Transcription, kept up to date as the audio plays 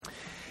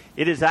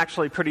it is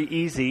actually pretty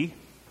easy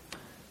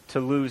to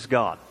lose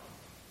God.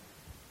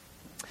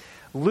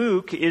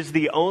 Luke is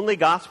the only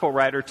gospel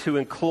writer to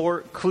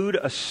include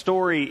a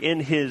story in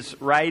his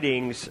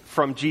writings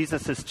from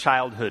Jesus'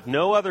 childhood.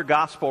 No other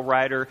gospel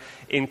writer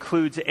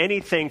includes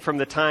anything from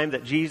the time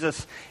that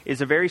Jesus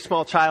is a very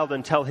small child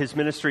until his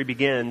ministry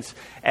begins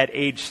at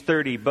age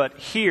 30. But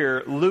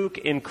here, Luke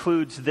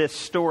includes this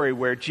story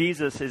where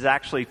Jesus is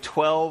actually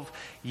 12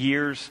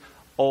 years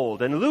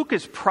old. And Luke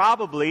is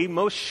probably,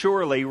 most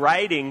surely,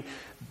 writing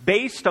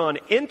based on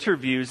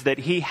interviews that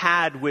he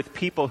had with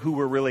people who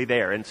were really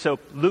there. And so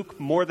Luke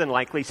more than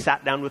likely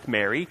sat down with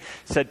Mary,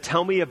 said,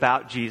 tell me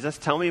about Jesus,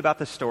 tell me about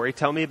the story,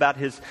 tell me about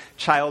his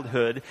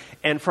childhood.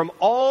 And from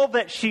all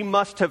that she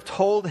must have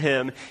told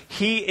him,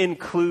 he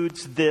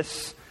includes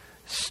this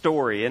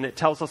story. And it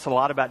tells us a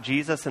lot about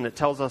Jesus, and it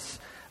tells us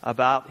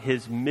about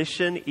his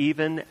mission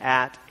even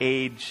at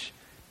age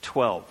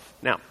 12.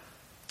 Now,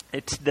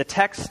 the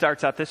text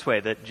starts out this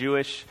way, that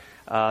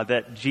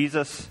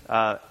Jesus'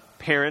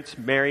 parents,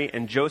 Mary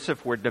and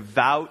Joseph, were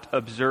devout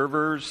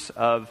observers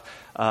of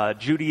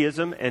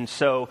Judaism, and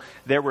so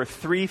there were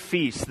 3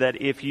 feasts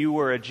that if you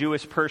were a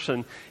Jewish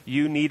person,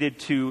 you needed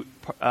to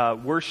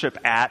worship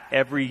at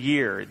every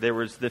year. There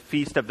was the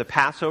Feast of the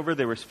Passover,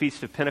 there was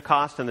Feast of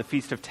Pentecost, and the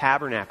Feast of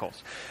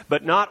Tabernacles.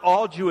 But not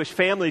all Jewish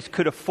families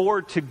could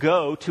afford to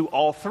go to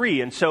all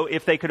 3, and so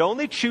if they could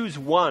only choose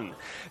one,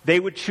 they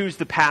would choose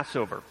the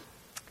Passover.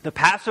 The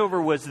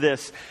Passover was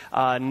this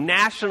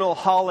national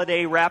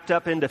holiday wrapped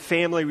up into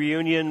family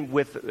reunion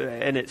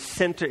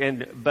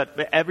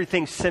but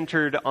everything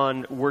centered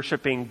on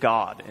worshiping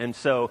God. And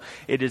so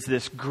it is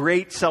this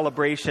great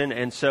celebration.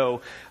 And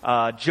so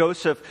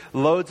Joseph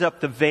loads up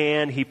the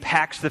van. He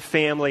packs the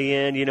family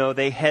in.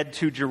 They head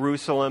to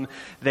Jerusalem.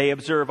 They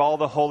observe all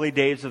the holy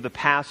days of the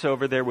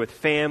Passover. They're with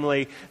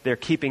family. They're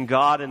keeping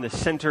God in the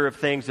center of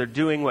things. They're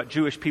doing what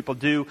Jewish people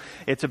do.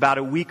 It's about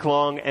a week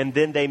long, and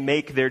then they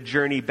make their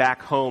journey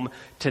back home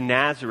to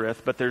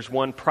Nazareth. But there's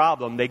one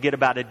problem. They get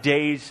about a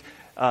day's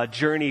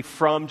journey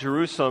from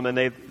Jerusalem, and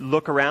they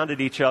look around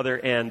at each other,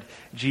 and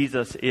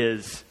Jesus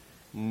is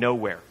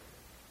nowhere.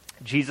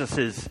 Jesus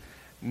is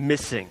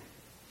missing.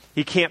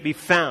 He can't be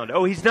found.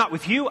 Oh, he's not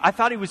with you? I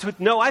thought he was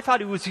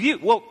with you.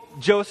 Well,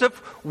 Joseph,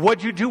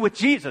 what'd you do with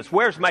Jesus?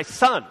 Where's my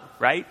son?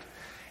 Right?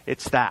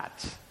 It's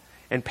that.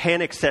 And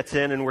panic sets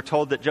in, and we're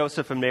told that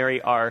Joseph and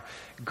Mary are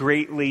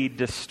greatly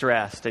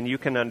distressed. And you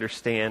can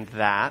understand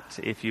that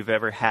if you've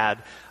ever had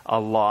a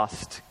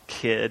lost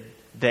kid.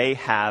 They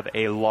have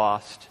a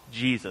lost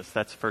Jesus.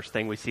 That's the first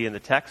thing we see in the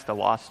text, a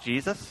lost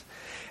Jesus.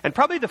 And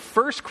probably the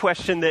first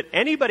question that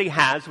anybody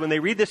has when they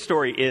read this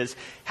story is,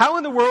 how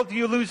in the world do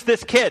you lose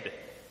this kid?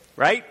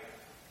 Right?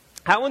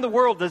 How in the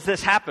world does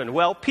this happen?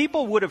 Well,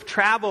 people would have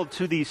traveled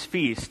to these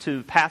feasts,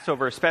 to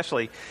Passover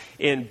especially,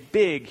 in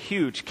big,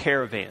 huge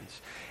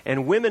caravans.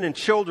 And women and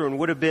children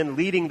would have been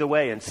leading the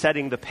way and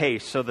setting the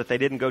pace so that they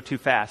didn't go too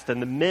fast.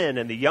 And the men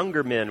and the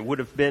younger men would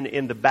have been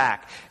in the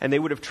back. And they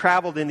would have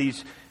traveled in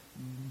these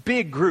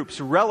big groups.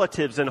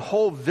 Relatives and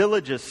whole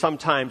villages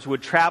sometimes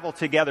would travel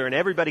together. And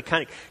everybody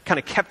kind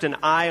of kept an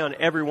eye on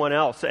everyone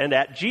else. And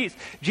at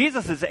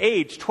Jesus'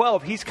 age,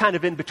 12, he's kind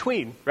of in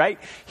between, right?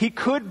 He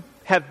could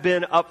have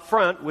been up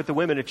front with the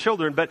women and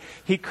children, but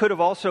he could have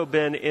also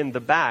been in the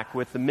back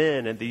with the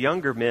men and the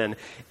younger men,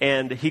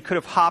 and he could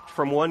have hopped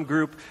from one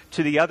group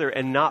to the other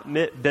and not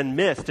been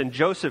missed. And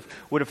Joseph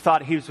would have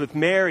thought he was with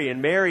Mary,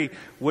 and Mary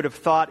would have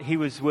thought he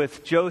was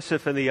with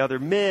Joseph and the other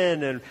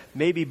men, and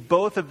maybe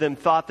both of them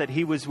thought that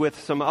he was with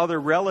some other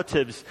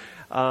relatives,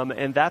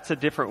 and that's a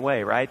different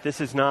way, right?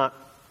 This is not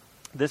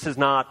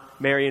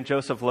Mary and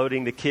Joseph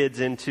loading the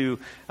kids into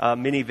a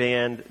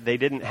minivan. They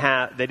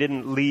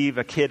didn't leave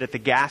a kid at the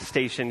gas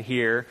station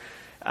here.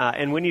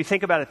 And when you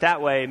think about it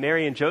that way,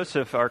 Mary and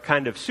Joseph are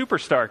kind of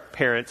superstar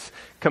parents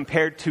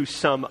compared to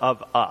some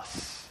of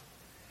us.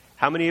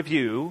 How many of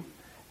you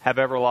have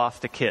ever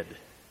lost a kid?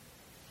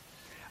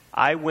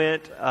 I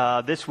went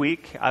this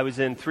week. I was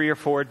in 3 or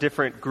 4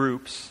 different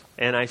groups,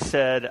 and I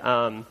said,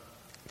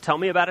 tell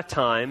me about a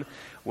time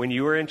when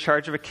you were in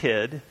charge of a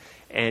kid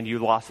and you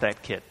lost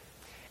that kid.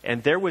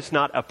 And there was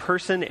not a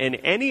person in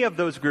any of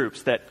those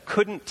groups that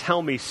couldn't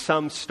tell me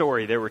some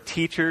story. There were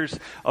teachers,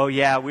 oh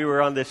yeah, we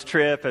were on this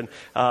trip and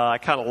I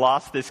kind of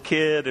lost this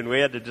kid and we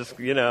had to just,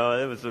 it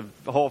was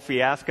a whole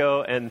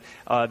fiasco. And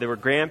there were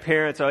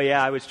grandparents, oh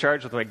yeah, I was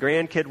charged with my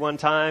grandkid one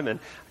time and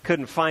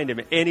couldn't find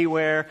him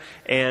anywhere.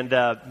 And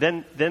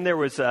then there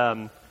was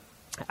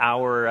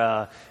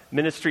our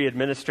ministry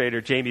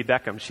administrator, Jamie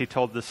Beckham. She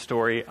told this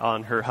story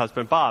on her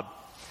husband, Bob.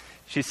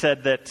 She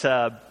said that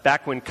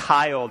back when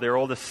Kyle, their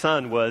oldest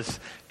son, was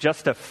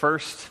just a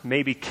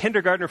maybe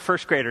kindergarten or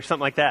first grade or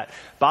something like that,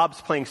 Bob's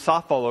playing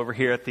softball over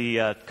here at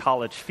the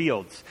college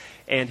fields.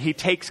 And he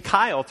takes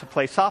Kyle to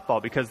play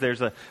softball because there's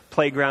a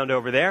playground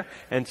over there.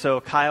 And so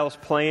Kyle's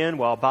playing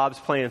while Bob's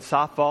playing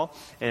softball.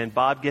 And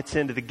Bob gets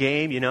into the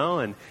game,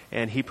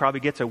 and he probably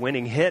gets a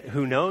winning hit,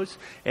 who knows.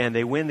 And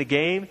they win the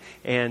game.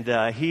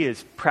 And he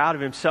is proud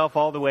of himself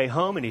all the way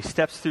home. And he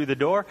steps through the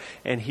door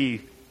and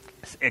he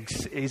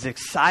he's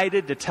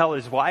excited to tell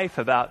his wife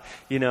about,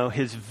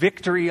 his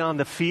victory on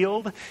the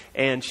field.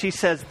 And she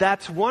says,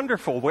 "That's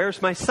wonderful.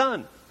 Where's my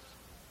son?"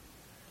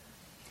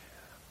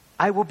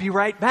 "I will be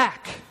right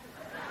back."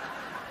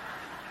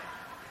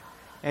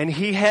 And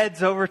he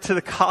heads over to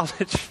the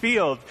college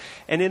field.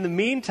 And in the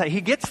meantime,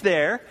 he gets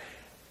there.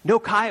 No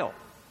Kyle.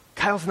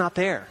 Kyle's not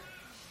there.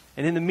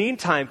 And in the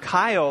meantime,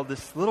 Kyle,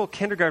 this little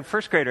kindergarten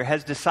first grader,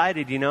 has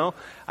decided,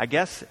 I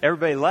guess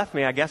everybody left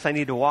me. I guess I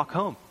need to walk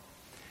home.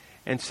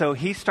 And so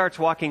he starts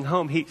walking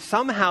home.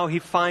 Somehow he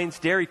finds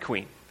Dairy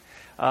Queen.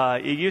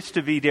 It used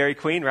to be Dairy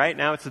Queen, right?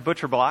 Now it's the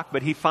Butcher Block,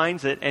 but he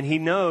finds it, and he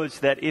knows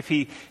that if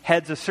he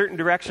heads a certain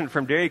direction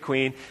from Dairy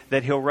Queen,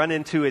 that he'll run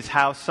into his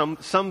house,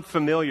 some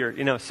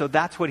familiar, so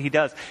that's what he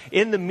does.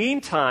 In the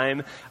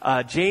meantime,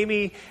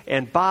 Jamie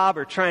and Bob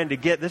are trying to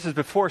this is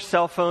before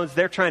cell phones,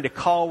 they're trying to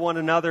call one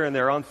another, and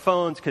they're on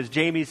phones because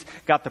Jamie's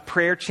got the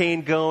prayer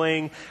chain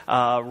going.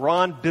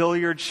 Ron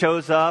Billiard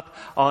shows up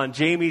on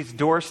Jamie's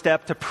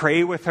doorstep to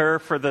pray with her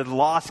for the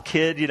lost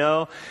kid,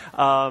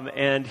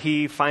 and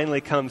he finally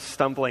comes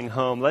stumbling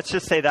home. Let's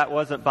just say that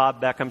wasn't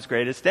Bob Beckham's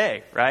greatest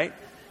day, right?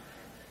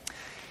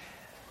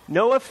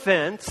 No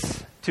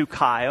offense to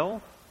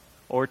Kyle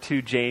or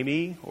to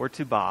Jamie or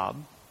to Bob,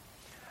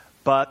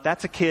 but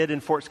that's a kid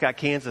in Fort Scott,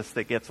 Kansas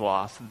that gets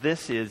lost.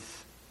 This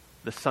is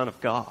the Son of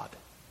God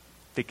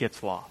that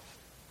gets lost.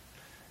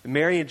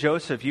 Mary and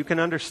Joseph, you can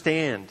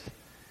understand,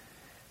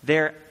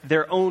 they're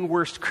their own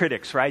worst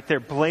critics, right? They're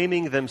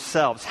blaming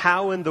themselves.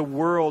 How in the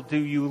world do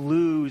you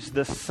lose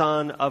the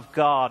Son of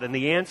God? And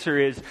the answer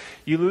is,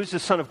 you lose the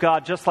Son of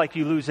God just like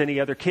you lose any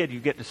other kid.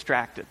 You get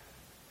distracted.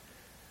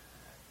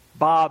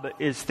 Bob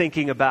is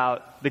thinking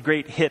about the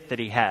great hit that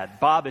he had.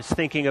 Bob is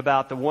thinking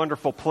about the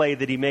wonderful play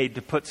that he made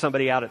to put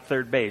somebody out at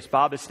third base.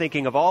 Bob is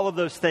thinking of all of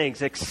those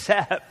things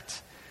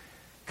except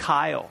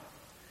Kyle.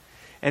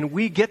 And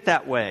we get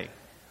that way.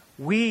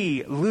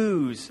 We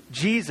lose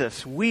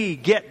Jesus. We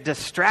get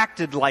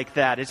distracted like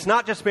that. It's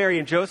not just Mary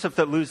and Joseph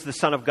that lose the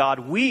Son of God.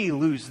 We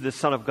lose the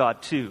Son of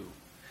God too.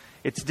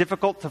 It's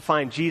difficult to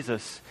find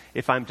Jesus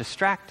if I'm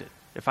distracted.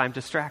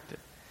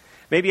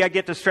 Maybe I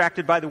get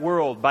distracted by the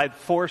world, by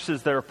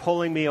forces that are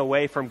pulling me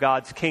away from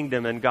God's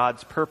kingdom and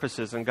God's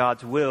purposes and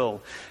God's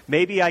will.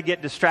 Maybe I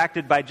get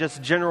distracted by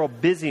just general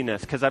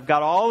busyness because I've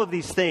got all of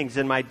these things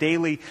in my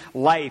daily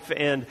life,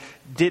 and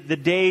the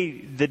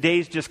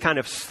days just kind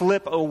of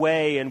slip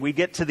away, and we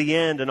get to the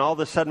end, and all of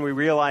a sudden we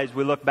realize,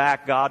 we look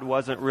back, God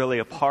wasn't really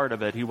a part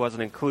of it. He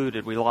wasn't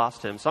included. We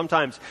lost him.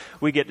 Sometimes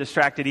we get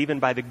distracted even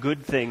by the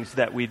good things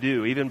that we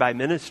do, even by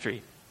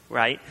ministry,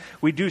 right?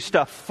 We do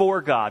stuff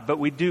for God, but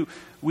we do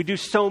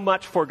so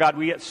much for God.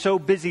 We get so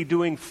busy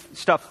doing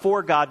stuff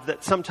for God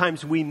that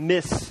sometimes we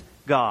miss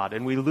God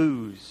and we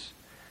lose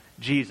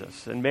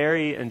Jesus. And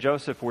Mary and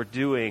Joseph were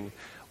doing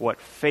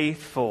what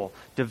faithful,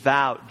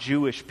 devout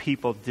Jewish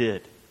people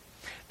did.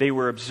 They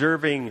were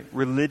observing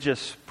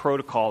religious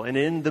protocol. And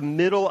in the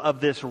middle of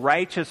this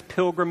righteous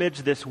pilgrimage,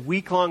 this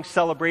week-long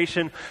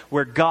celebration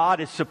where God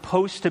is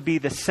supposed to be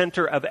the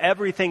center of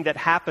everything that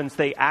happens,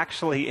 they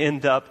actually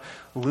end up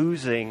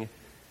losing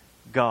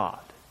God.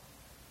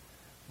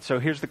 So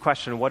here's the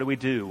question: what do we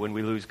do when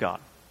we lose God?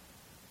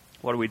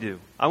 What do we do?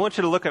 I want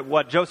you to look at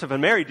what Joseph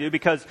and Mary do,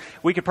 because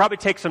we could probably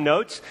take some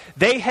notes.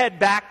 They head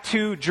back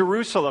to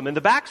Jerusalem. And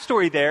the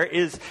backstory there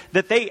is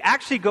that they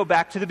actually go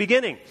back to the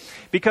beginning,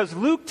 because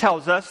Luke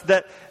tells us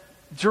that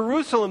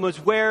Jerusalem was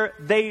where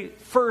they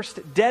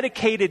first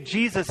dedicated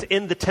Jesus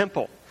in the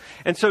temple.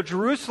 And so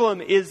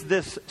Jerusalem is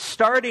this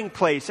starting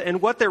place.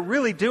 And what they're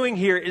really doing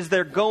here is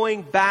they're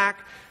going back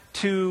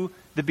to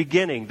the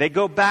beginning. They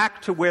go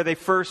back to where they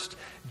first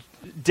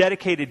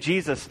dedicated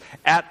Jesus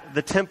at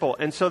the temple.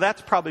 And so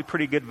that's probably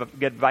pretty good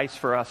advice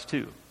for us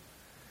too.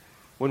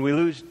 When we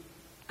lose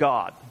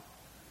God,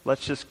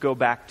 let's just go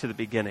back to the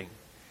beginning.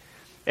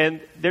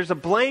 And there's a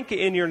blank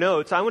in your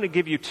notes. I want to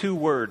give you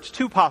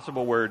two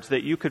possible words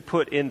that you could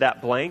put in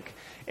that blank.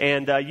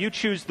 And you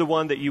choose the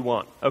one that you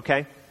want,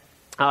 okay?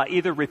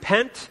 Either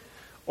repent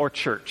or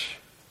church.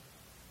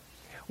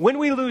 When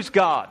we lose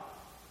God,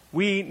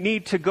 we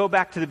need to go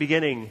back to the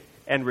beginning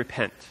and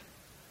repent.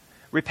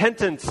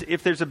 Repentance,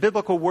 if there's a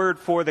biblical word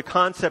for the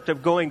concept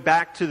of going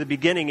back to the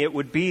beginning, it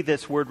would be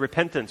this word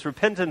repentance.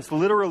 Repentance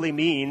literally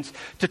means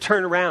to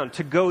turn around,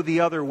 to go the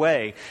other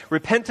way.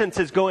 Repentance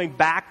is going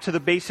back to the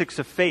basics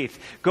of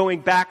faith, going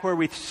back where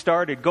we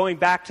started, going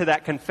back to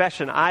that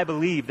confession. I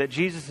believe that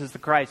Jesus is the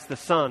Christ, the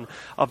Son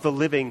of the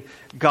living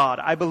God.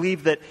 I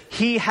believe that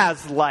He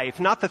has life,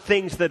 not the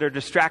things that are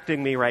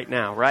distracting me right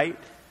now, right?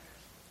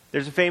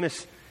 There's a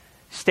famous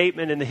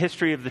statement in the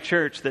history of the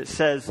church that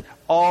says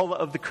all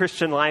of the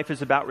Christian life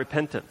is about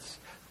repentance.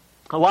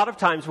 A lot of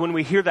times when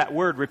we hear that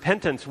word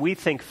repentance, we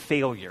think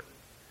failure.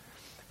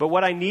 But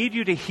what I need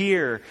you to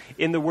hear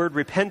in the word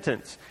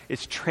repentance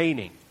is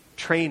training.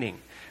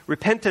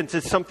 Repentance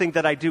is something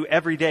that I do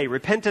every day.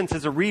 Repentance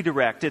is a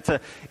redirect. It's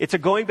a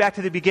going back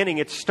to the beginning.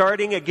 It's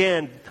starting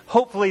again,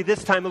 hopefully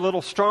this time a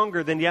little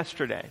stronger than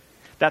yesterday.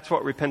 That's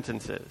what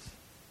repentance is.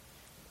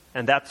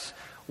 And that's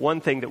one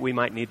thing that we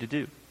might need to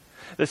do.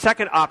 The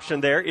second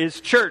option there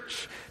is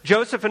church.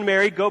 Joseph and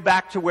Mary go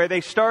back to where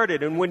they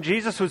started. And when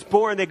Jesus was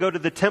born, they go to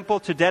the temple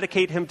to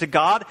dedicate him to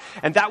God.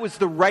 And that was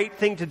the right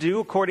thing to do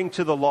according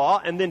to the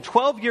law. And then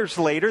 12 years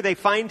later, they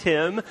find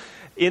him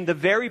in the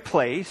very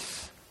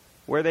place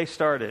where they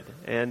started.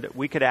 And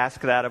we could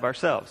ask that of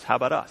ourselves. How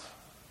about us?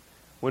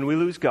 When we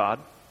lose God,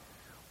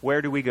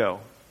 where do we go?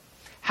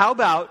 How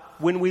about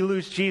when we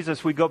lose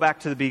Jesus, we go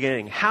back to the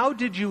beginning? How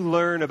did you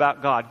learn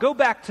about God? Go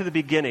back to the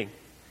beginning.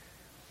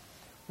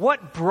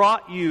 What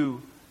brought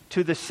you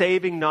to the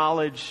saving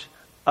knowledge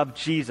of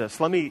Jesus?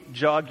 Let me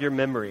jog your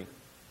memory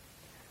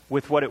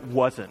with what it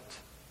wasn't.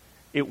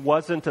 It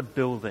wasn't a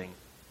building.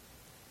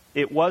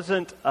 It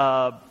wasn't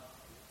a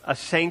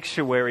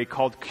sanctuary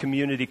called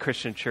Community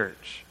Christian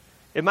Church.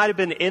 It might have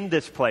been in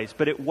this place,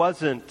 but it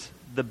wasn't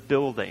the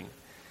building.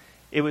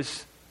 It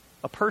was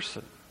a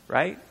person,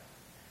 right?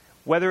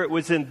 Whether it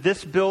was in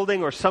this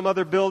building or some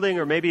other building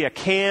or maybe a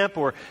camp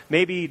or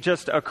maybe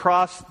just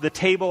across the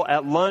table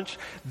at lunch,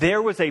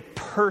 there was a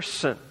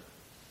person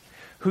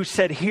who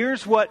said,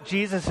 here's what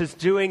Jesus is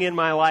doing in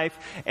my life,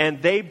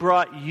 and they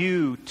brought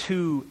you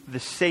to the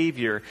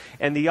Savior.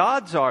 And the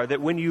odds are that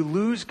when you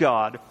lose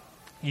God,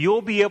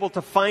 you'll be able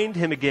to find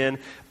him again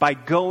by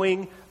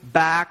going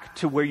back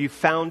to where you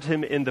found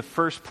him in the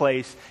first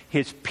place,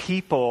 his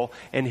people,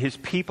 and his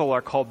people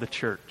are called the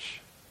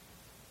church.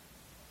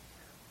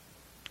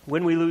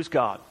 When we lose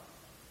God,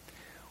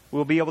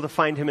 we'll be able to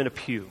find him in a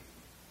pew.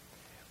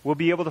 We'll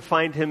be able to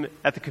find him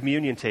at the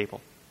communion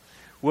table.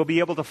 We'll be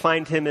able to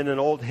find him in an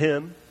old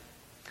hymn,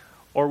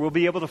 or we'll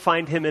be able to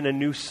find him in a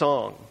new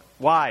song.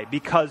 Why?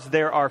 Because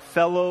there are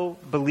fellow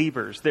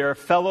believers, there are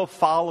fellow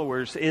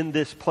followers in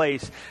this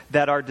place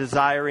that are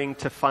desiring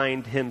to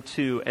find him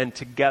too, and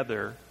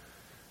together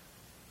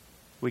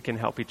we can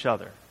help each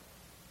other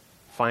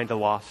find a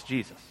lost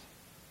Jesus.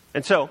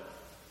 And so,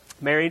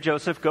 Mary and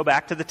Joseph go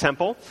back to the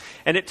temple,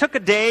 and it took a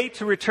day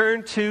to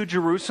return to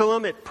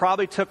Jerusalem. It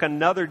probably took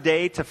another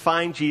day to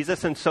find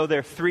Jesus, and so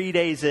they're 3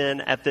 days in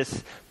at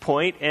this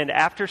point. And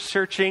after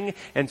searching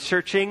and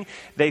searching,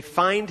 they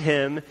find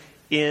him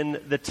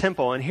in the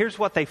temple. And here's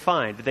what they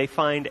find. They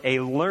find a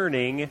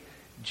learning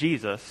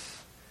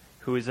Jesus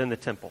who is in the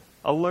temple.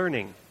 A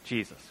learning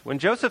Jesus. When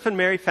Joseph and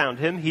Mary found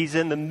him, he's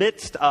in the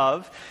midst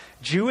of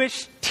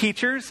Jewish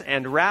teachers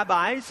and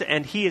rabbis,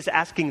 and he is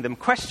asking them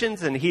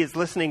questions, and he is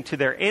listening to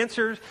their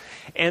answers.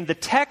 And the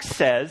text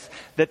says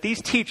that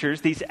these teachers,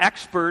 these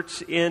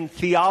experts in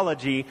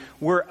theology,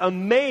 were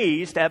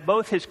amazed at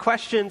both his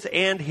questions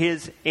and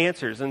his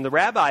answers. And the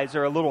rabbis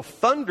are a little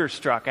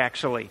thunderstruck,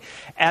 actually,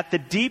 at the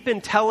deep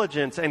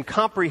intelligence and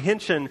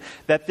comprehension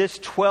that this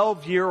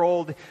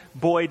 12-year-old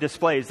boy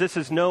displays. This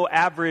is no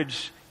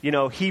average,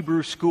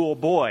 Hebrew school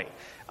boy.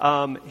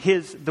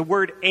 The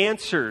word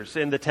answers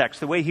in the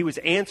text, the way he was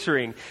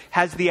answering,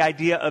 has the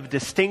idea of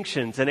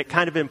distinctions, and it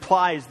kind of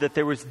implies that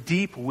there was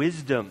deep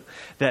wisdom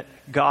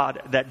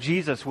that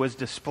Jesus was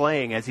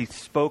displaying as he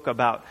spoke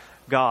about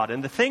God.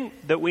 And the thing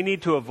that we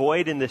need to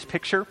avoid in this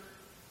picture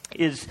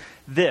is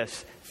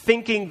this,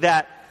 thinking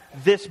that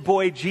this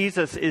boy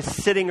Jesus is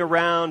sitting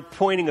around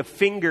pointing a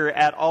finger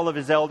at all of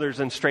his elders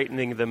and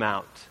straightening them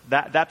out.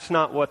 That's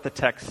not what the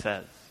text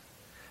says.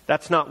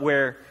 That's not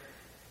where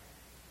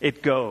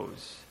it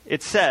goes.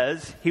 It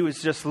says he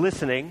was just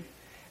listening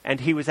and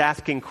he was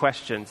asking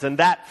questions. And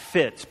that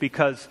fits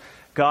because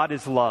God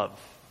is love.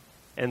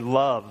 And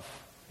love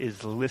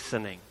is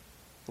listening.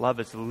 Love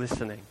is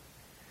listening.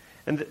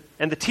 And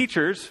the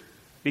teachers,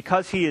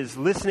 because he is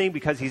listening,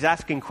 because he's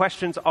asking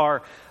questions,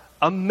 are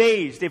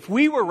amazed. If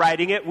we were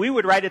writing it, we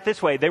would write it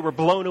this way. They were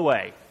blown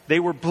away. They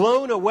were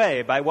blown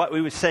away by what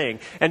we was saying.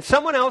 And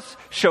someone else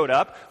showed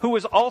up who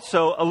was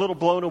also a little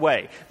blown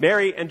away.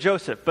 Mary and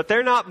Joseph. But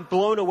they're not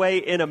blown away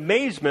in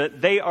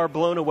amazement. They are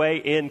blown away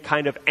in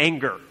kind of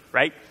anger,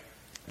 right?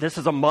 This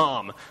is a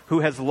mom who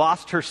has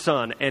lost her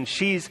son, and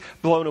she's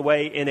blown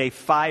away in a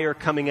fire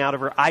coming out of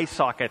her eye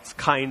sockets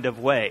kind of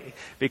way.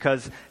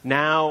 Because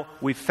now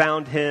we've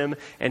found him,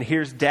 and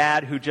here's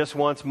dad who just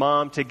wants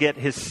mom to get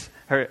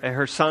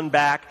her son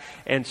back.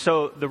 And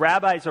so the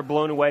rabbis are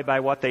blown away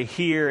by what they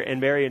hear,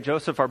 and Mary and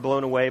Joseph are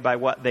blown away by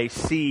what they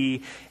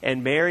see.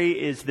 And Mary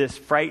is this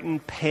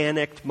frightened,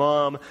 panicked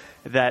mom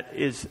that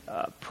is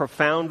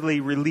profoundly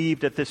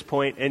relieved at this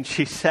point, and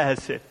she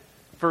says,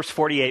 verse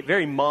 48,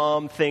 very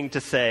mom thing to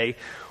say,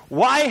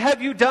 "Why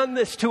have you done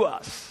this to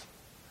us?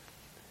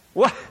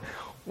 What?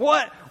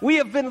 We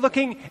have been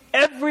looking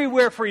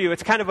everywhere for you."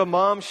 It's kind of a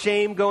mom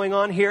shame going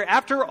on here.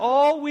 After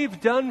all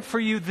we've done for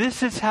you,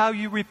 this is how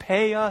you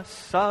repay us,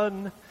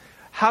 son.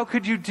 How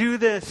could you do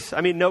this? I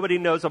mean, nobody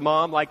knows a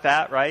mom like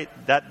that, right?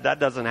 That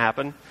doesn't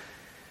happen.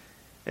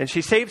 And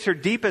she saves her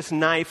deepest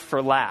knife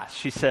for last.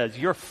 She says,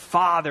 "Your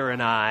father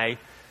and I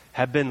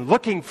have been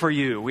looking for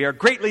you. We are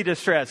greatly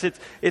distressed."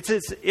 It's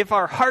as if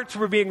our hearts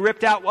were being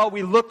ripped out while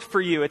we looked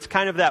for you. It's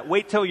kind of that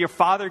wait till your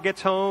father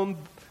gets home,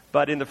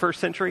 but in the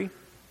first century.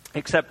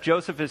 Except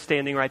Joseph is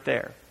standing right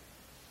there.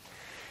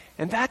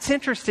 And that's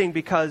interesting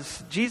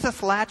because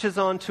Jesus latches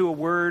on to a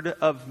word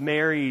of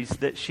Mary's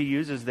that she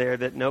uses there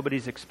that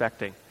nobody's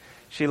expecting.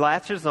 she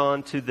latches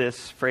on to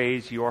this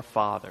phrase, your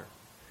father.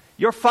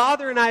 Your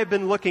father and I have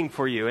been looking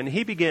for you. And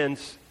he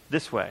begins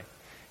this way.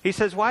 He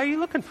says, why are you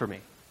looking for me?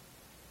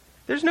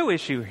 There's no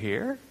issue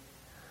here.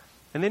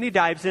 And then he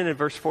dives in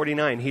verse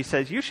 49. He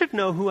says, you should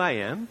know who I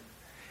am.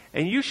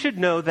 And you should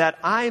know that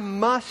I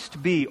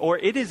must be, or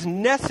it is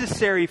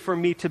necessary for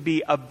me to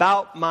be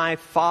about my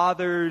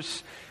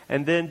Father's,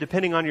 and then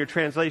depending on your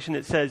translation,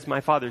 it says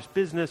my Father's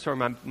business, or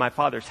my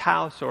Father's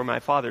house, or my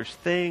Father's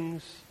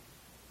things.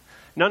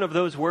 None of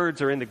those words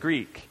are in the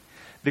Greek.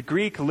 The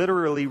Greek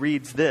literally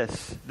reads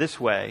this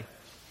way.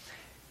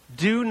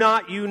 Do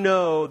not you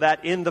know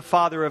that in the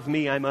Father of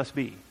me I must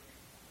be?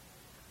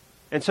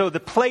 And so the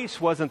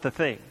place wasn't the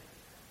thing.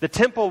 The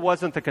temple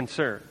wasn't the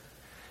concern.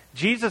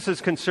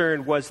 Jesus'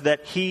 concern was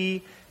that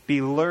he be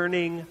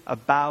learning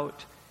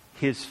about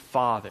his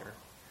Father.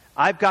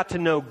 I've got to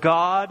know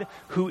God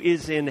who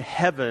is in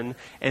heaven,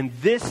 and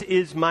this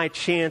is my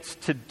chance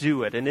to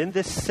do it. And in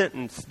this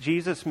sentence,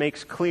 Jesus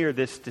makes clear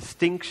this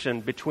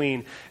distinction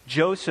between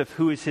Joseph,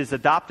 who is his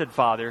adopted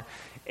father,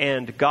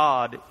 and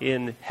God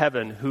in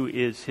heaven, who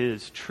is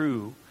his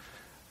true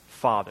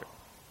father.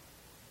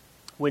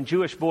 When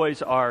Jewish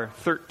boys are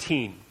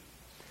 13,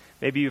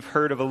 maybe you've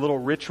heard of a little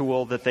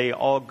ritual that they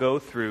all go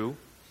through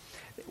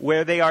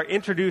where they are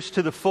introduced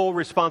to the full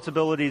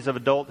responsibilities of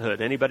adulthood.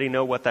 Anybody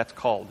know what that's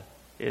called?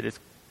 It's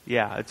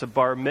a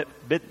bar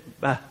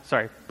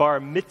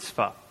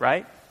mitzvah,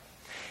 right?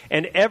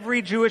 And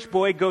every Jewish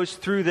boy goes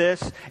through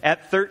this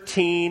at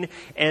 13,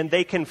 and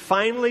they can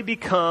finally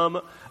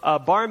become,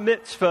 bar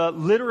mitzvah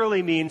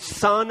literally means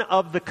son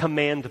of the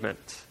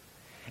commandment.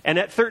 And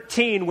at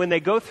 13, when they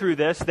go through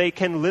this, they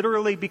can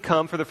literally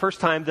become, for the first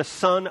time, the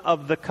son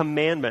of the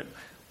commandment,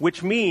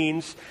 which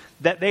means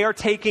that they are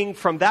taking,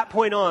 from that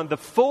point on, the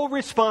full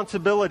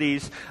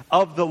responsibilities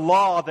of the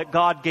law that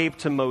God gave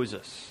to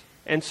Moses.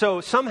 And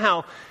so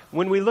somehow,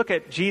 when we look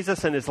at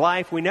Jesus and his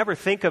life, we never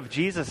think of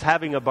Jesus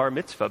having a bar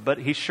mitzvah, but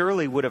he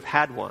surely would have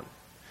had one.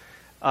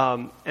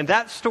 And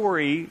that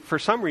story, for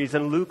some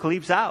reason, Luke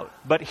leaves out.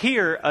 But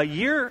here, a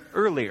year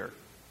earlier,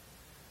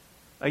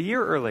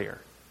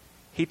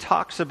 he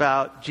talks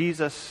about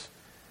Jesus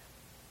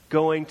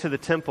going to the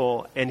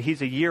temple, and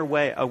he's a year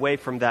away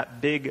from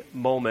that big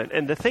moment.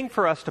 And the thing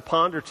for us to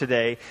ponder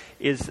today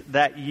is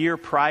that year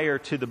prior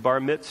to the bar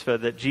mitzvah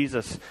that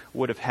Jesus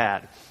would have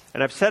had.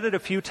 And I've said it a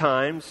few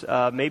times.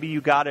 Maybe you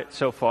got it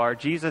so far.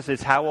 Jesus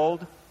is how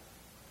old?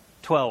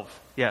 12.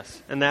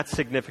 Yes, and that's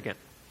significant.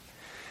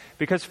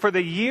 Because for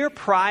the year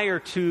prior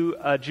to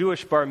a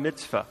Jewish bar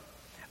mitzvah,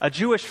 a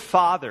Jewish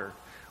father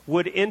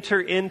would enter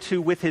into,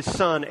 with his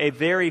son, a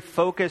very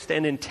focused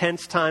and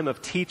intense time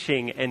of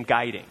teaching and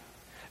guiding.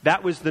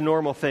 That was the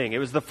normal thing. It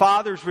was the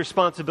father's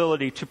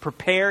responsibility to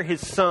prepare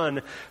his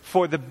son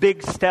for the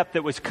big step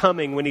that was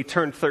coming when he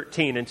turned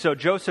 13. And so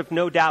Joseph,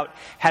 no doubt,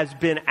 has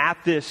been at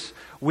this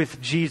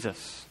with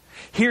Jesus.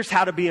 Here's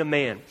how to be a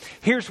man.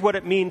 Here's what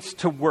it means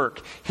to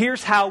work.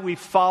 Here's how we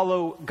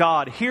follow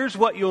God. Here's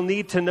what you'll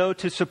need to know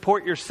to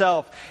support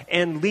yourself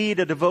and lead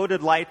a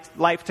devoted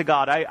life to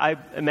God. I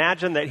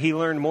imagine that he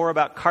learned more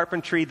about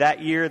carpentry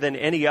that year than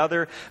any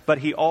other, but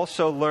he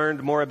also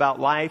learned more about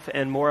life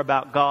and more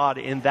about God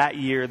in that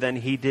year than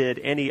he did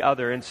any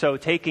other. And so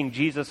taking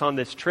Jesus on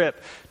this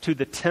trip to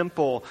the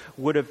temple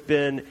would have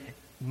been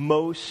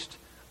most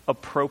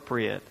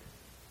appropriate.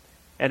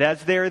 And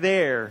as they're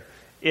there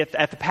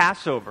at the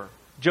Passover,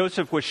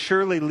 Joseph was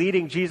surely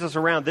leading Jesus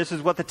around. This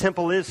is what the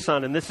temple is,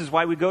 son, and this is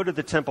why we go to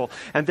the temple,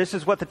 and this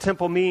is what the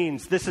temple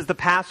means. This is the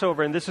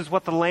Passover, and this is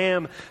what the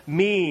lamb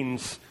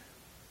means.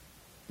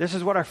 This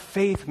is what our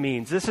faith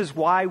means. This is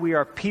why we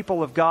are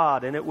people of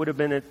God. And it would have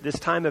been at this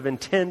time of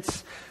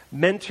intense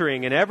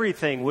mentoring, and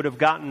everything would have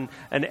gotten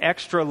an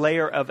extra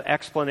layer of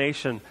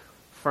explanation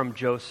from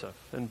Joseph.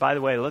 And by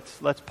the way,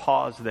 let's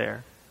pause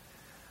there.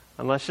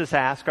 And let's just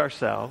ask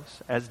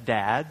ourselves, as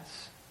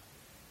dads,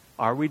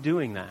 are we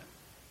doing that?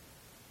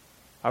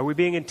 Are we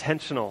being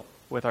intentional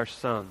with our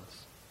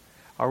sons?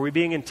 Are we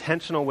being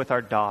intentional with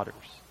our daughters?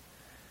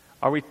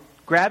 Are we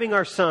grabbing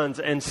our sons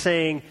and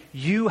saying,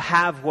 you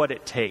have what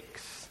it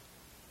takes.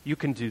 You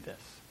can do this?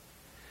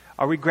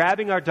 Are we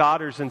grabbing our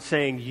daughters and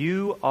saying,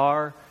 you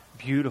are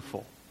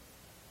beautiful.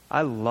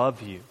 I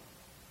love you?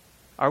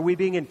 Are we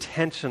being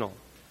intentional?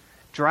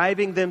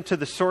 Driving them to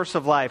the source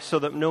of life so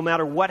that no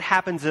matter what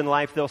happens in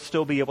life, they'll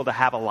still be able to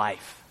have a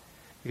life.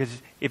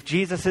 Because if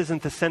Jesus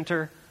isn't the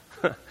center,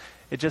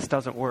 it just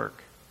doesn't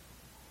work.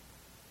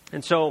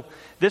 And so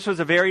this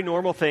was a very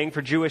normal thing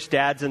for Jewish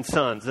dads and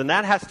sons. And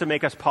that has to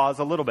make us pause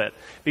a little bit.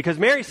 Because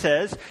Mary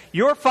says,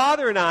 your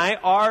father and I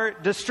are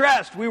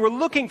distressed. We were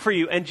looking for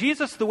you. And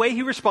Jesus, the way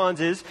he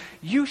responds is,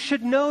 you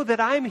should know that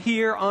I'm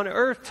here on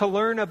earth to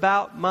learn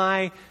about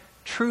my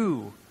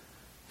true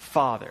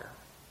Father,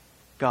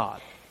 God.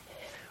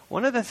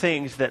 One of the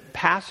things that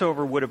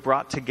Passover would have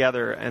brought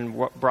together and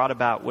brought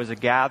about was a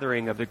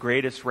gathering of the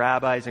greatest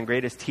rabbis and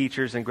greatest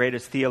teachers and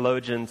greatest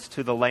theologians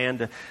to the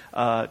land,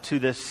 to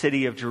this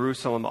city of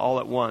Jerusalem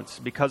all at once.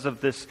 Because of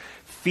this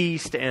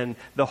feast and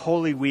the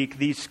Holy Week,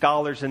 these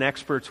scholars and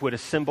experts would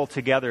assemble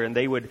together, and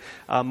they would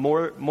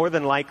more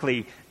than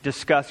likely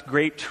discuss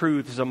great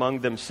truths among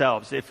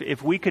themselves.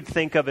 If we could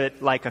think of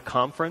it like a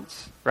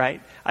conference,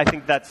 right? I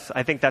think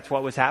that's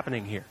what was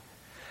happening here.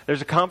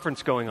 There's a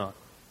conference going on.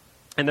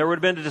 And there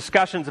would have been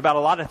discussions about a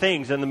lot of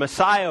things, and the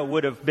Messiah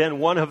would have been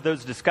one of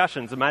those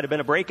discussions. It might have been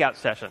a breakout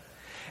session.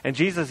 And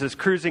Jesus is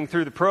cruising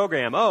through the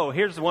program. Oh,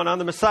 here's the one on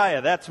the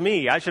Messiah. That's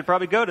me. I should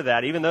probably go to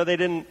that, even though they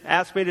didn't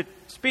ask me to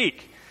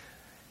speak.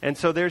 And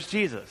so there's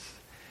Jesus,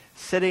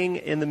 sitting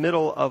in the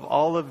middle of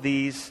all of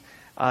these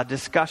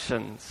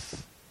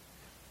discussions,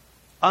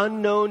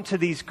 unknown to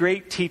these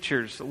great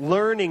teachers,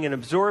 learning and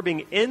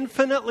absorbing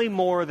infinitely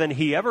more than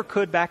he ever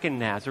could back in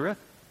Nazareth.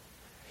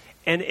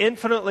 And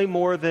infinitely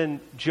more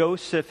than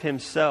Joseph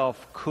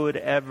himself could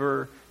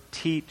ever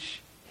teach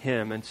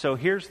him. And so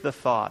here's the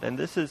thought, and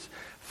this is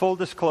full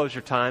disclosure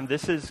time.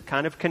 This is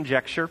kind of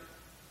conjecture.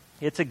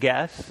 It's a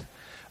guess,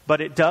 but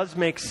it does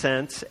make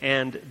sense,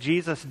 and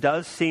Jesus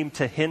does seem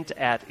to hint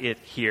at it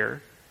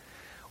here.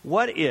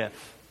 What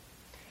if,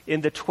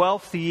 in the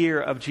 12th year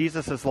of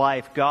Jesus'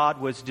 life,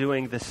 God was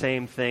doing the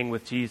same thing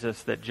with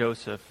Jesus that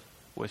Joseph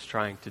was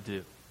trying to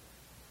do?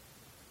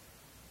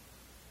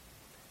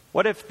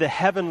 What if the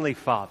Heavenly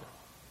Father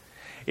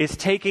is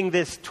taking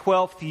this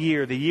 12th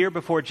year, the year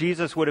before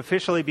Jesus would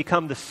officially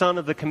become the Son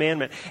of the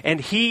Commandment,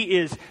 and he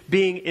is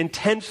being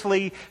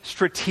intensely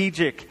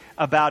strategic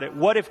about it?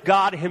 What if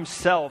God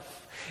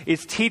himself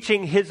is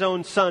teaching his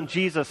own son,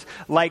 Jesus,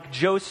 like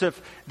Joseph,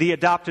 the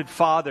adopted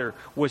father,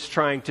 was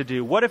trying to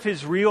do? What if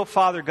his real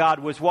father, God,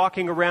 was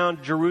walking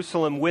around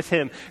Jerusalem with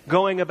him,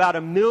 going about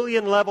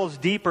 1,000,000 levels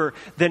deeper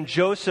than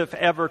Joseph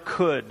ever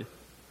could?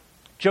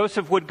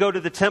 Joseph would go to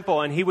the temple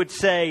and he would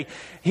say,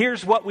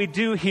 here's what we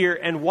do here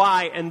and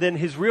why. And then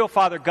his real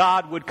father,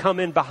 God, would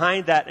come in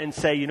behind that and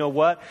say, you know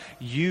what?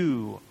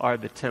 You are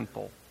the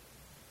temple.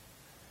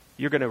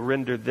 You're going to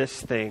render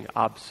this thing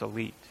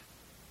obsolete.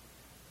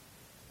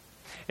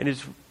 And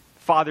his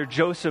father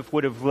Joseph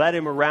would have led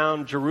him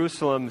around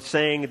Jerusalem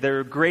saying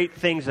there are great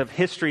things of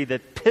history,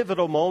 that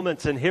pivotal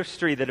moments in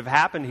history that have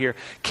happened here.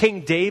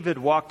 King David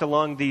walked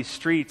along these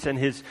streets, and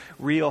his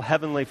real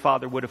heavenly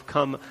father would have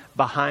come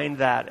behind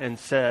that and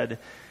said,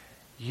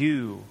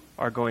 you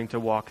are going to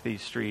walk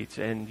these streets,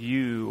 and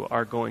you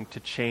are going to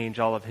change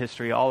all of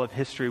history. All of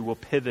history will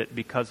pivot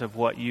because of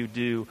what you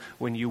do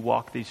when you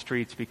walk these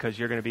streets, because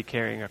you're going to be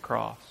carrying a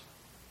cross.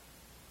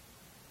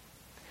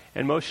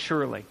 And most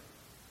surely,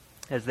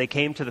 as they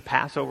came to the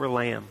Passover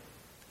lamb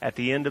at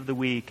the end of the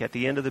week, at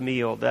the end of the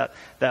meal, that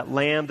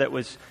lamb that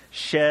was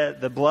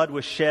shed, the blood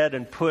was shed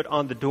and put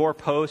on the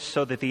doorpost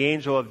so that the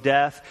angel of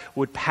death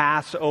would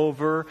pass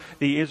over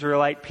the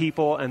Israelite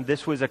people. And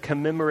this was a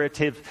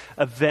commemorative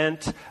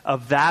event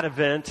of that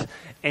event.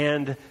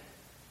 And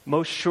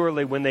most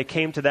surely when they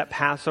came to that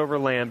Passover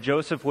lamb,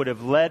 Joseph would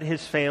have led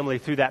his family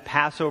through that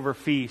Passover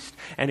feast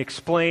and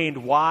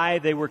explained why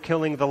they were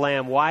killing the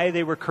lamb, why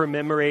they were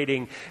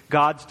commemorating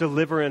God's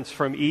deliverance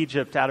from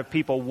Egypt out of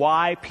people,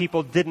 why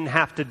people didn't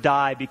have to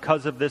die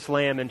because of this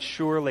lamb. And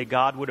surely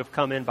God would have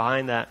come in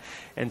behind that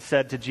and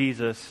said to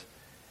Jesus,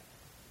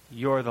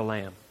 you're the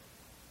lamb.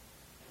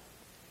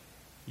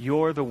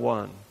 You're the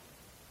one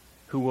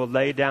who will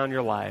lay down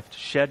your life, to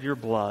shed your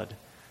blood,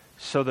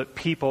 so that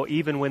people,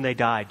 even when they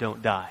die,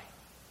 don't die.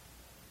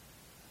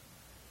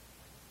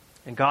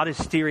 And God is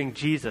steering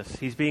Jesus.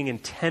 He's being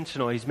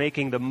intentional. He's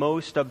making the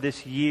most of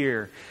this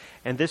year.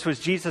 And this was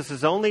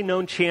Jesus' only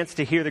known chance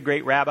to hear the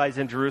great rabbis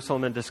in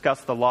Jerusalem and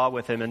discuss the law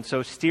with him. And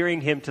so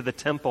steering him to the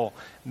temple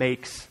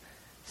makes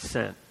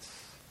sense.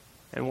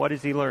 And what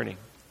is he learning?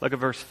 Look at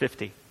verse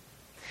 50.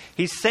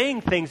 He's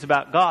saying things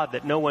about God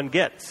that no one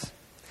gets.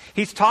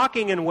 He's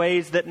talking in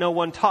ways that no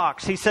one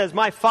talks. He says,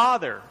 my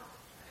Father.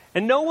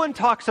 And no one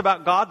talks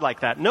about God like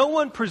that. No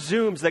one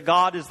presumes that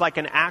God is like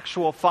an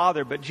actual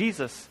father, but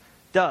Jesus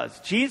does.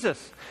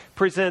 Jesus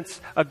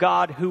presents a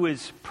God who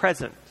is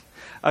present,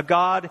 a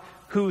God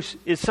who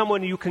is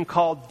someone you can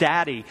call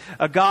daddy,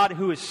 a God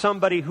who is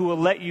somebody who will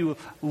let you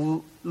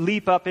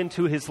leap up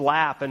into his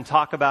lap and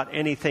talk about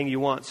anything you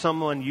want,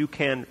 someone you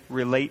can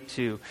relate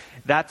to.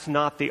 That's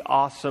not the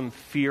awesome,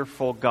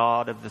 fearful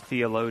God of the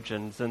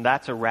theologians, and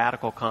that's a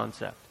radical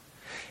concept.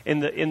 In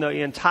the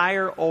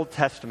entire Old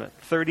Testament,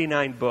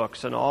 39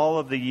 books, and all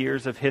of the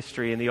years of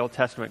history in the Old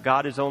Testament,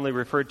 God is only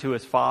referred to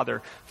as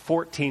Father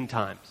 14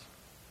 times.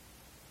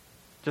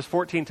 Just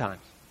 14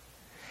 times.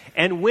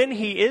 And when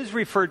he is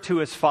referred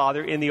to as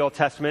Father in the Old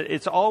Testament,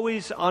 it's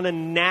always on a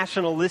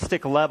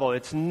nationalistic level.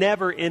 It's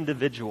never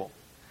individual.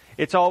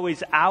 It's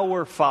always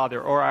our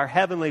Father or our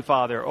Heavenly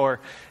Father, or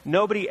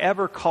nobody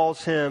ever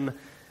calls him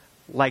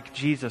like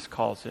Jesus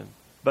calls him.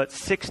 But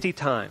 60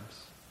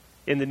 times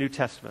in the New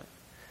Testament,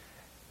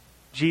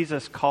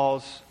 Jesus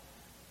calls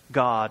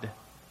God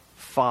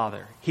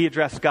Father. He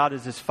addressed God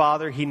as his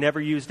Father. He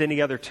never used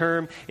any other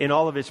term. In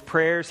all of his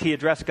prayers, he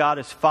addressed God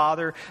as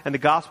Father. And the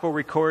gospel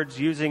records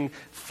using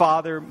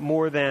Father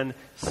more than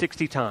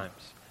 60 times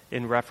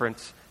in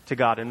reference to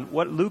God. And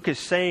what Luke is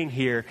saying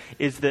here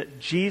is that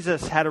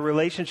Jesus had a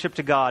relationship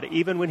to God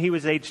even when he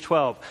was age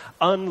 12,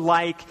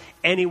 unlike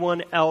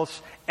anyone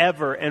else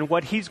ever. And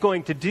what he's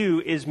going to do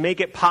is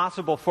make it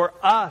possible for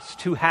us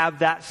to have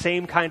that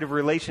same kind of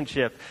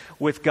relationship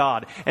with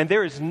God. And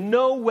there is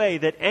no way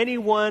that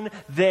anyone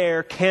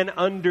there can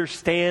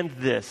understand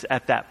this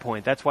at that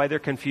point. That's why they're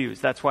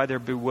confused. That's why they're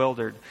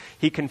bewildered.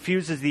 He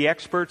confuses the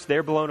experts.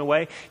 They're blown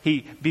away.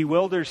 He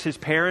bewilders his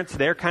parents.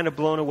 They're kind of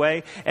blown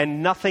away.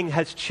 And nothing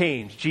has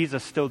changed.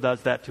 Jesus still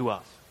does that to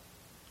us.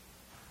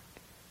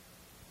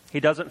 He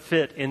doesn't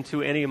fit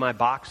into any of my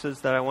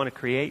boxes that I want to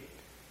create.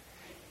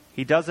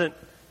 He doesn't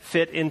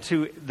fit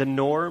into the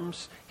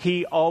norms.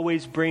 He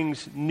always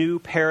brings new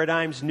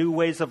paradigms, new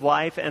ways of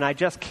life, and I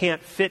just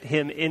can't fit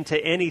him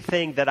into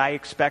anything that I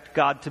expect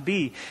God to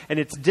be. And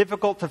it's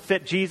difficult to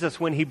fit Jesus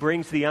when he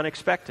brings the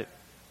unexpected.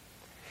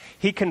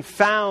 He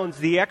confounds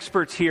the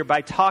experts here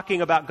by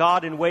talking about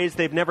God in ways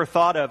they've never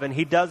thought of, and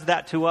he does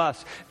that to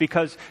us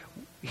because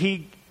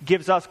he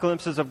gives us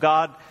glimpses of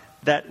God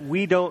that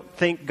we don't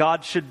think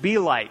God should be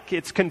like.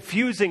 It's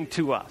confusing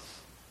to us.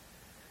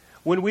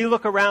 When we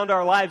look around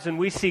our lives and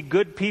we see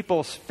good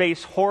people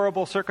face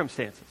horrible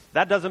circumstances,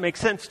 that doesn't make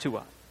sense to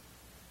us.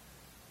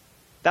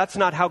 That's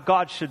not how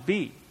God should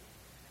be,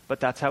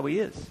 but that's how he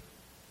is.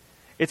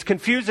 It's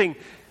confusing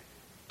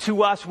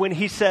to us when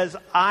he says,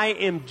 I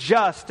am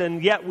just,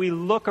 and yet we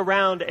look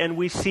around and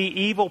we see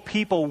evil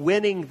people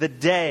winning the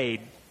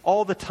day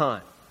all the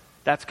time.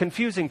 That's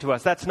confusing to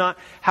us. That's not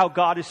how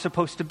God is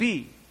supposed to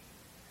be.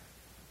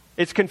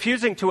 It's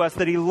confusing to us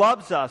that he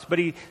loves us, but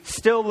he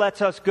still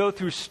lets us go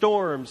through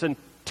storms and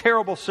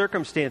terrible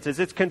circumstances.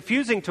 It's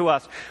confusing to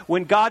us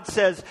when God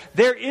says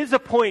there is a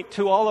point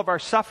to all of our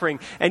suffering,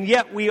 and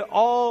yet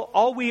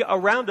all we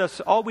around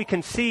us, all we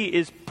can see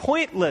is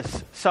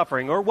pointless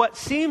suffering, or what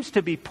seems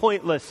to be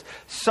pointless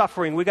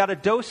suffering. We got a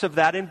dose of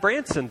that in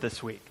Branson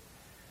this week.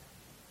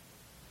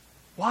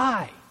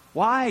 Why?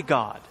 Why,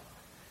 God?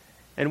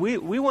 And we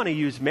want to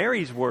use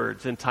Mary's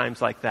words in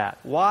times like that.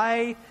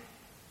 Why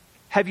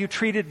have you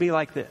treated me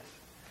like this?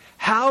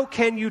 How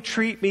can you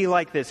treat me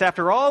like this?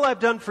 After all I've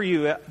done for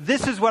you,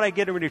 this is what I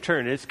get in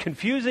return. It's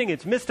confusing,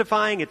 it's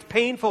mystifying, it's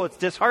painful, it's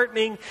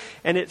disheartening,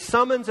 and it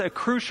summons a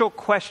crucial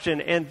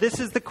question. And this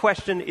is the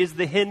question, is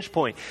the hinge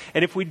point.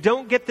 And if we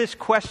don't get this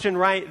question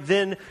right,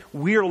 then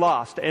we're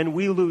lost and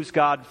we lose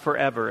God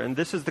forever. And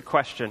this is the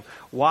question.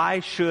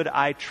 Why should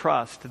I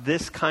trust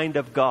this kind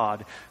of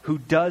God who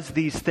does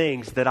these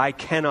things that I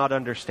cannot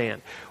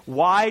understand?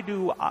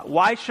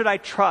 Why should I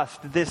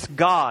trust this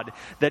God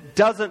that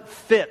doesn't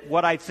fit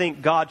what I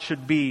think God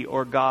should be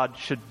or God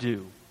should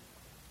do?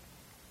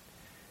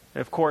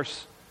 And of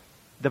course,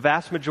 the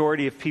vast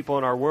majority of people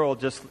in our world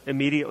just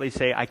immediately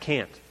say, I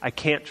can't. I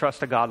can't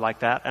trust a God like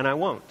that, and I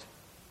won't.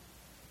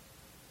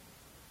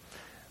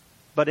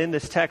 But in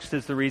this text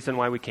is the reason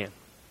why we can.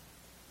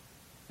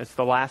 It's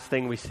the last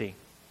thing we see.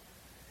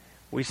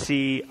 We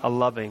see a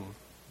loving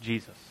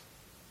Jesus.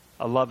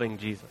 A loving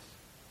Jesus.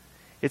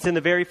 It's in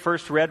the very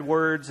first red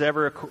words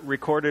ever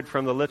recorded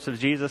from the lips of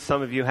Jesus.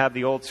 Some of you have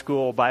the old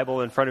school Bible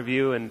in front of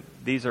you, and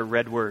these are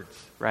red words,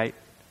 right?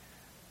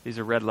 These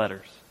are red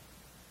letters.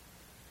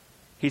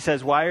 He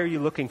says, why are you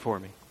looking for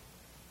me?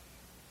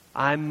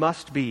 I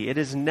must be. It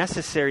is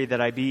necessary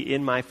that I be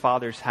in my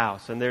Father's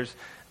house. And there's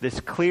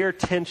this clear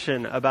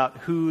tension about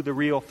who the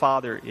real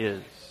Father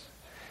is.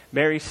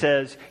 Mary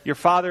says, your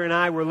Father and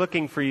I were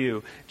looking for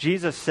you.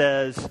 Jesus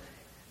says,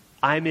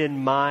 I'm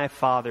in my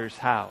Father's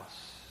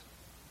house.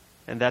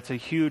 And that's a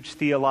huge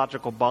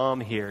theological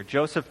bomb here.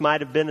 Joseph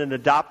might have been an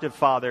adoptive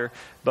father,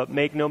 but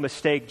make no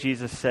mistake,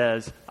 Jesus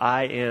says,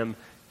 I am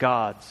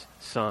God's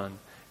son.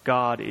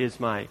 God is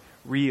my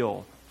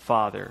real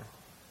father.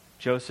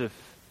 Joseph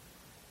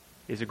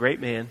is a great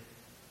man,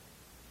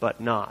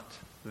 but not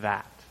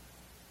that.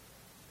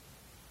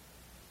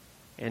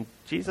 And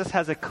Jesus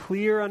has a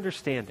clear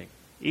understanding,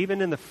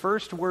 even in the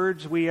first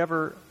words we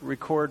ever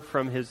record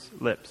from his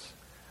lips,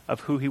 of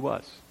who he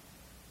was.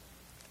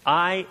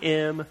 I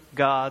am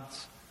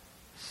God's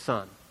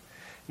son.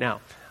 Now,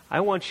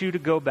 I want you to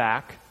go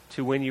back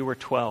to when you were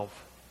 12.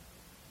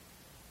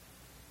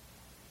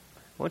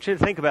 I want you to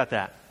think about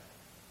that.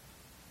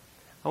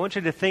 I want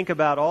you to think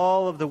about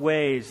all of the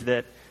ways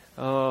that,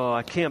 oh,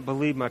 I can't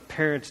believe my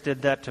parents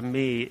did that to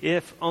me.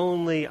 If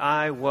only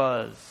I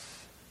was.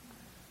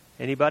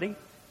 Anybody?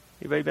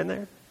 Anybody been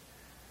there?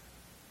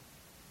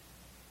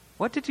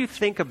 What did you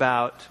think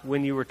about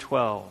when you were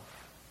 12?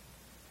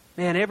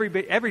 Man,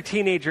 every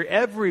teenager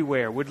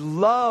everywhere would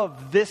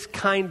love this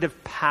kind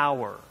of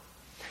power.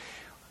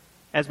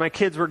 As my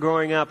kids were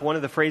growing up, one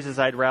of the phrases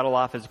I'd rattle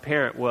off as a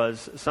parent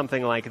was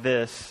something like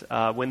this.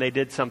 When they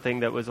did something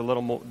that was a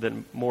little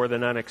more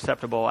than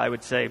unacceptable, I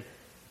would say,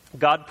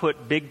 God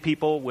put big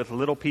people with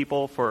little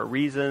people for a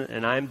reason,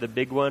 and I'm the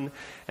big one,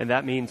 and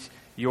that means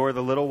you're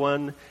the little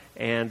one,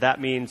 and that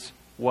means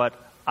what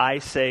I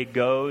say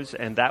goes,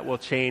 and that will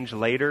change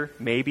later,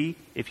 maybe,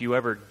 if you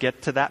ever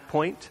get to that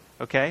point,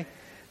 okay?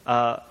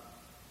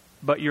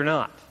 But you're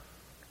not.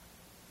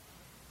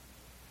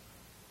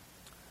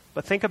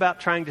 But think about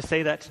trying to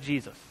say that to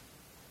Jesus.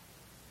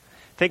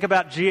 Think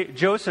about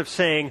Joseph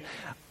saying,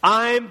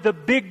 I'm the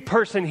big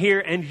person here,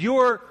 and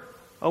you're...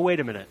 Oh, wait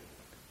a minute.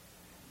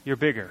 You're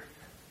bigger.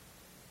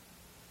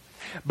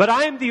 But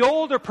I'm the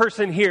older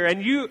person here,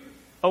 and you...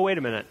 Oh, wait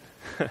a minute.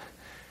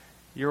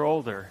 You're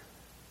older.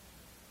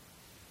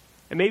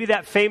 And maybe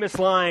that famous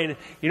line,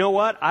 you know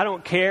what? I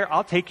don't care.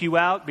 I'll take you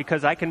out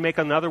because I can make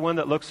another one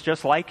that looks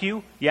just like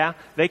you. Yeah,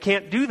 they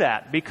can't do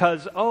that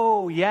because,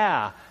 oh,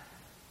 yeah,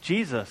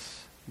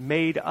 Jesus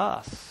made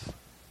us.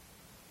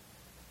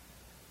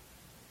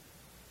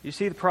 You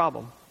see the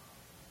problem?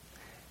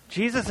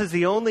 Jesus is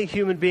the only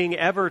human being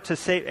ever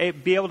to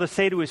be able to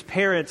say to his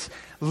parents,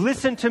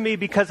 listen to me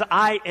because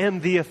I am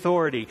the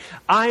authority.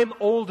 I'm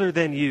older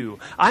than you.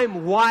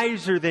 I'm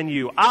wiser than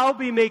you. I'll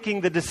be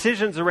making the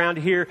decisions around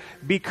here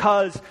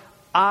because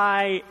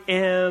I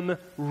am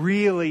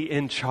really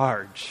in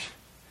charge.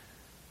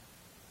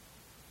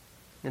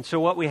 And so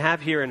what we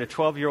have here in a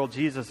 12-year-old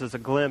Jesus is a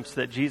glimpse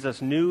that Jesus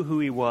knew who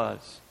he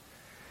was.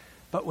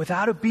 But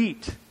without a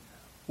beat,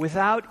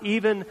 without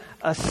even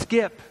a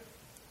skip,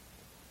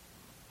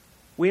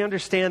 we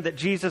understand that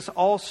Jesus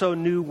also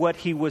knew what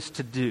he was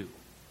to do.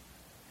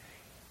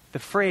 The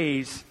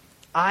phrase,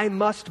 I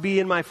must be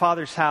in my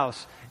Father's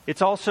house,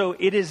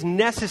 it is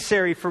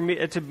necessary for me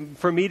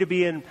to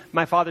be in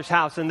my Father's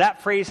house. And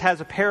that phrase has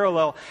a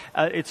parallel.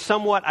 It's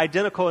somewhat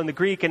identical in the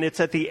Greek, and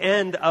it's at the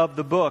end of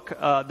the book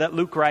that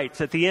Luke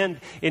writes. At the end,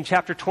 in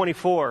chapter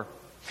 24,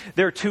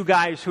 there are two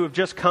guys who have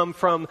just come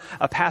from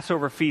a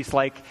Passover feast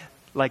like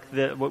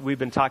what we've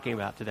been talking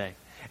about today.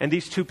 And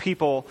these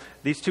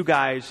two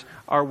guys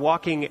are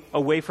walking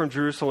away from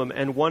Jerusalem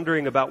and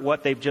wondering about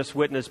what they've just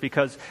witnessed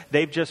because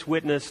they've just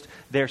witnessed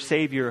their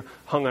Savior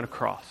hung on a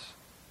cross.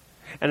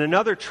 And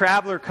another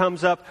traveler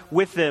comes up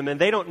with them,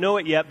 and they don't know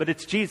it yet, but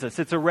it's Jesus.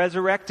 It's a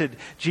resurrected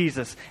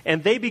Jesus.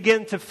 And they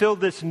begin to fill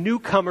this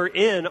newcomer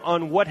in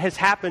on what has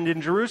happened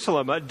in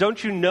Jerusalem.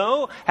 Don't you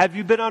know? Have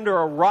you been under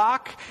a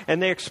rock?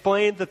 And they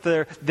explained that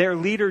their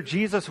leader,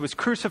 Jesus, was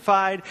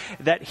crucified,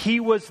 that he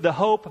was the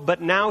hope,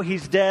 but now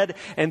he's dead,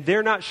 and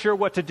they're not sure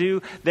what to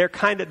do. They're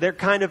kind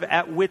of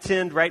at wit's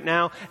end right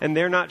now, and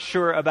they're not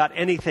sure about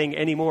anything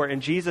anymore.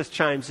 And Jesus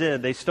chimes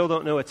in. They still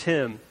don't know it's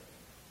him.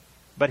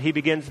 But he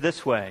begins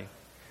this way.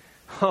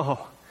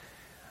 Oh,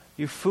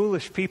 you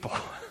foolish people.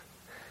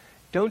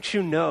 Don't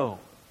you know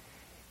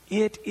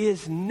it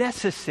is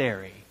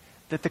necessary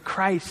that the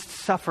Christ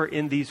suffer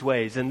in these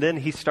ways? And then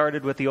he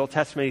started with the Old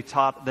Testament. He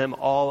taught them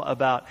all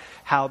about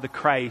how the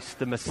Christ,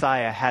 the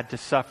Messiah, had to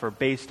suffer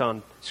based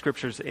on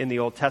scriptures in the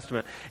Old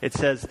Testament. It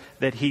says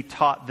that he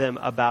taught them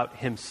about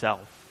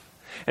himself.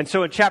 And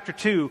so in chapter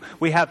 2,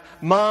 we have,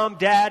 Mom,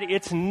 Dad,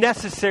 it's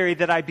necessary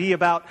that I be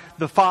about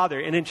the Father.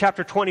 And in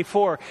chapter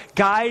 24,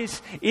 guys,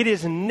 it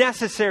is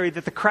necessary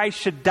that the Christ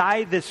should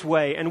die this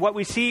way. And what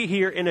we see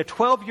here in a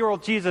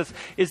 12-year-old Jesus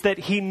is that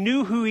he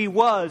knew who he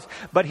was,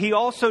 but he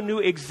also knew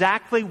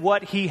exactly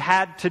what he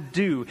had to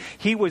do.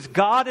 He was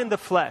God in the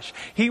flesh.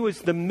 He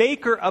was the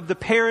maker of the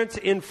parents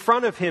in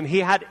front of him. He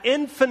had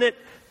infinite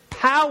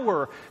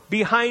power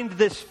behind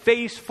this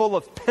face full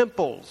of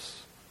pimples.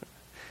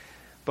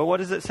 But what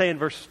does it say in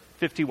verse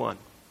 51?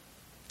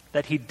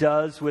 That he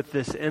does with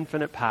this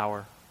infinite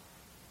power.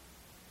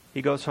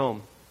 He goes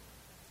home.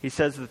 He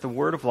says that the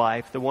word of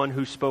life, the one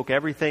who spoke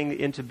everything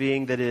into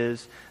being that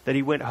is, that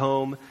he went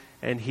home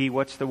and he,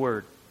 what's the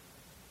word?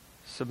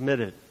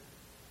 Submitted.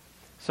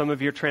 Some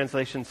of your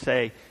translations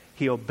say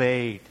he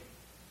obeyed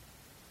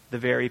the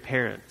very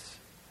parents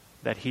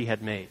that he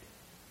had made.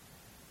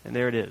 And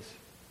there it is.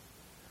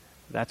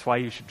 That's why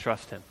you should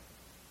trust him.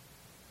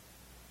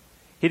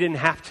 He didn't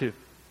have to.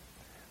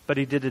 But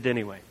he did it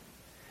anyway.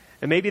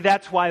 And maybe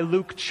that's why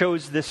Luke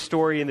chose this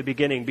story in the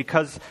beginning,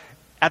 because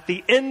at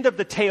the end of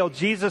the tale,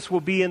 Jesus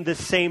will be in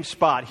this same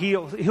spot.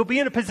 He'll be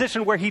in a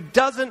position where he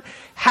doesn't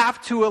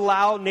have to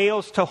allow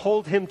nails to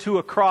hold him to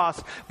a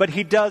cross, but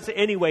he does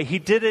anyway. He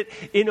did it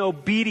in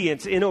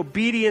obedience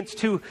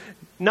to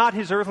not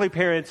his earthly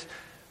parents,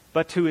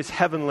 but to his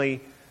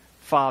heavenly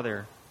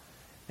Father.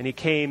 And he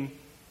came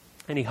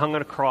and he hung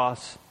on a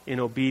cross in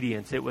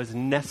obedience. It was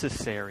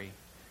necessary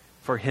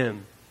for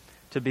him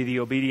to be the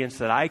obedience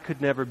that I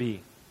could never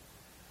be,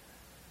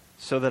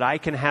 so that I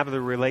can have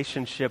the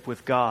relationship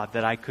with God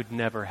that I could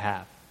never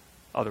have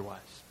otherwise.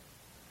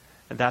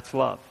 And that's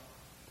love.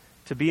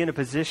 To be in a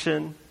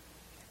position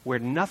where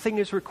nothing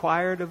is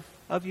required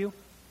of you,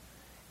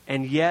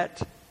 and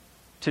yet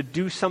to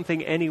do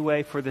something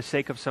anyway for the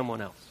sake of someone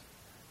else.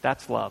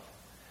 That's love.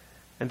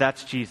 And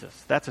that's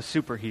Jesus. That's a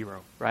superhero,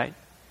 right?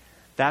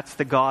 That's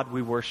the God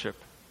we worship.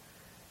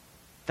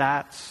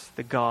 That's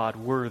the God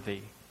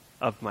worthy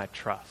of my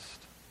trust.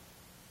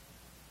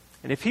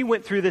 And if he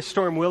went through this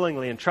storm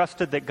willingly and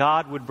trusted that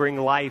God would bring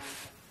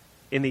life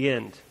in the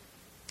end,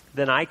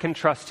 then I can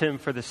trust him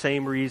for the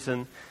same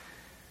reason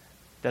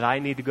that I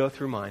need to go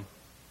through mine.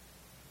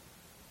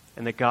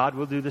 And that God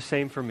will do the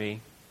same for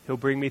me. He'll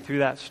bring me through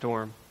that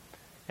storm,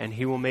 and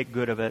He will make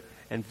good of it,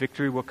 and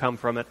victory will come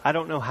from it. I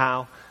don't know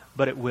how,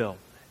 but it will.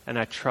 And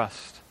I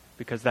trust,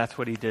 because that's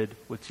what He did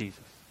with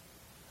Jesus.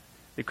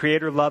 The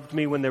Creator loved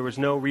me when there was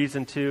no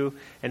reason to,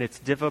 and it's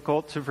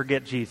difficult to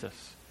forget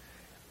Jesus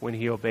when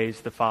He obeys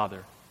the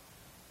Father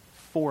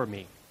for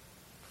me.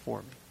 For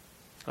me.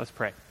 Let's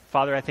pray.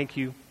 Father, I thank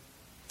You.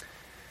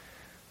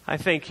 I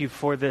thank You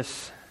for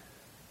this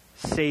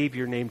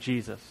Savior named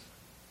Jesus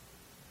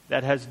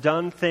that has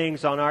done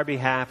things on our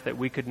behalf that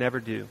we could never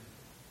do.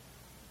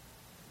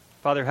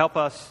 Father, help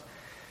us.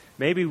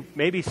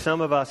 Maybe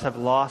some of us have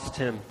lost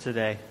Him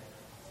today.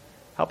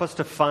 Help us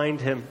to find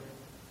Him.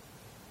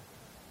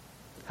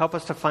 Help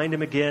us to find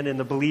Him again in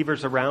the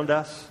believers around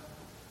us.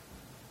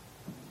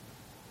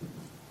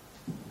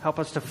 Help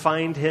us to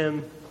find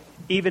Him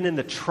even in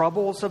the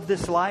troubles of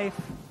this life.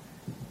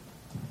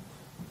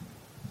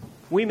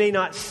 We may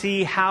not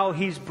see how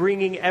He's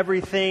bringing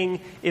everything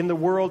in the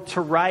world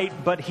to right,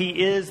 but He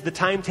is. The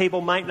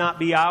timetable might not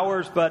be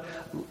ours, but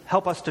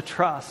help us to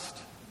trust.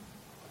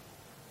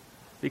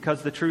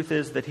 Because the truth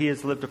is that He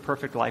has lived a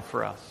perfect life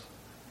for us.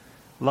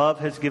 Love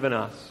has given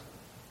us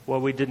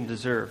what we didn't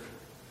deserve.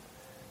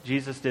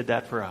 Jesus did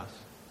that for us.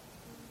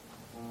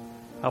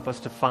 Help us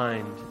to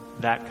find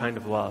that kind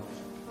of love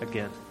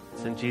again.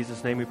 It's in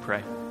Jesus' name we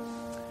pray.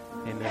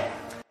 Amen.